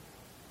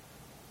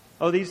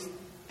 Oh, these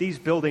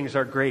buildings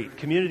are great.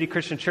 Community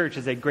Christian Church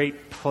is a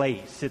great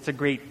place. It's a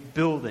great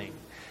building.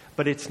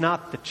 But it's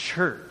not the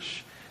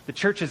church. The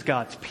church is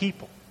God's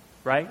people,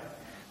 right?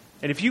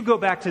 And if you go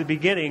back to the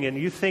beginning and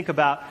you think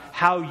about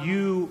how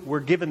you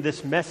were given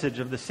this message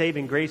of the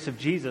saving grace of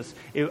Jesus,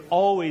 it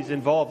always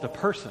involved a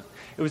person.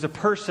 It was a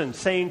person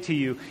saying to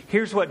you,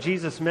 here's what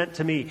Jesus meant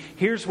to me.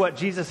 Here's what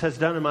Jesus has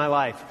done in my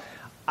life.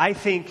 I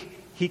think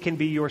he can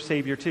be your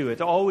Savior too.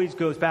 It always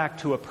goes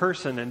back to a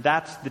person, and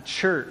that's the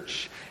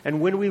church.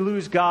 And when we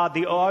lose God,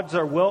 the odds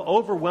are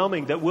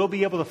overwhelming that we'll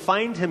be able to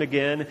find him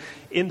again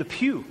in the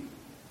pew,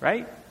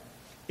 right?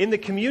 In the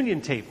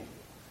communion table.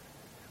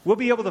 We'll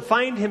be able to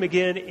find him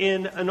again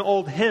in an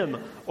old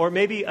hymn or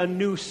maybe a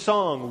new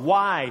song.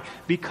 Why?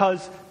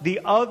 Because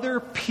the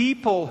other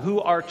people who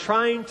are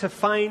trying to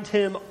find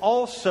him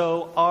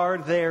also are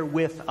there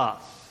with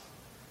us.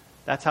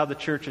 That's how the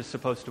church is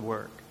supposed to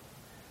work.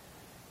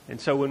 And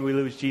so when we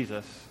lose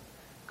Jesus,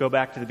 go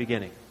back to the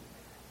beginning.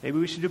 Maybe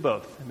we should do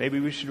both. Maybe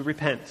we should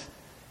repent.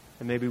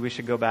 And maybe we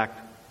should go back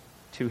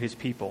to his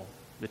people,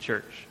 the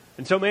church.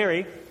 And so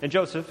Mary and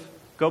Joseph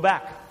go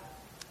back.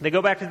 They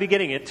go back to the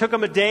beginning. It took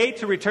them a day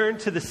to return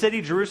to the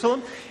city,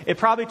 Jerusalem. It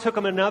probably took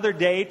them another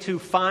day to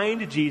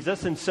find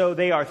Jesus. And so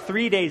they are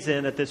 3 days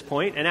in at this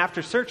point. And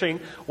after searching,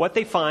 what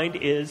they find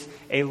is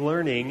a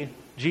learning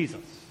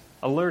Jesus.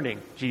 A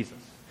learning Jesus.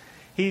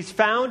 He's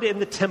found in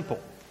the temple.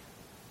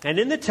 And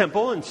in the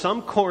temple, in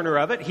some corner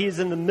of it, he's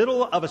in the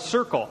middle of a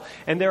circle.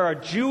 And there are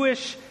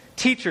Jewish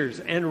teachers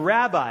and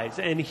rabbis.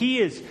 And he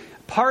is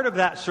part of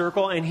that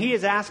circle, and he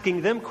is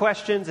asking them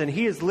questions, and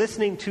he is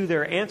listening to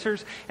their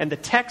answers. And the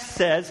text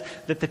says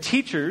that the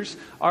teachers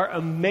are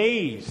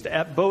amazed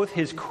at both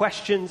his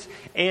questions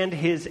and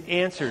his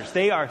answers.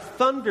 They are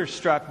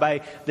thunderstruck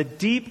by the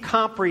deep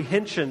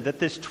comprehension that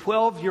this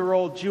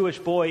 12-year-old Jewish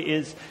boy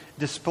is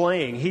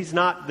displaying. He's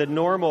not the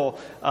normal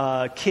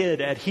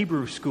kid at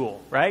Hebrew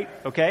school, right?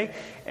 Okay?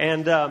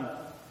 And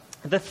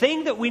the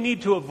thing that we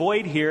need to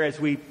avoid here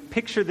as we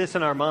picture this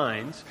in our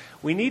minds,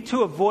 we need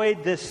to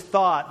avoid this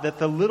thought that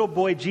the little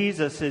boy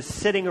Jesus is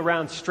sitting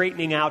around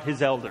straightening out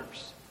his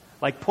elders,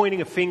 like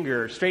pointing a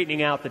finger,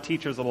 straightening out the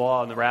teachers of the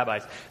law and the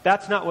rabbis.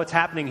 That's not what's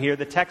happening here.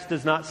 The text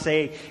does not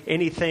say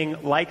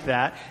anything like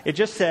that. It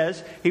just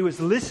says he was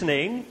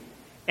listening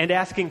and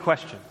asking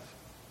questions.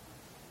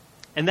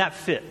 And that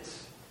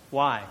fits.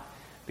 Why?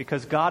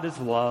 Because God is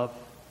love,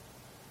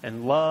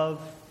 and love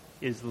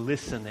is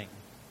listening.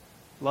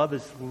 Love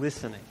is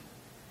listening.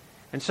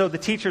 And so the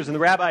teachers and the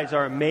rabbis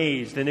are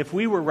amazed. And if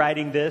we were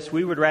writing this,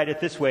 we would write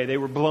it this way. They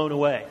were blown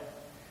away.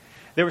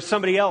 There was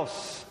somebody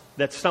else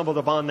that stumbled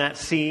upon that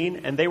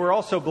scene, and they were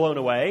also blown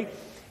away.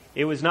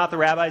 It was not the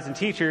rabbis and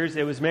teachers.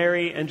 It was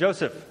Mary and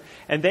Joseph.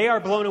 And they are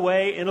blown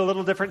away in a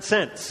little different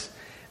sense.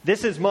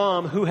 This is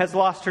mom who has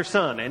lost her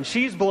son, and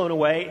she's blown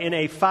away in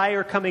a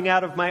fire coming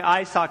out of my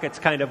eye sockets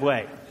kind of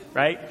way,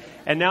 right?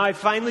 And now I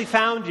finally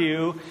found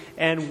you,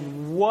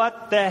 and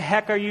what the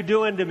heck are you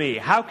doing to me?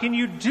 How can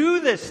you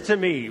do this to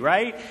me,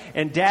 right?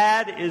 And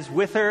dad is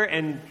with her,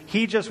 and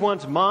he just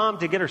wants mom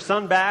to get her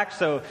son back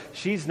so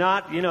she's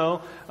not,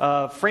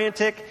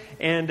 frantic.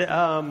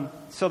 And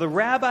so the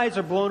rabbis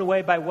are blown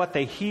away by what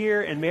they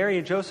hear, and Mary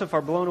and Joseph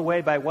are blown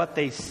away by what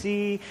they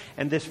see.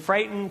 And this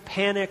frightened,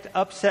 panicked,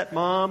 upset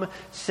mom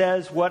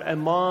says what a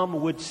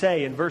mom would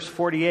say in verse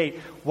 48,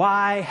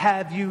 "Why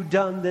have you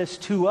done this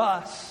to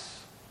us?"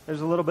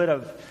 There's a little bit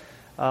of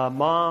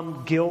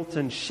mom guilt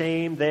and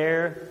shame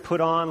there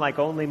put on like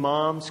only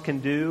moms can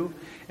do.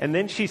 And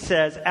then she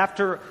says,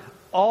 "After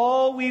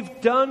all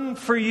we've done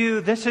for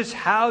you, this is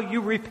how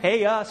you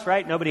repay us,"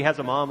 right? Nobody has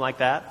a mom like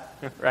that,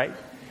 right?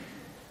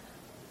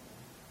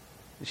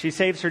 She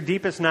saves her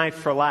deepest knife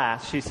for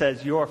last. She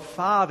says, "Your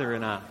father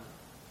and I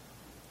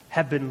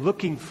have been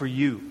looking for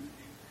you."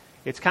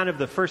 It's kind of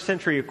the first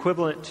century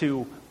equivalent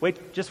to,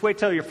 just wait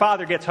till your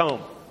father gets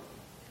home.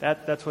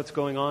 That's what's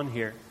going on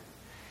here.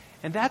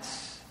 And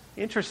that's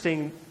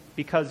interesting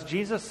because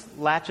Jesus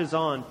latches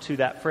on to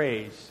that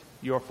phrase,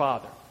 "your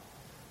father."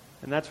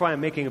 And that's why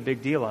I'm making a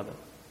big deal of it.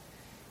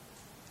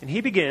 And he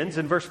begins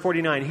in verse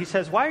 49. He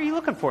says, "Why are you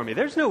looking for me?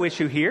 There's no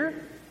issue here."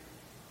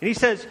 And he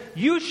says,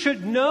 "You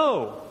should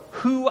know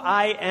who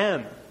I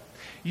am.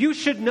 You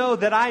should know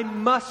that I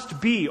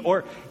must be,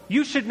 or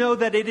you should know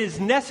that it is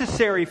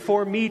necessary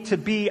for me to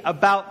be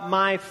about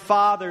my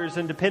Father's,"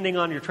 and depending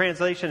on your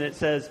translation, it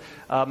says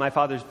my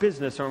Father's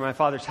business, or my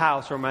Father's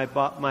house, or my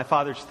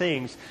Father's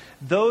things.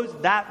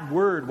 That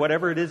word,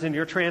 whatever it is in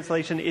your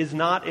translation, is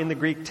not in the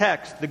Greek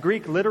text. The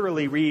Greek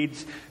literally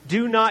reads,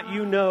 "Do not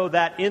you know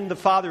that in the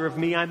Father of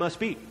me I must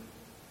be?"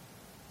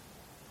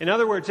 In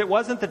other words, it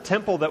wasn't the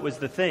temple that was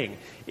the thing.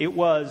 It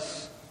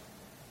was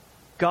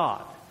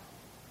God.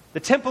 The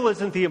temple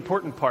isn't the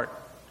important part.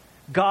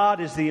 God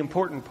is the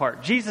important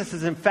part. Jesus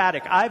is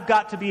emphatic. I've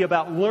got to be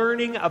about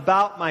learning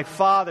about my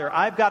Father.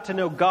 I've got to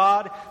know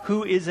God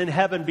who is in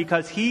heaven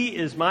because He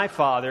is my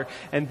Father,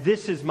 and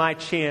this is my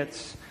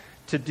chance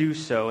to do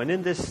so. And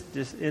in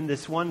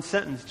this one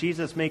sentence,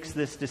 Jesus makes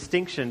this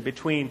distinction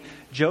between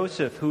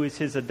Joseph, who is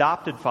his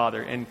adopted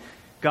father, and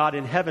God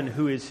in heaven,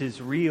 who is his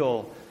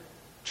real,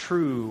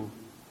 true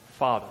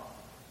Father.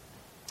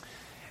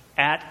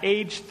 At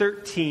age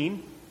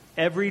 13,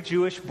 every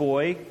Jewish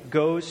boy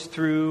goes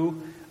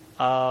through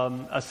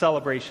a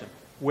celebration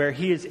where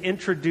he is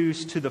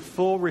introduced to the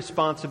full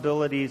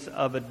responsibilities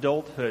of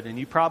adulthood. And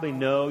you probably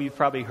know, you've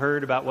probably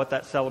heard about what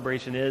that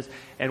celebration is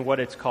and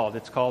what it's called.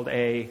 It's called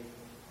a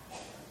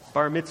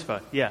bar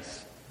mitzvah.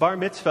 Yes. Bar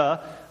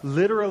mitzvah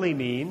literally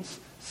means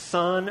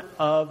son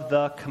of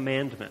the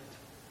commandment.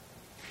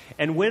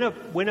 And when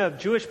a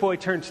Jewish boy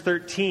turns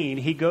 13,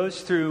 he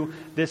goes through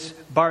this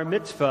bar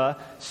mitzvah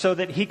so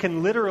that he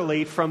can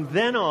literally, from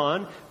then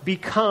on,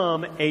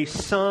 become a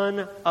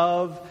son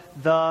of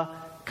the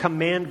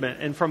commandment.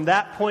 And from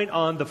that point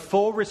on, the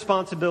full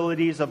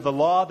responsibilities of the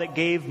law that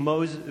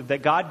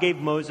God gave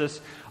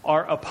Moses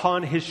are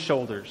upon his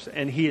shoulders.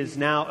 And he is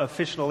now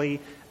officially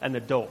an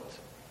adult.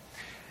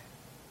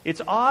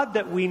 It's odd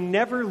that we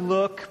never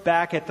look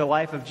back at the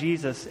life of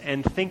Jesus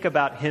and think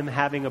about him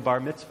having a bar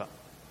mitzvah.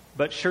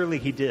 But surely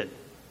he did.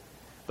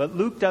 But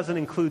Luke doesn't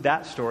include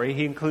that story.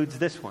 He includes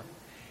this one.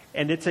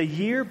 And it's a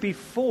year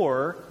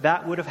before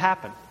that would have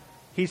happened.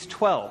 He's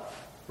 12,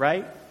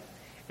 right?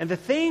 And the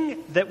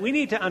thing that we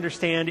need to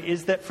understand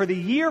is that for the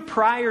year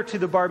prior to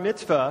the bar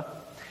mitzvah,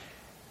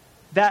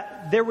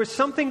 that there was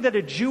something that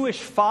a Jewish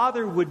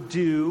father would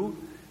do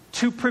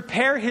to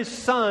prepare his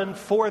son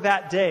for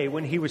that day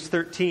when he was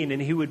 13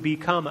 and he would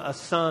become a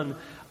son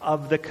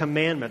of the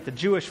commandment. The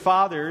Jewish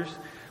fathers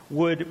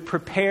would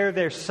prepare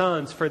their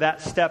sons for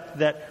that step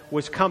that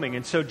was coming.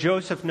 And so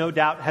Joseph, no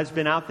doubt, has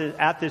been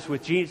at this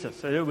with Jesus.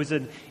 So it was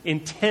an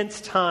intense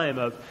time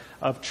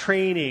of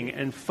training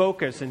and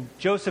focus. And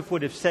Joseph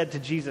would have said to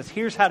Jesus,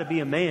 "Here's how to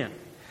be a man.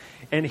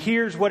 And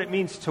here's what it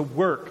means to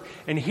work.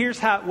 And here's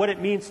what it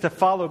means to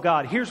follow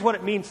God. Here's what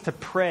it means to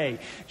pray."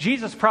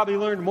 Jesus probably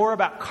learned more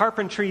about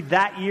carpentry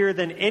that year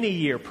than any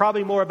year.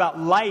 Probably more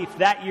about life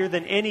that year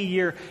than any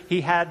year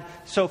he had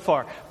so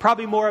far.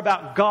 Probably more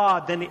about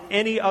God than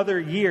any other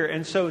year.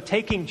 And so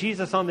taking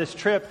Jesus on this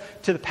trip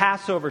to the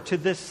Passover, to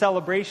this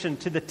celebration,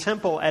 to the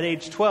temple at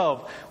age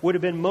 12 would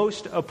have been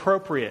most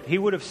appropriate. He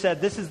would have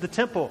said, "This is the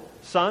temple,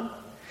 son.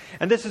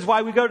 And this is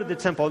why we go to the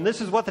temple. And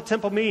this is what the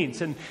temple means.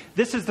 And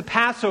this is the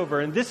Passover.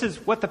 And this is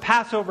what the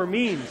Passover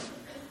means.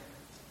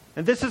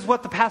 And this is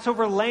what the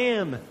Passover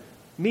lamb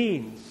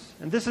means."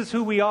 And this is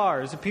who we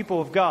are as a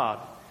people of God.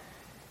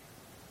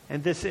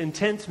 And this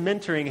intense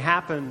mentoring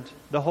happened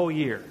the whole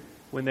year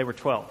when they were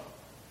 12.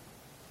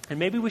 And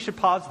maybe we should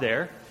pause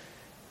there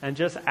and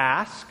just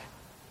ask,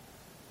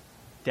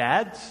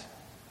 dads,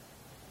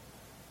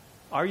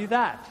 are you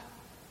that?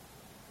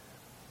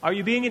 Are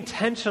you being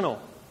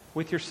intentional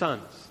with your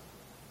sons?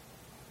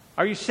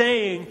 Are you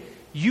saying,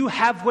 you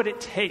have what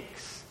it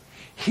takes?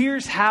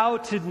 Here's how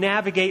to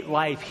navigate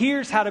life.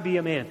 Here's how to be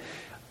a man.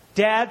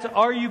 Dads,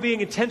 are you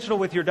being intentional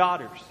with your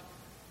daughters?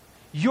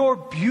 You're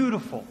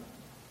beautiful.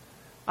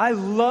 I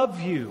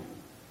love you.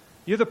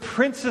 You're the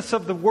princess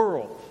of the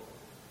world.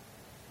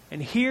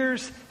 And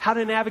here's how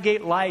to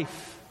navigate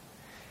life.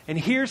 And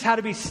here's how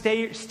to be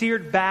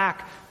steered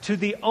back to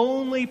the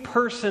only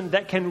person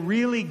that can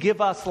really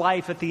give us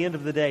life at the end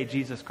of the day,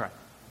 Jesus Christ.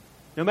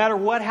 No matter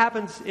what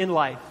happens in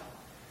life,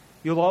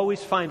 you'll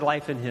always find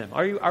life in Him.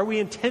 Are we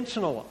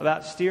intentional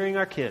about steering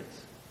our kids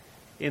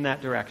in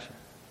that direction?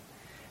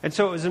 And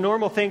so it was a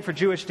normal thing for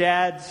Jewish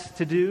dads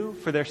to do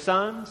for their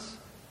sons.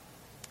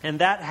 And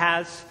that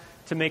has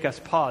to make us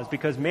pause,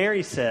 because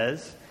Mary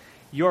says,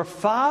 your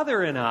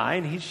father and I,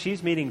 and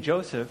she's meeting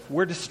Joseph,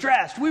 were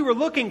distressed. We were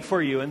looking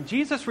for you. And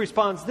Jesus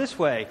responds this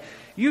way,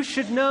 you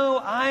should know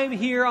I'm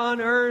here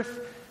on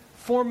earth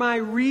for my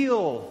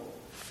real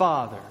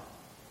father.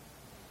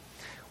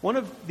 One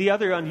of the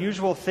other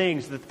unusual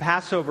things that the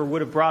Passover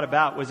would have brought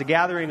about was a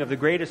gathering of the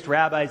greatest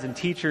rabbis and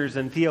teachers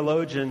and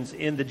theologians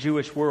in the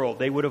Jewish world.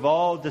 They would have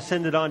all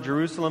descended on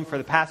Jerusalem for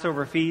the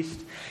Passover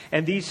feast,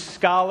 and these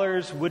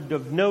scholars would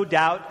have no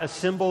doubt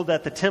assembled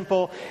at the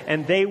temple,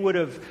 and they would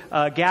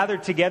have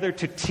gathered together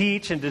to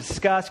teach and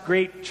discuss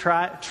great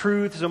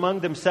truths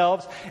among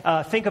themselves.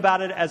 Think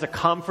about it as a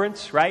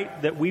conference,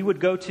 right, that we would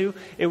go to.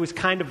 It was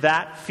kind of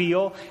that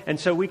feel, and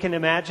so we can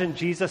imagine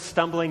Jesus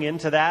stumbling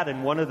into that,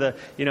 and one of the,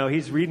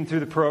 he's reading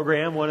through the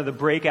program. One of the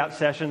breakout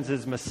sessions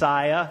is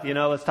Messiah.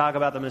 Let's talk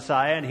about the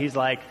Messiah. And he's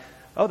like,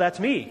 oh, that's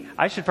me.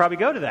 I should probably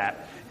go to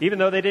that. Even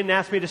though they didn't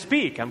ask me to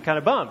speak. I'm kind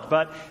of bummed.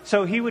 But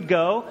so he would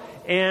go,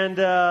 and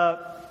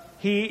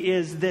he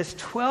is this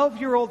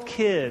 12-year-old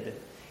kid,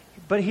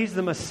 but he's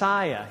the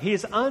Messiah. He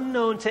is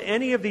unknown to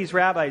any of these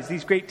rabbis,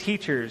 these great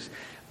teachers,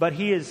 but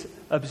he is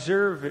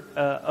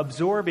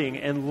absorbing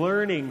and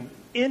learning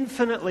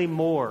infinitely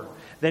more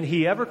than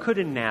he ever could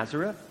in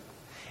Nazareth,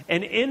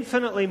 and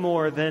infinitely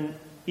more than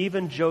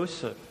even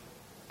Joseph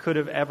could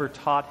have ever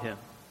taught him.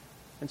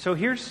 And so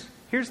here's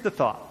the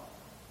thought.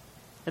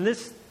 And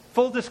this,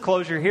 full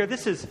disclosure here,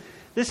 this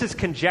is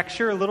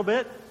conjecture a little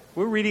bit.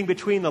 We're reading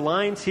between the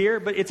lines here,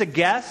 but it's a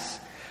guess,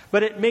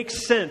 but it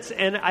makes sense.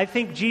 And I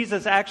think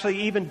Jesus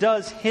actually even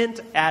does hint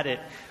at it.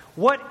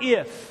 What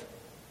if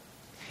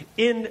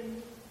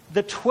in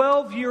the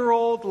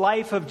 12-year-old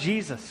life of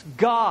Jesus,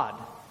 God,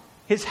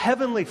 His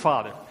heavenly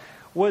Father,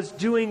 was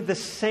doing the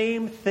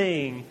same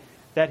thing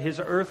that His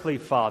earthly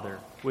Father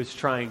was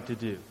trying to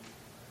do?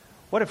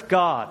 What if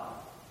God,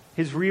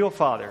 His real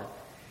Father,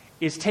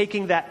 is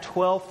taking that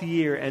 12th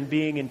year and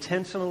being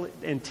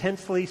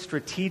intensely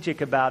strategic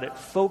about it,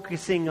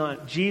 focusing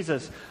on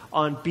Jesus,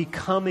 on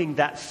becoming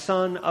that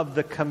son of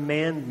the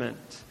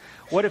commandment?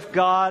 What if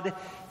God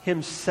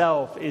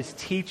Himself is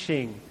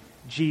teaching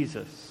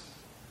Jesus?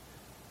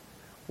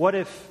 What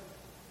if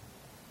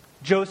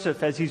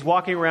Joseph, as he's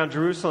walking around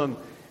Jerusalem,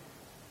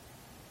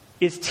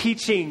 is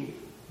teaching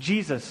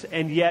Jesus,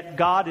 and yet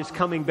God is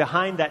coming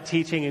behind that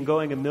teaching and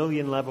going a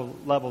million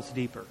levels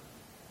deeper?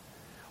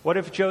 What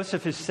if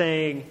Joseph is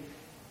saying,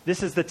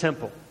 this is the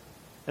temple,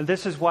 and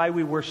this is why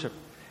we worship,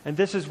 and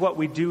this is what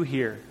we do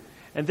here,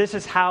 and this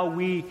is how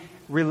we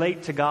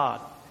relate to God,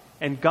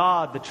 and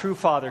God, the true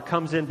Father,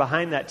 comes in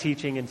behind that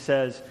teaching and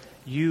says,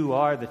 you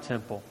are the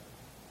temple.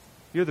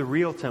 You're the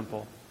real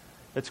temple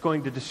that's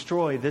going to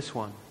destroy this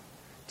one,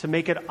 to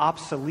make it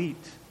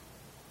obsolete.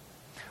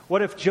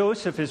 What if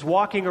Joseph is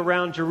walking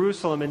around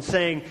Jerusalem and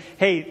saying,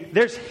 hey,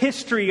 there's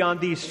history on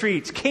these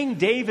streets. King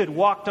David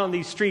walked on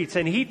these streets,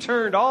 and he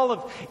turned all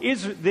of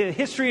the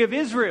history of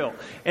Israel.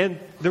 And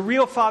the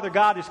real Father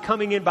God is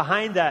coming in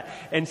behind that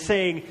and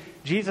saying,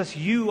 Jesus,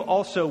 you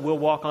also will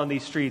walk on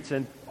these streets,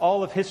 and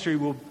all of history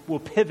will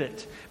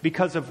pivot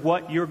because of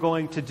what you're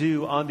going to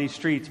do on these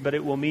streets, but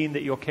it will mean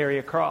that you'll carry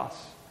a cross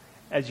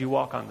as you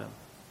walk on them.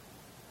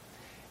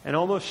 And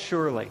almost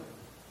surely,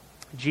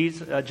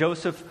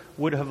 Joseph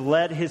would have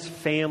led his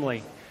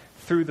family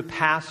through the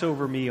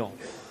Passover meal.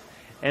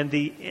 And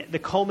the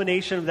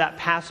culmination of that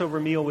Passover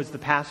meal was the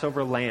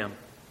Passover lamb.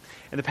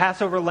 And the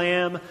Passover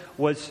lamb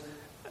was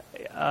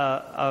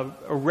a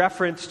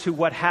reference to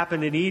what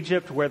happened in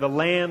Egypt, where the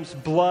lamb's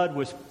blood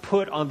was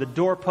put on the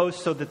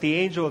doorpost so that the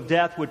angel of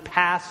death would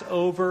pass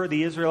over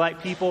the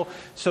Israelite people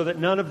so that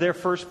none of their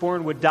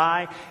firstborn would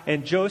die.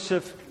 And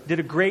Joseph did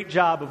a great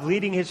job of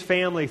leading his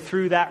family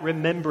through that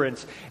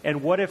remembrance.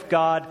 And what if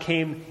God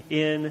came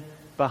in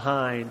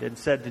behind and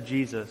said to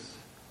Jesus,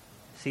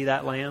 see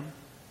that lamb?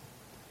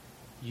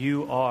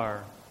 You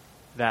are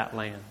that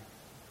lamb.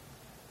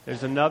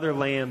 There's another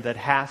lamb that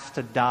has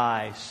to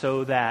die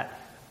so that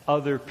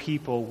other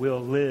people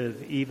will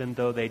live even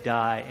though they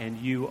die, and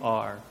you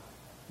are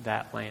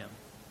that lamb.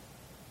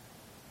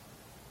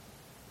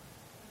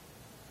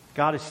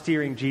 God is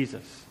steering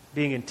Jesus,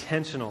 being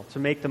intentional to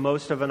make the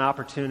most of an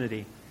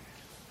opportunity.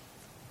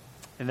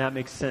 And that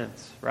makes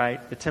sense,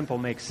 right? The temple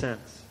makes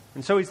sense.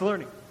 And so he's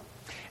learning.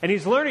 And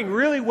he's learning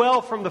really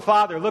well from the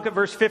Father. Look at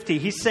verse 50.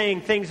 He's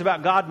saying things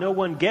about God no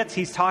one gets.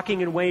 He's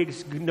talking in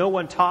ways no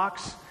one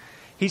talks.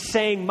 He's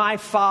saying, my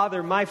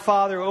Father,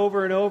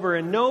 over and over.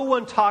 And no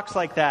one talks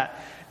like that.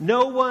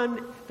 No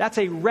one, that's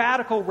a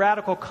radical,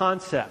 radical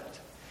concept.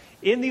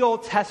 In the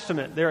Old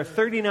Testament, there are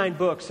 39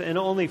 books, and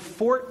only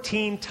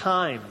 14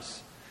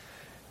 times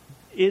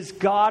is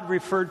God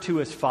referred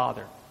to as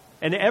Father.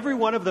 And every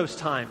one of those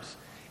times,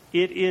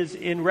 it is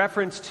in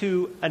reference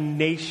to a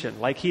nation,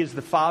 like he is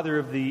the father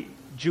of the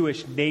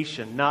Jewish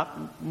nation,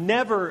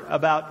 never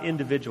about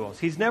individuals.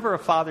 He's never a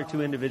father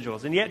to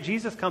individuals. And yet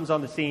Jesus comes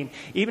on the scene,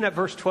 even at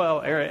verse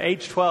 12, or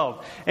age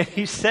 12, and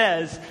he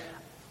says,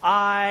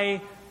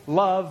 I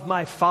love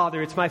my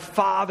Father. It's my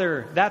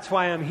Father. That's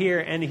why I'm here.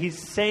 And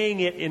he's saying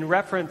it in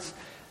reference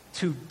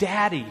to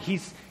Daddy.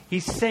 He's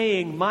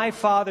saying, my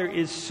Father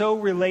is so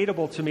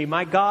relatable to me.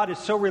 My God is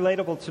so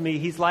relatable to me.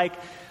 He's like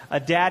a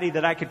daddy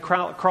that I could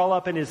crawl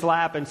up in his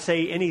lap and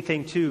say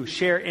anything to,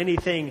 share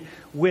anything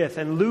with.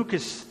 And Luke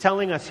is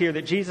telling us here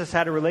that Jesus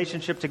had a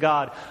relationship to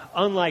God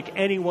unlike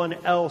anyone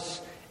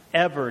else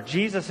ever.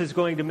 Jesus is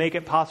going to make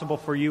it possible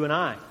for you and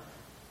I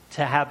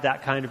to have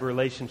that kind of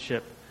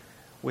relationship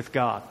with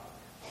God.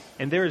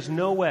 And there is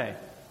no way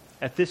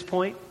at this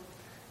point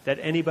that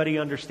anybody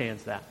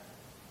understands that.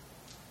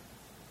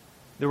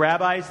 The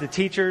rabbis, the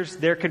teachers,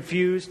 they're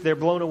confused, they're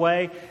blown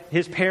away.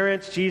 His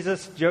parents,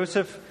 Jesus,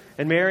 Joseph,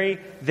 and Mary,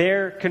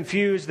 they're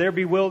confused, they're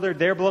bewildered,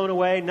 they're blown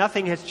away.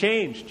 Nothing has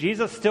changed.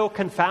 Jesus still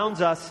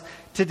confounds us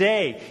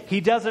today.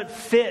 He doesn't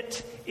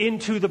fit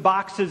into the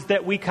boxes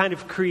that we kind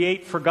of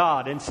create for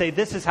God and say,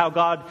 this is how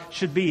God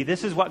should be.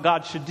 This is what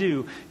God should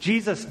do.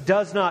 Jesus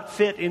does not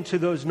fit into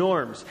those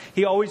norms.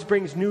 He always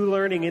brings new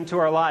learning into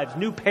our lives,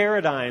 new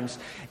paradigms,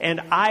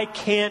 and I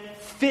can't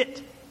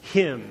fit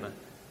him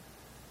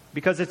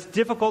because it's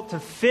difficult to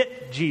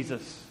fit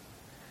Jesus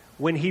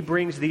when he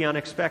brings the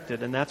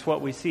unexpected, and that's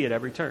what we see at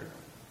every turn.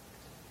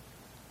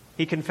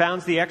 He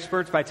confounds the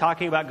experts by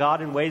talking about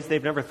God in ways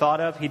they've never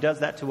thought of. He does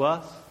that to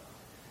us.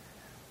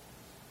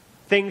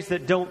 Things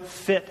that don't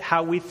fit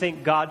how we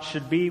think God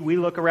should be. We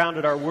look around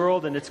at our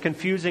world and it's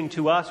confusing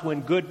to us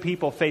when good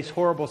people face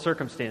horrible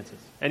circumstances.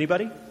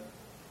 Anybody?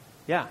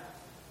 Yeah.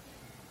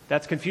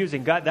 That's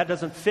confusing. God, that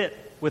doesn't fit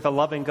with a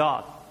loving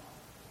God.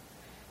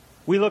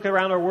 We look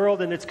around our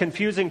world and it's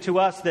confusing to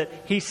us that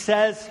he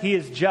says he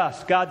is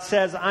just. God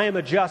says, I am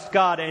a just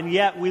God. And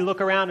yet we look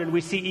around and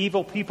we see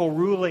evil people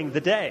ruling the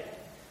day.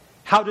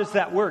 How does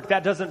that work?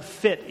 That doesn't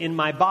fit in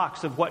my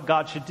box of what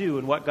God should do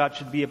and what God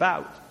should be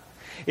about.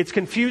 It's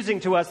confusing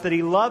to us that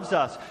he loves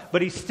us,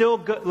 but he still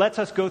lets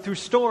us go through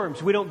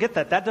storms. We don't get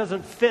that. That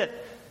doesn't fit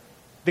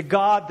the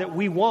God that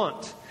we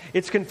want.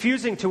 It's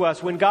confusing to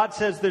us when God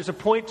says there's a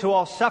point to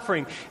all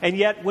suffering, and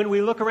yet when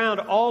we look around,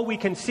 all we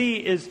can see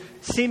is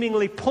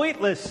seemingly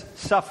pointless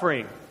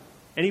suffering.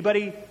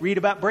 Anybody read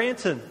about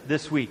Branson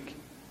this week?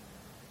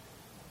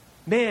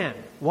 Man,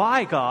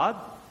 why, God?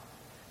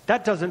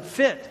 That doesn't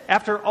fit.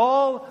 After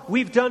all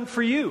we've done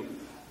for you.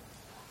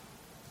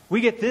 We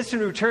get this in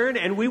return,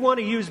 and we want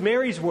to use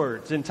Mary's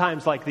words in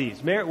times like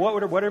these.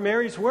 What are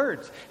Mary's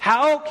words?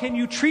 How can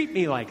you treat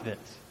me like this?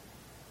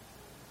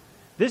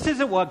 This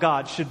isn't what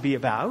God should be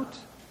about.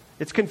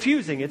 It's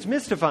confusing, it's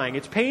mystifying,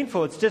 it's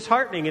painful, it's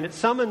disheartening, and it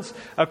summons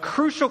a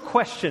crucial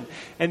question.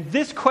 And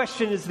this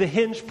question is the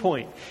hinge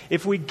point.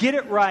 If we get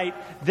it right,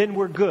 then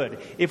we're good.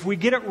 If we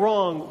get it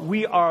wrong,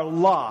 we are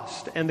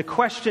lost. And the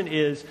question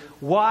is,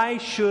 why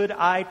should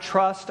I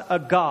trust a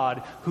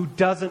God who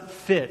doesn't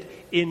fit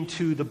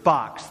into the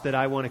box that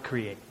I want to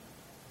create?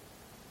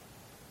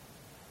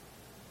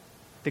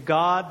 The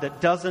God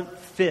that doesn't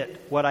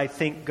fit what I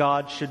think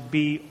God should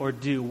be or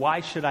do.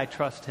 Why should I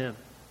trust him?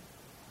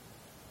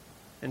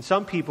 And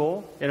some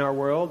people in our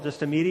world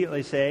just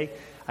immediately say,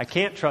 I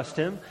can't trust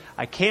him.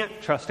 I can't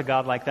trust a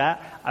God like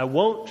that. I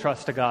won't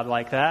trust a God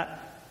like that.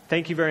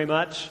 Thank you very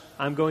much.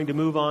 I'm going to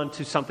move on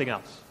to something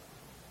else.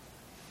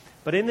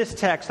 But in this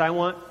text, I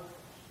want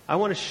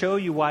to show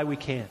you why we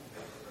can.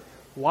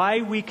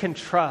 Why we can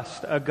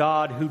trust a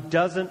God who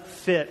doesn't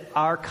fit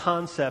our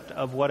concept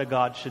of what a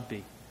God should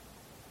be.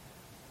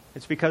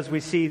 It's because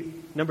we see,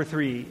 number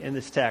 3 in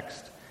this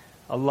text,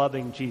 a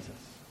loving Jesus.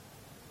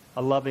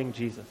 A loving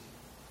Jesus.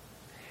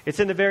 It's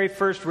in the very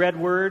first red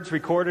words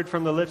recorded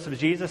from the lips of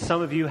Jesus.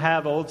 Some of you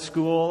have old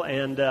school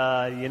and,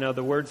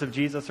 the words of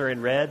Jesus are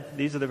in red.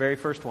 These are the very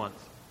first ones.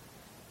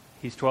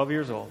 He's 12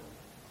 years old.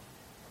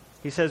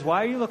 He says,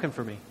 why are you looking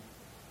for me?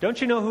 Don't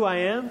you know who I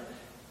am?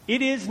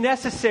 It is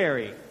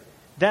necessary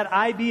that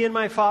I be in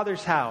my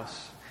Father's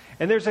house.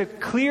 And there's a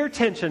clear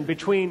tension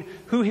between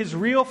who his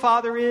real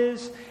father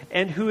is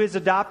and who his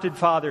adopted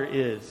father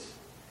is.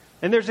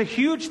 And there's a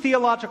huge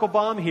theological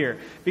bomb here,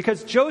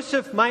 because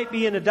Joseph might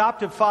be an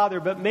adoptive father,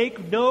 but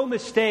make no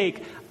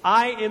mistake,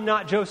 I am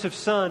not Joseph's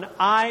son.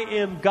 I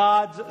am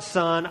God's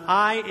son.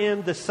 I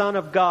am the Son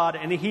of God.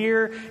 And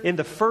here in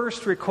the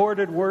first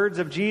recorded words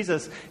of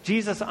Jesus,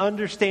 Jesus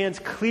understands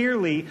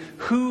clearly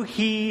who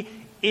he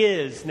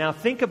is. Now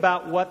think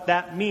about what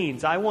that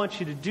means. I want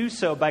you to do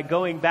so by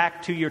going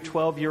back to your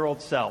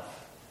 12-year-old self.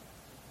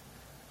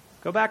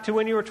 Go back to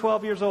when you were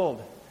 12 years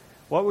old.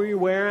 What were you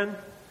wearing?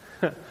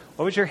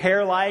 What was your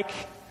hair like?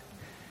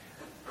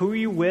 Who were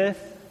you with?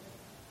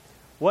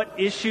 What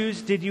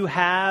issues did you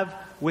have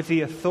with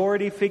the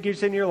authority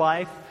figures in your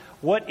life?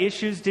 What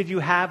issues did you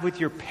have with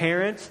your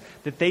parents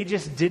that they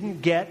just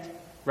didn't get,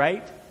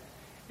 right?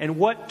 And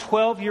what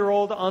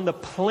 12-year-old on the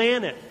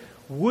planet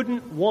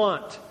wouldn't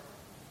want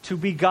to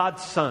be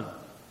God's son?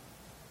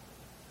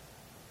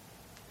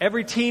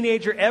 Every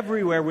teenager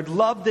everywhere would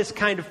love this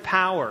kind of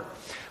power.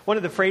 One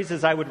of the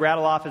phrases I would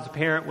rattle off as a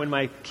parent when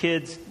my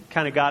kids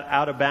kind of got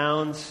out of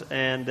bounds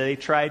and they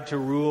tried to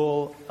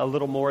rule a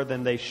little more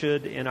than they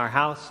should in our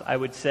house, I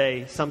would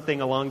say something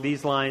along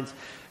these lines.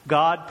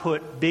 God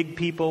put big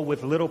people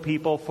with little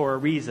people for a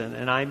reason,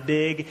 and I'm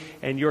big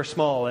and you're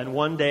small, and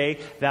one day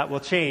that will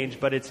change,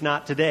 but it's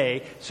not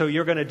today, so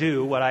you're going to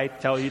do what I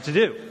tell you to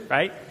do,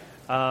 right?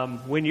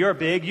 When you're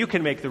big, you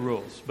can make the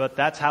rules, but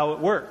that's how it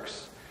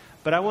works.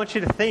 But I want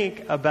you to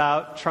think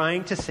about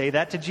trying to say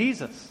that to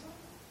Jesus.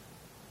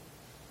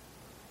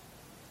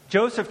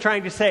 Joseph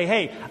trying to say,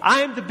 hey,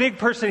 I'm the big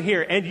person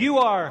here, and you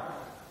are...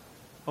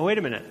 Oh, wait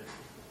a minute.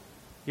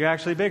 You're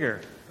actually bigger.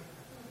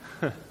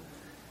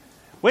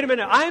 Wait a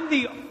minute. I'm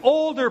the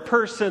older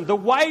person, the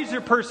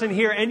wiser person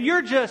here, and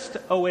you're just...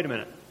 Oh, wait a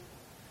minute.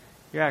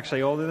 You're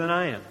actually older than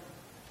I am,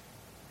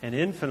 and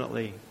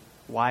infinitely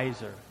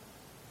wiser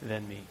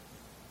than me.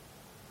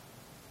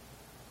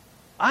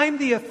 I'm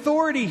the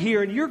authority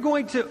here, and you're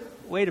going to...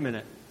 Wait a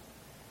minute.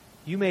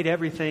 You made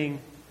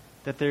everything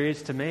that there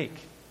is to make.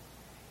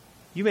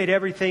 You made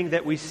everything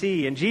that we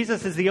see. And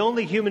Jesus is the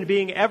only human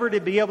being ever to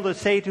be able to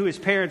say to his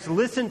parents,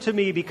 listen to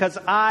me because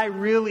I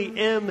really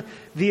am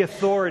the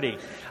authority.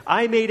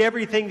 I made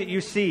everything that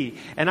you see.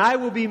 And I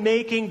will be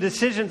making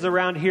decisions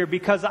around here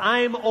because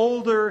I'm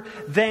older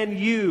than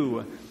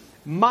you.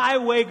 My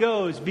way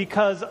goes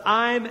because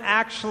I'm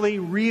actually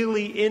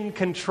really in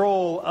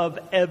control of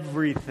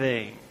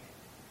everything.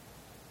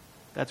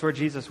 That's where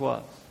Jesus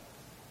was.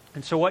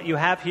 And so what you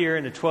have here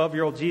in a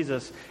 12-year-old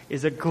Jesus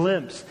is a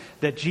glimpse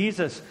that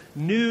Jesus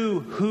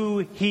knew who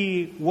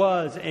he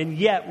was, and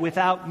yet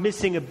without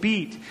missing a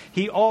beat,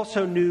 he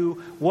also knew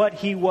what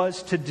he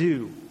was to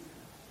do.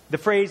 The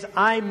phrase,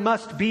 I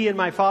must be in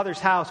my Father's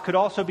house, could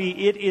also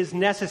be, it is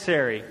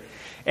necessary.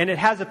 And it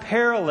has a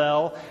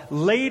parallel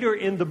later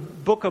in the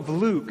book of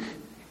Luke.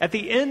 At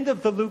the end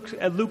of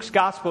Luke's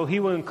gospel, he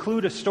will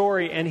include a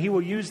story, and he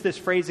will use this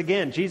phrase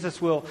again. Jesus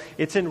will,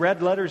 it's in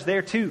red letters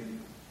there too.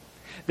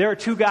 There are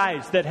two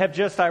guys that have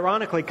just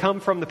ironically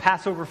come from the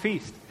Passover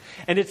feast.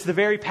 And it's the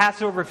very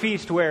Passover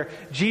feast where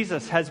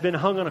Jesus has been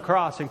hung on a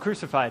cross and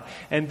crucified.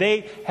 And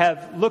they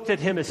have looked at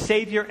him as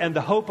Savior and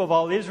the hope of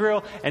all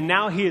Israel. And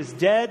now he is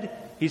dead.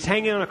 He's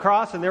hanging on a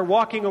cross, and they're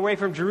walking away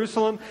from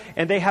Jerusalem,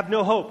 and they have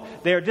no hope.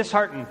 They are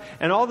disheartened.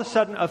 And all of a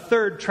sudden, a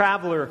third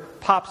traveler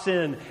pops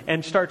in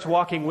and starts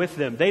walking with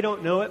them. They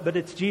don't know it, but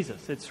it's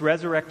Jesus. It's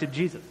resurrected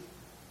Jesus.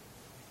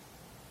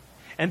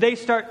 And they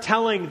start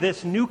telling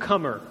this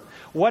newcomer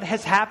what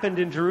has happened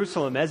in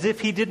Jerusalem, as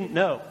if he didn't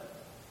know.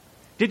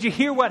 Did you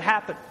hear what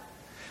happened?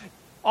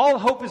 All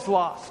hope is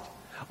lost.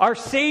 Our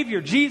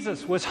Savior,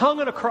 Jesus, was hung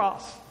on a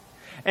cross.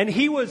 And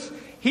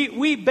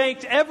we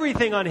banked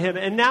everything on him,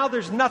 and now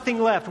there's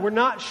nothing left. We're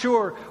not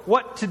sure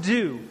what to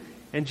do.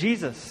 And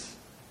Jesus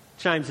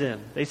chimes in.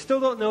 They still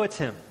don't know it's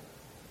him.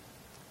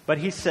 But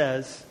he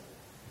says,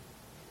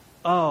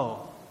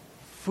 oh,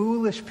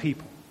 foolish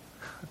people.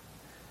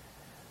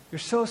 You're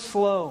so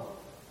slow.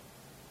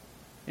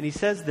 And he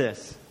says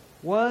this,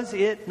 was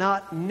it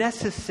not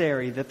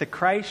necessary that the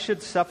Christ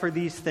should suffer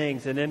these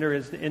things and enter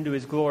into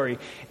his glory?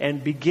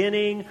 And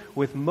beginning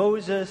with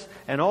Moses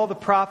and all the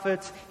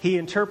prophets, he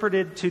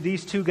interpreted to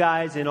these two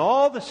guys in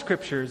all the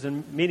scriptures,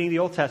 and meaning the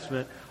Old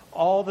Testament,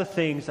 all the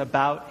things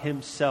about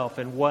himself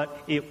and what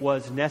it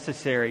was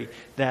necessary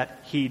that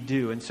he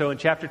do. And so in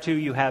chapter 2,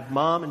 you have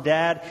Mom and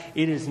Dad,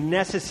 it is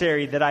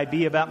necessary that I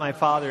be about my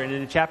Father. And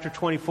in chapter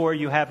 24,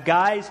 you have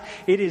guys,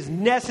 it is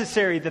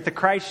necessary that the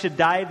Christ should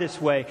die this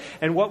way.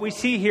 And what we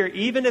see here,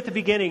 even at the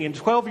beginning, in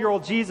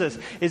 12-year-old Jesus,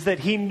 is that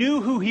he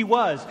knew who he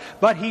was,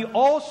 but he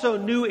also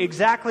knew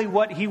exactly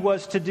what he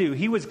was to do.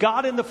 He was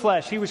God in the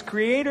flesh. He was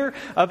creator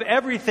of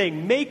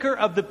everything, maker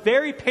of the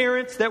very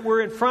parents that were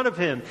in front of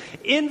him.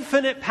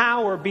 Infinite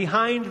power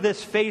behind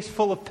this face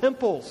full of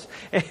pimples.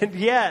 And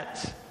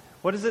yet,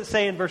 what does it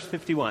say in verse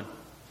 51?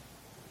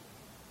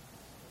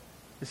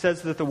 It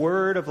says that the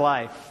word of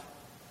life,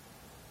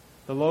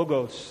 the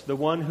Logos, the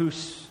one who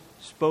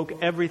spoke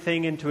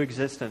everything into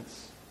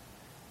existence,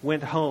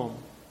 went home.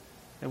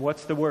 And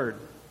what's the word?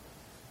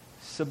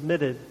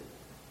 Submitted.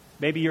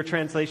 Maybe your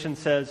translation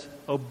says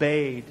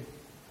obeyed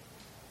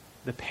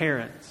the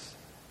parents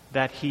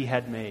that he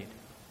had made.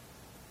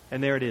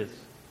 And there it is.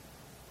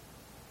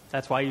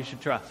 That's why you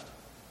should trust.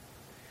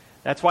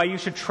 That's why you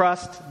should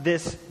trust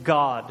this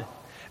God.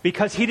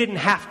 Because he didn't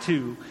have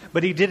to,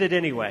 but he did it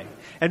anyway.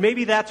 And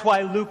maybe that's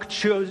why Luke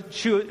chose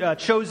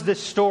this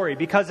story.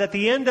 Because at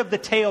the end of the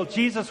tale,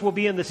 Jesus will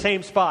be in the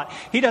same spot.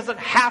 He doesn't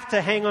have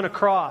to hang on a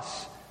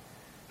cross,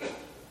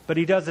 but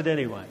he does it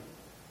anyway.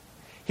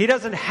 He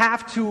doesn't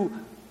have to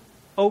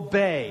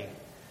obey,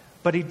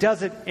 but he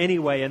does it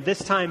anyway. And this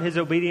time his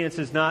obedience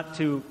is not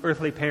to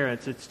earthly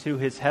parents, it's to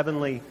his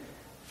heavenly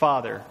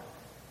Father.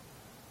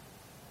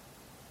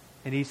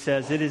 And he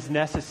says, it is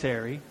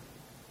necessary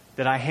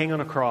that I hang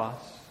on a cross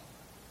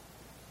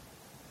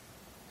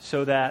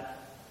so that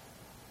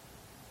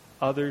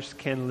others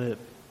can live.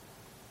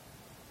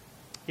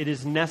 It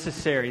is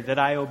necessary that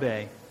I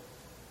obey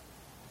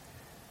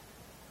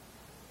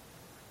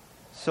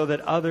so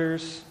that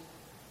others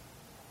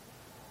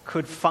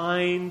could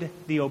find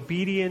the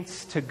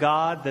obedience to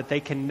God that they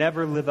can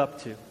never live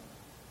up to.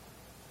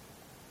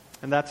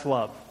 And that's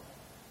love.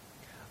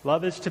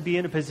 Love is to be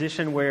in a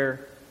position where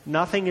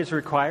nothing is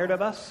required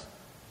of us,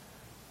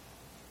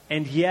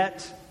 and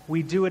yet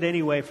we do it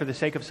anyway for the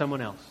sake of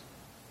someone else.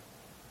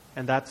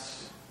 And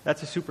that's a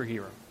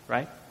superhero,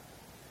 right?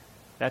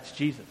 That's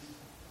Jesus.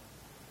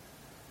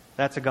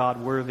 That's a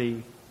God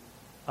worthy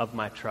of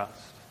my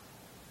trust.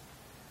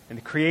 And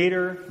the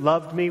Creator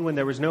loved me when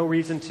there was no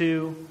reason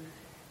to,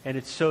 and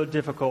it's so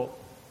difficult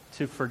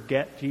to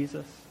forget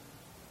Jesus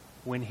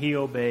when he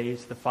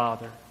obeys the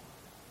Father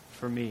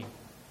for me,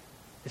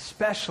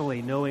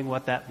 especially knowing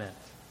what that meant.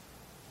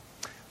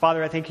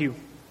 Father, I thank you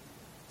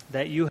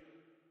that you